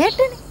ඇරෙන්නේ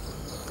 6ටනේ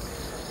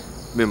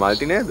මේ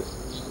මල්ටි නේද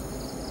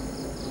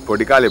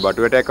පොඩි කාලේ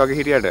බටු වැටයක් වගේ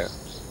හිටියට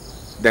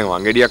දැන්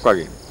වංගෙඩියක්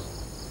වගේ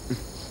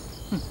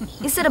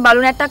ඉස්සර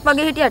බලු නැට්ටක්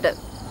වගේ හිටියට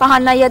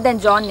පහන් අයියා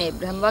දැන් ජෝන්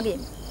ඒබ්‍රහම් වගේ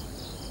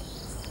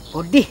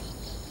පොඩි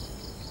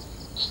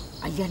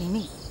අයියා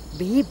නෙමෙයි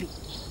බේබි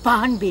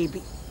පහන් බේබි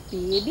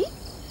බේබි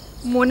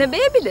මොන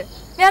බේබිද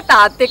මෙයා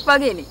තාත්තෙක්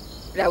වගේනේ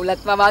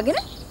රැවුලත් වවාගෙන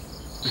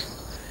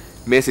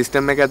මේ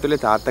සිස්ටම් එක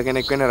ඇතුලේ තාත්තා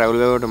කෙනෙක් වෙන රැවුල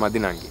වලට මදි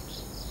නංගි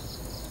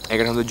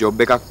ඒකට හොඳ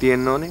ජොබ් එකක්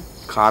තියෙන්න ඕනේ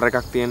කාර්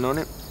එකක් තියෙන්න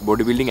ඕනේ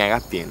බොඩි බිල්ඩින්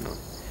එකක් තියෙන්න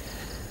ඕනේ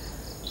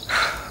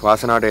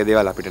වාසනාවට ඒ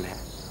දේවල් අපිට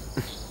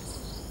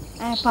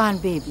නැහැ පහන්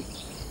බේබි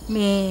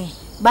මේ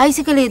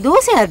බයිසිකලේ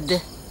දෝෂයක්ද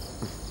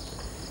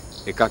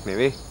එකක්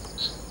නෙවෙයි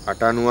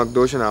 89ක්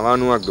දෝෂ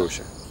 99ක් දෝෂ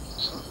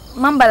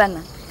මම බලන්න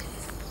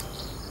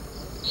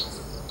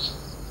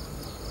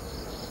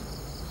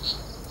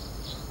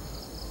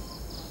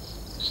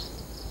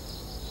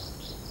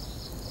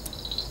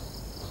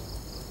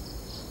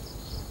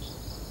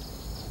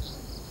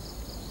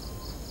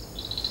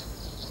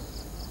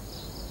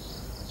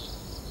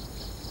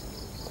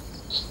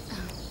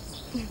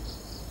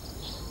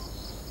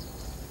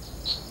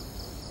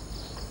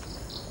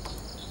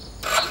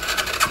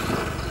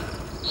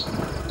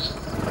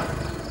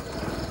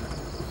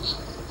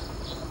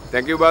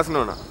Thank you boss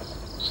nona.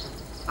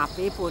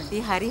 අපේ පොඩි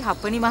හරි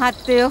හපනි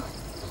මහත්තයෝ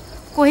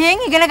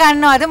කොහෙන් ඉගෙන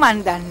ගන්නවද මන්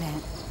දන්නේ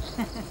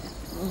නැහැ.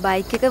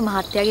 බයික් එක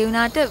මහත්තයාගේ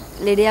වුණාට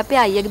ලෙඩේ අපේ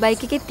අයියාගේ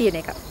බයික් එකේ තියෙන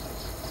එක.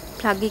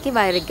 ප්ලග් එකේ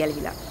වයර් එක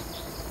ගැලවිලා.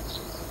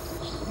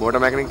 මෝටර්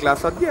මැකැනික්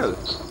ක්ලාස් එකක් ගියාද?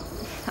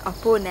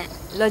 අපෝ නෑ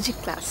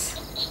ලොජික් ක්ලාස්.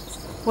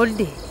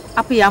 පොඩි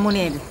අපි යමු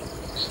නේද?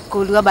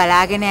 කොළුව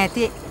බලාගෙන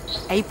ඇති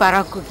ඇයි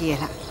පරක්කු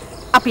කියලා.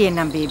 අපි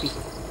එන්නම් බේබි.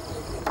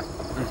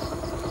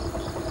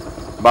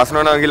 බස්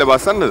නෝනා ගිහලා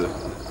බස්සන්නද?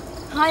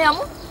 හා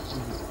යමු.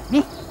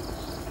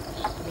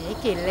 මේ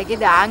කෙල්ලගේ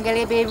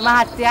දාංගලේ බේබි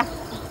මහත්තයා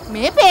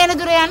මේ පේන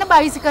දුර යන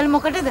බයිසිකල්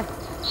මොකටද?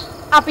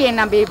 අපි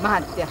එන්නම් බේබි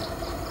මහත්තයා.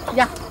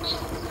 යා.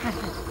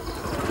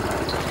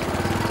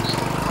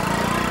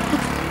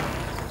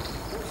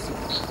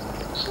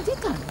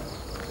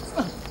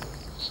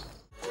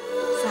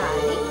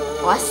 සාදි,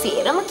 ඔය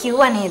සේරම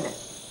කිව්වා නේද?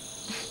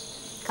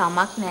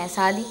 කමක් නෑ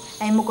සාදි.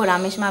 ඇයි මොකෝ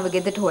රමේෂ් මාව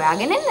ගෙදරට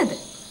හොයාගෙන එන්නද?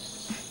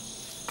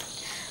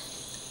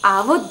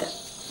 ආවොත්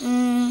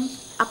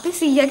අපේ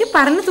සීයාගේ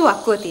පරණ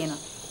තුවක්කුව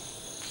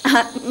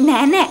තියෙනවා.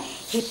 නෑ නෑ.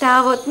 හිත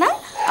આવොත් නම්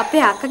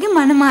අපේ අක්කගේ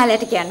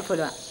මනමාලයට කියන්න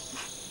පුළුවන්.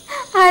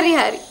 හරි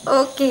හරි.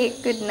 ඕකේ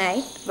good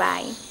night.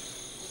 bye.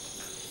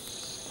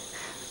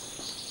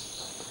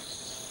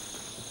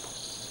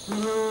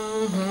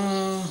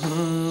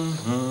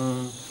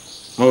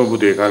 මොකද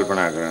පුතේ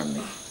කල්පනා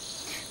කරන්නේ?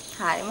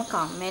 හරිම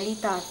කම්මැලි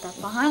තාත්තා.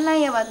 පහන්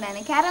අයියවත්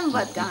නැනේ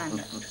කැරම්වත් ගහන්න.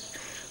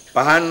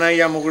 පහන්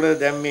අයියා මොකටද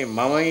දැන් මේ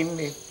මම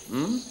ඉන්නේ?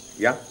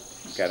 යා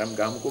කැරම්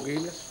ගහමුකෝ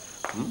ගිහිල්ලා.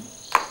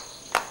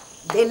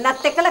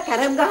 දෙන්නත් එක්කලා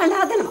කැරම් ගහන්න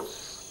හදනවා.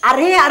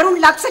 අරේ අරුන්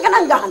ලක්ෂ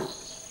ගණන් ගහනවා.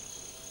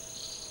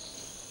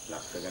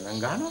 ලක්ෂ ගණන්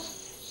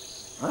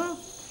ගහනවා?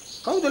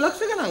 කවුද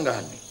ලක්ෂ ගණන්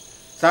ගහන්නේ?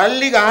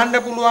 සල්ලි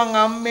ගහන්න පුළුවන්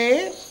අම්මේ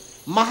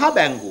මහ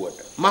බැංකුවට.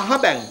 මහ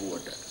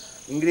බැංකුවට.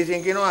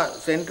 ඉංග්‍රීසියෙන් කියනවා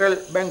සෙන්ට්‍රල්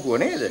බැංකුව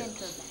නේද?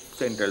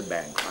 සෙන්ට්‍රල්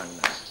බැංක් අන්න.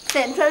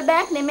 සෙන්ට්‍රල්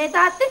බැංක් නෙමෙයි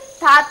තාත්තේ.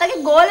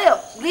 තාත්තගේ ගෝලයෝ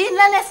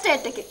ග්‍රීන්ලන්ඩ්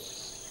එස්ටේට් එකේ.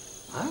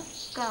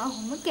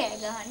 කාහුම කෑ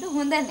ගහන්න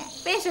හොඳ නැහැ.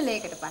 ෆේෂල්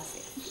එකකට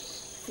පස්සේ.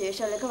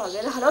 ෆේෂල් එක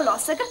වගේලා හලෝ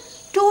ලොස් එක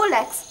 2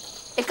 lakhs.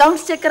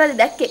 accounts check කරලා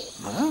දැක්කේ.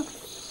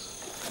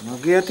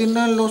 මගේ අතින්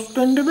නම් ලොස්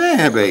වෙන්න බෑ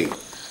හැබැයි.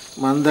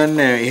 මන්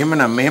දන්නේ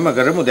එහෙමනම් මෙහෙම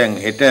කරමු දැන්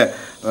හෙට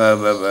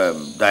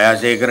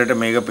දයාසේකරට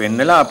මේක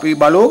පෙන්නලා අපි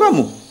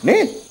බලෝගමු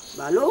නේද?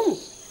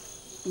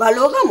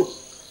 බලෝගමු.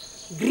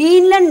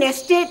 ග්‍රීන්ලන්ඩ්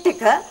එස්ටේට්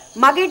එක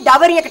මගේ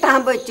ඩවරියකට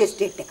හම්බ වෙච්ච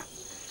එස්ටේට් එකක්.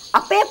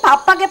 අපේ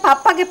පප්පගේ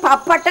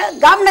පප්පට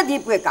ගම්න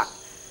දීපු එකක්.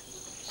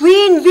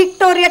 ක්වීන්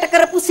වික්ටෝරියාට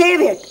කරපු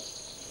සේවයට.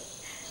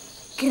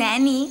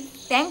 ග්‍රෑනි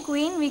දැන්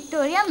ක්වීන්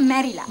වික්ටෝරියා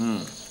මැරිලා.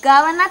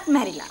 ගවර්නර්ත්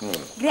මැරිලා.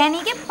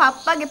 ග්‍රෑනිගේ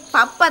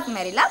පප්පත්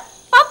මැරිලා.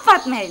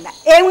 පප්පත් මැරිලා.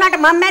 ඒ වුණාට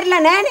මම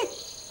මැරිලා නෑනේ.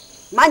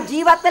 මං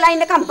ජීවත් වෙලා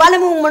ඉන්නකම්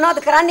බලමු මොනවද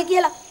කරන්න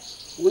කියලා.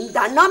 උන්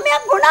දන්නවා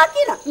මෙයා ගොනා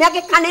කියලා.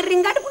 මෙයාගේ කනේ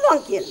රින් ගන්න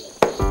පුළුවන් කියලා.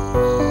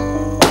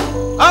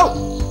 ඔව්.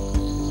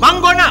 මං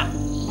ගොනා.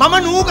 මම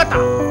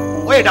නූගතා.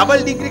 ඔය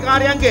ඩබල් ඩිග්‍රී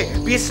කාර්යයන්ගේ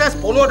බිස්නස්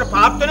පොළොවට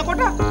පාත්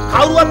වෙනකොට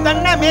කවුරුවත්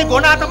දන්නේ නැහැ මේ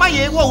ගොනා තමයි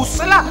ඒව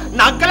උස්සලා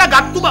නගලා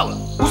ගත්තු බව.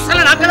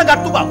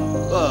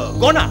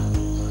 ගොනා.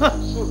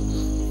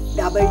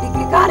 ඩබල්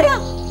ඩිග්‍රී කාර්යය.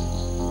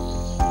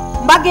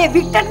 මගේ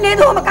වික්ටර් නේද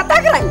ඔහම කතා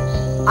කරන්නේ?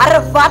 අර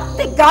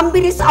වත්තේ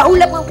ගම්බිරිස්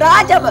අහුලපු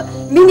රාජව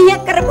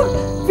මිනිහෙක් කරපු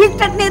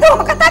වික්ටර් නේද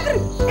ඔහම කතා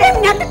කරන්නේ?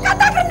 එන්නට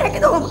කතා කරන්නේ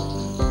නේද ඔහම?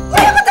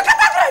 ඔයමද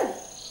කතා කරන්නේ?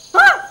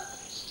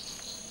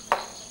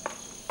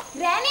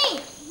 ග්‍රෑනි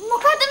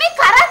මොකද මේ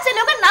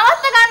කරච්චලේ ඔක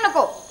නවත්ත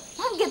ගන්නකෝ.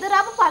 මං ගෙදර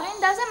ආපු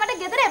පළවෙනි දවසේ මට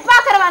ගෙදර එපා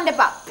කරවන්න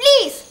එපා.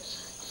 ප්ලීස්.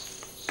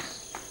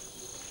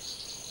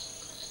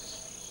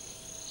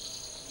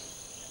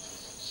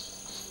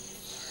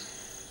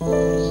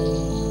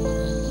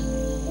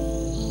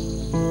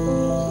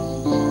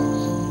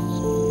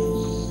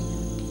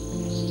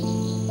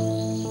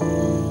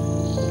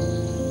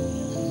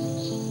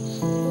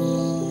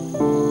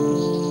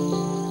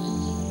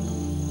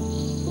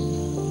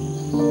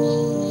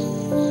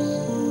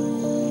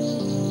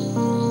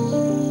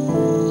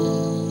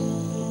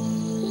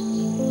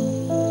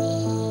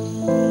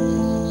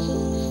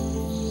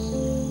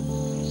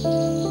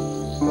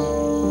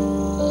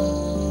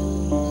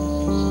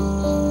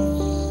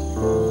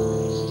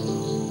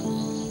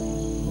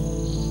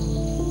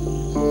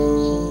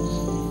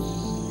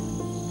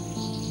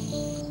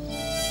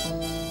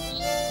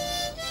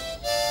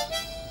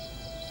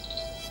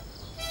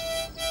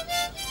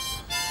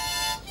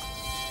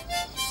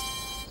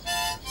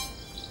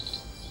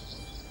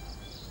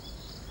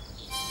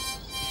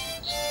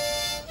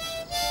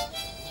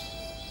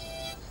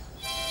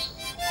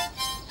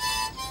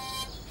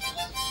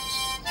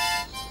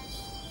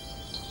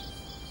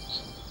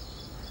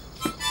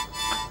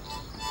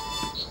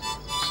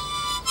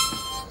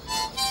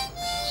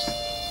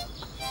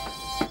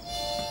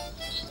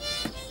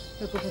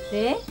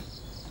 පුතේ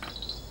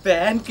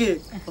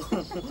පෑන්කේක්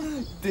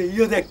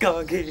දෙයියෝ දැක්කා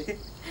වගේ.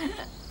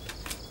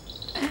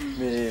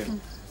 මේ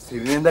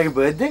සිරිනෙන්දාගේ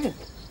බර්ත්ඩේ එක?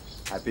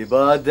 හැපි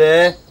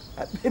බර්ත්ඩේ.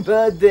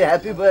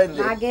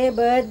 මගේ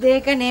බර්ත්ඩේ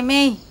එක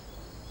නෙමෙයි.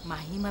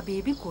 මහිම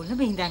බේබි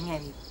කොළඹ ඉඳන්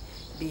ඇවිත්.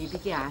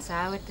 බේබිගේ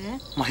ආසාවට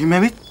මහිම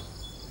ඇවිත්?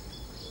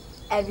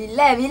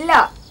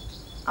 ඇවිල්ලා.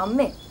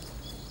 අම්මේ.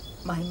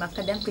 මහිමක්ක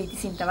දැන් ප්‍රීති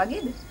සින්ත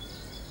වගේද?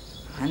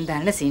 මන්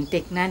දන්න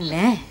සින්ටෙක්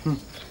නෑ.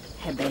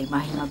 හැබැයි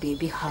මහිම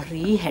බේබි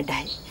හරි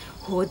හැඩයි.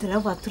 හොදලා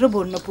වතුර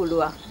බොන්න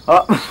පුළුවන්.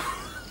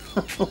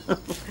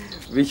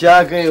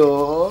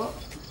 විශාකයෝ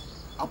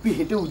අපි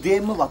හෙට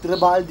උදේම වතුර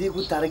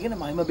බාල්දියකුත් අරගෙන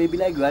මහිම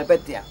බේබිලා ගෙවල්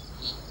පැත්තේ යමු.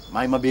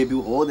 මහිම බේබි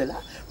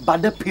හොදලා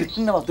බඩ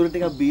පිරෙන්න වතුර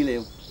ටිකක් බීලා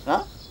එමු.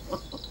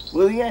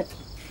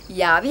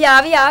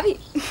 යාවි.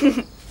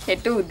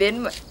 හෙට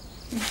උදෙන්ම.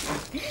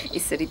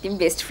 ඉස්සර ඉතින්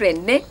බෙස්ට්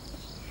ෆ්‍රෙන්ඩ් නේ.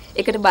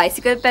 එකට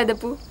බයිසිකල්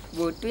පැදපු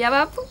බෝට්ටු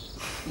යවපු.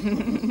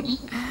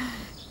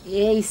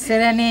 ඒ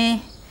ඉස්සරනේ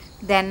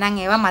දැන් නම්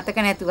ඒවා මතක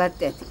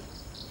නැතුවත් ඇති.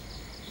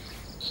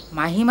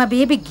 මහිම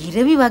බේබි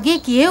ගිරවි වගේ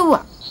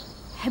කියෙව්වා.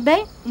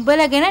 හැබැයි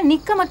උඹලා ගැන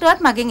නික්කමටවත්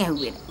මගෙන්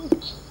ඇහුවේ නෑ.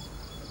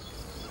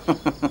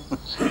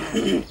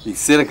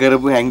 ඉස්සර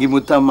කරපු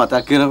හැංගිමුත්තම්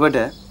මතක් වෙනකොට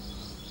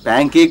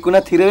පෑන්කේක්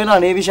උනත් හිර වෙනවා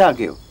නේ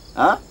විශාකයෝ.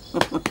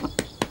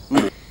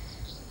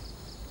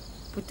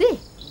 පුතේ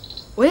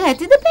ඔය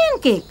ඇතිද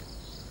පෑන්කේක්?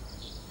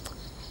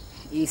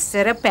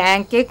 ඉස්සර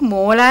පෑන්කේක්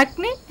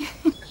මෝලක්නේ.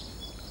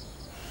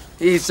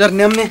 ඉස්සර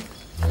නෙම්නේ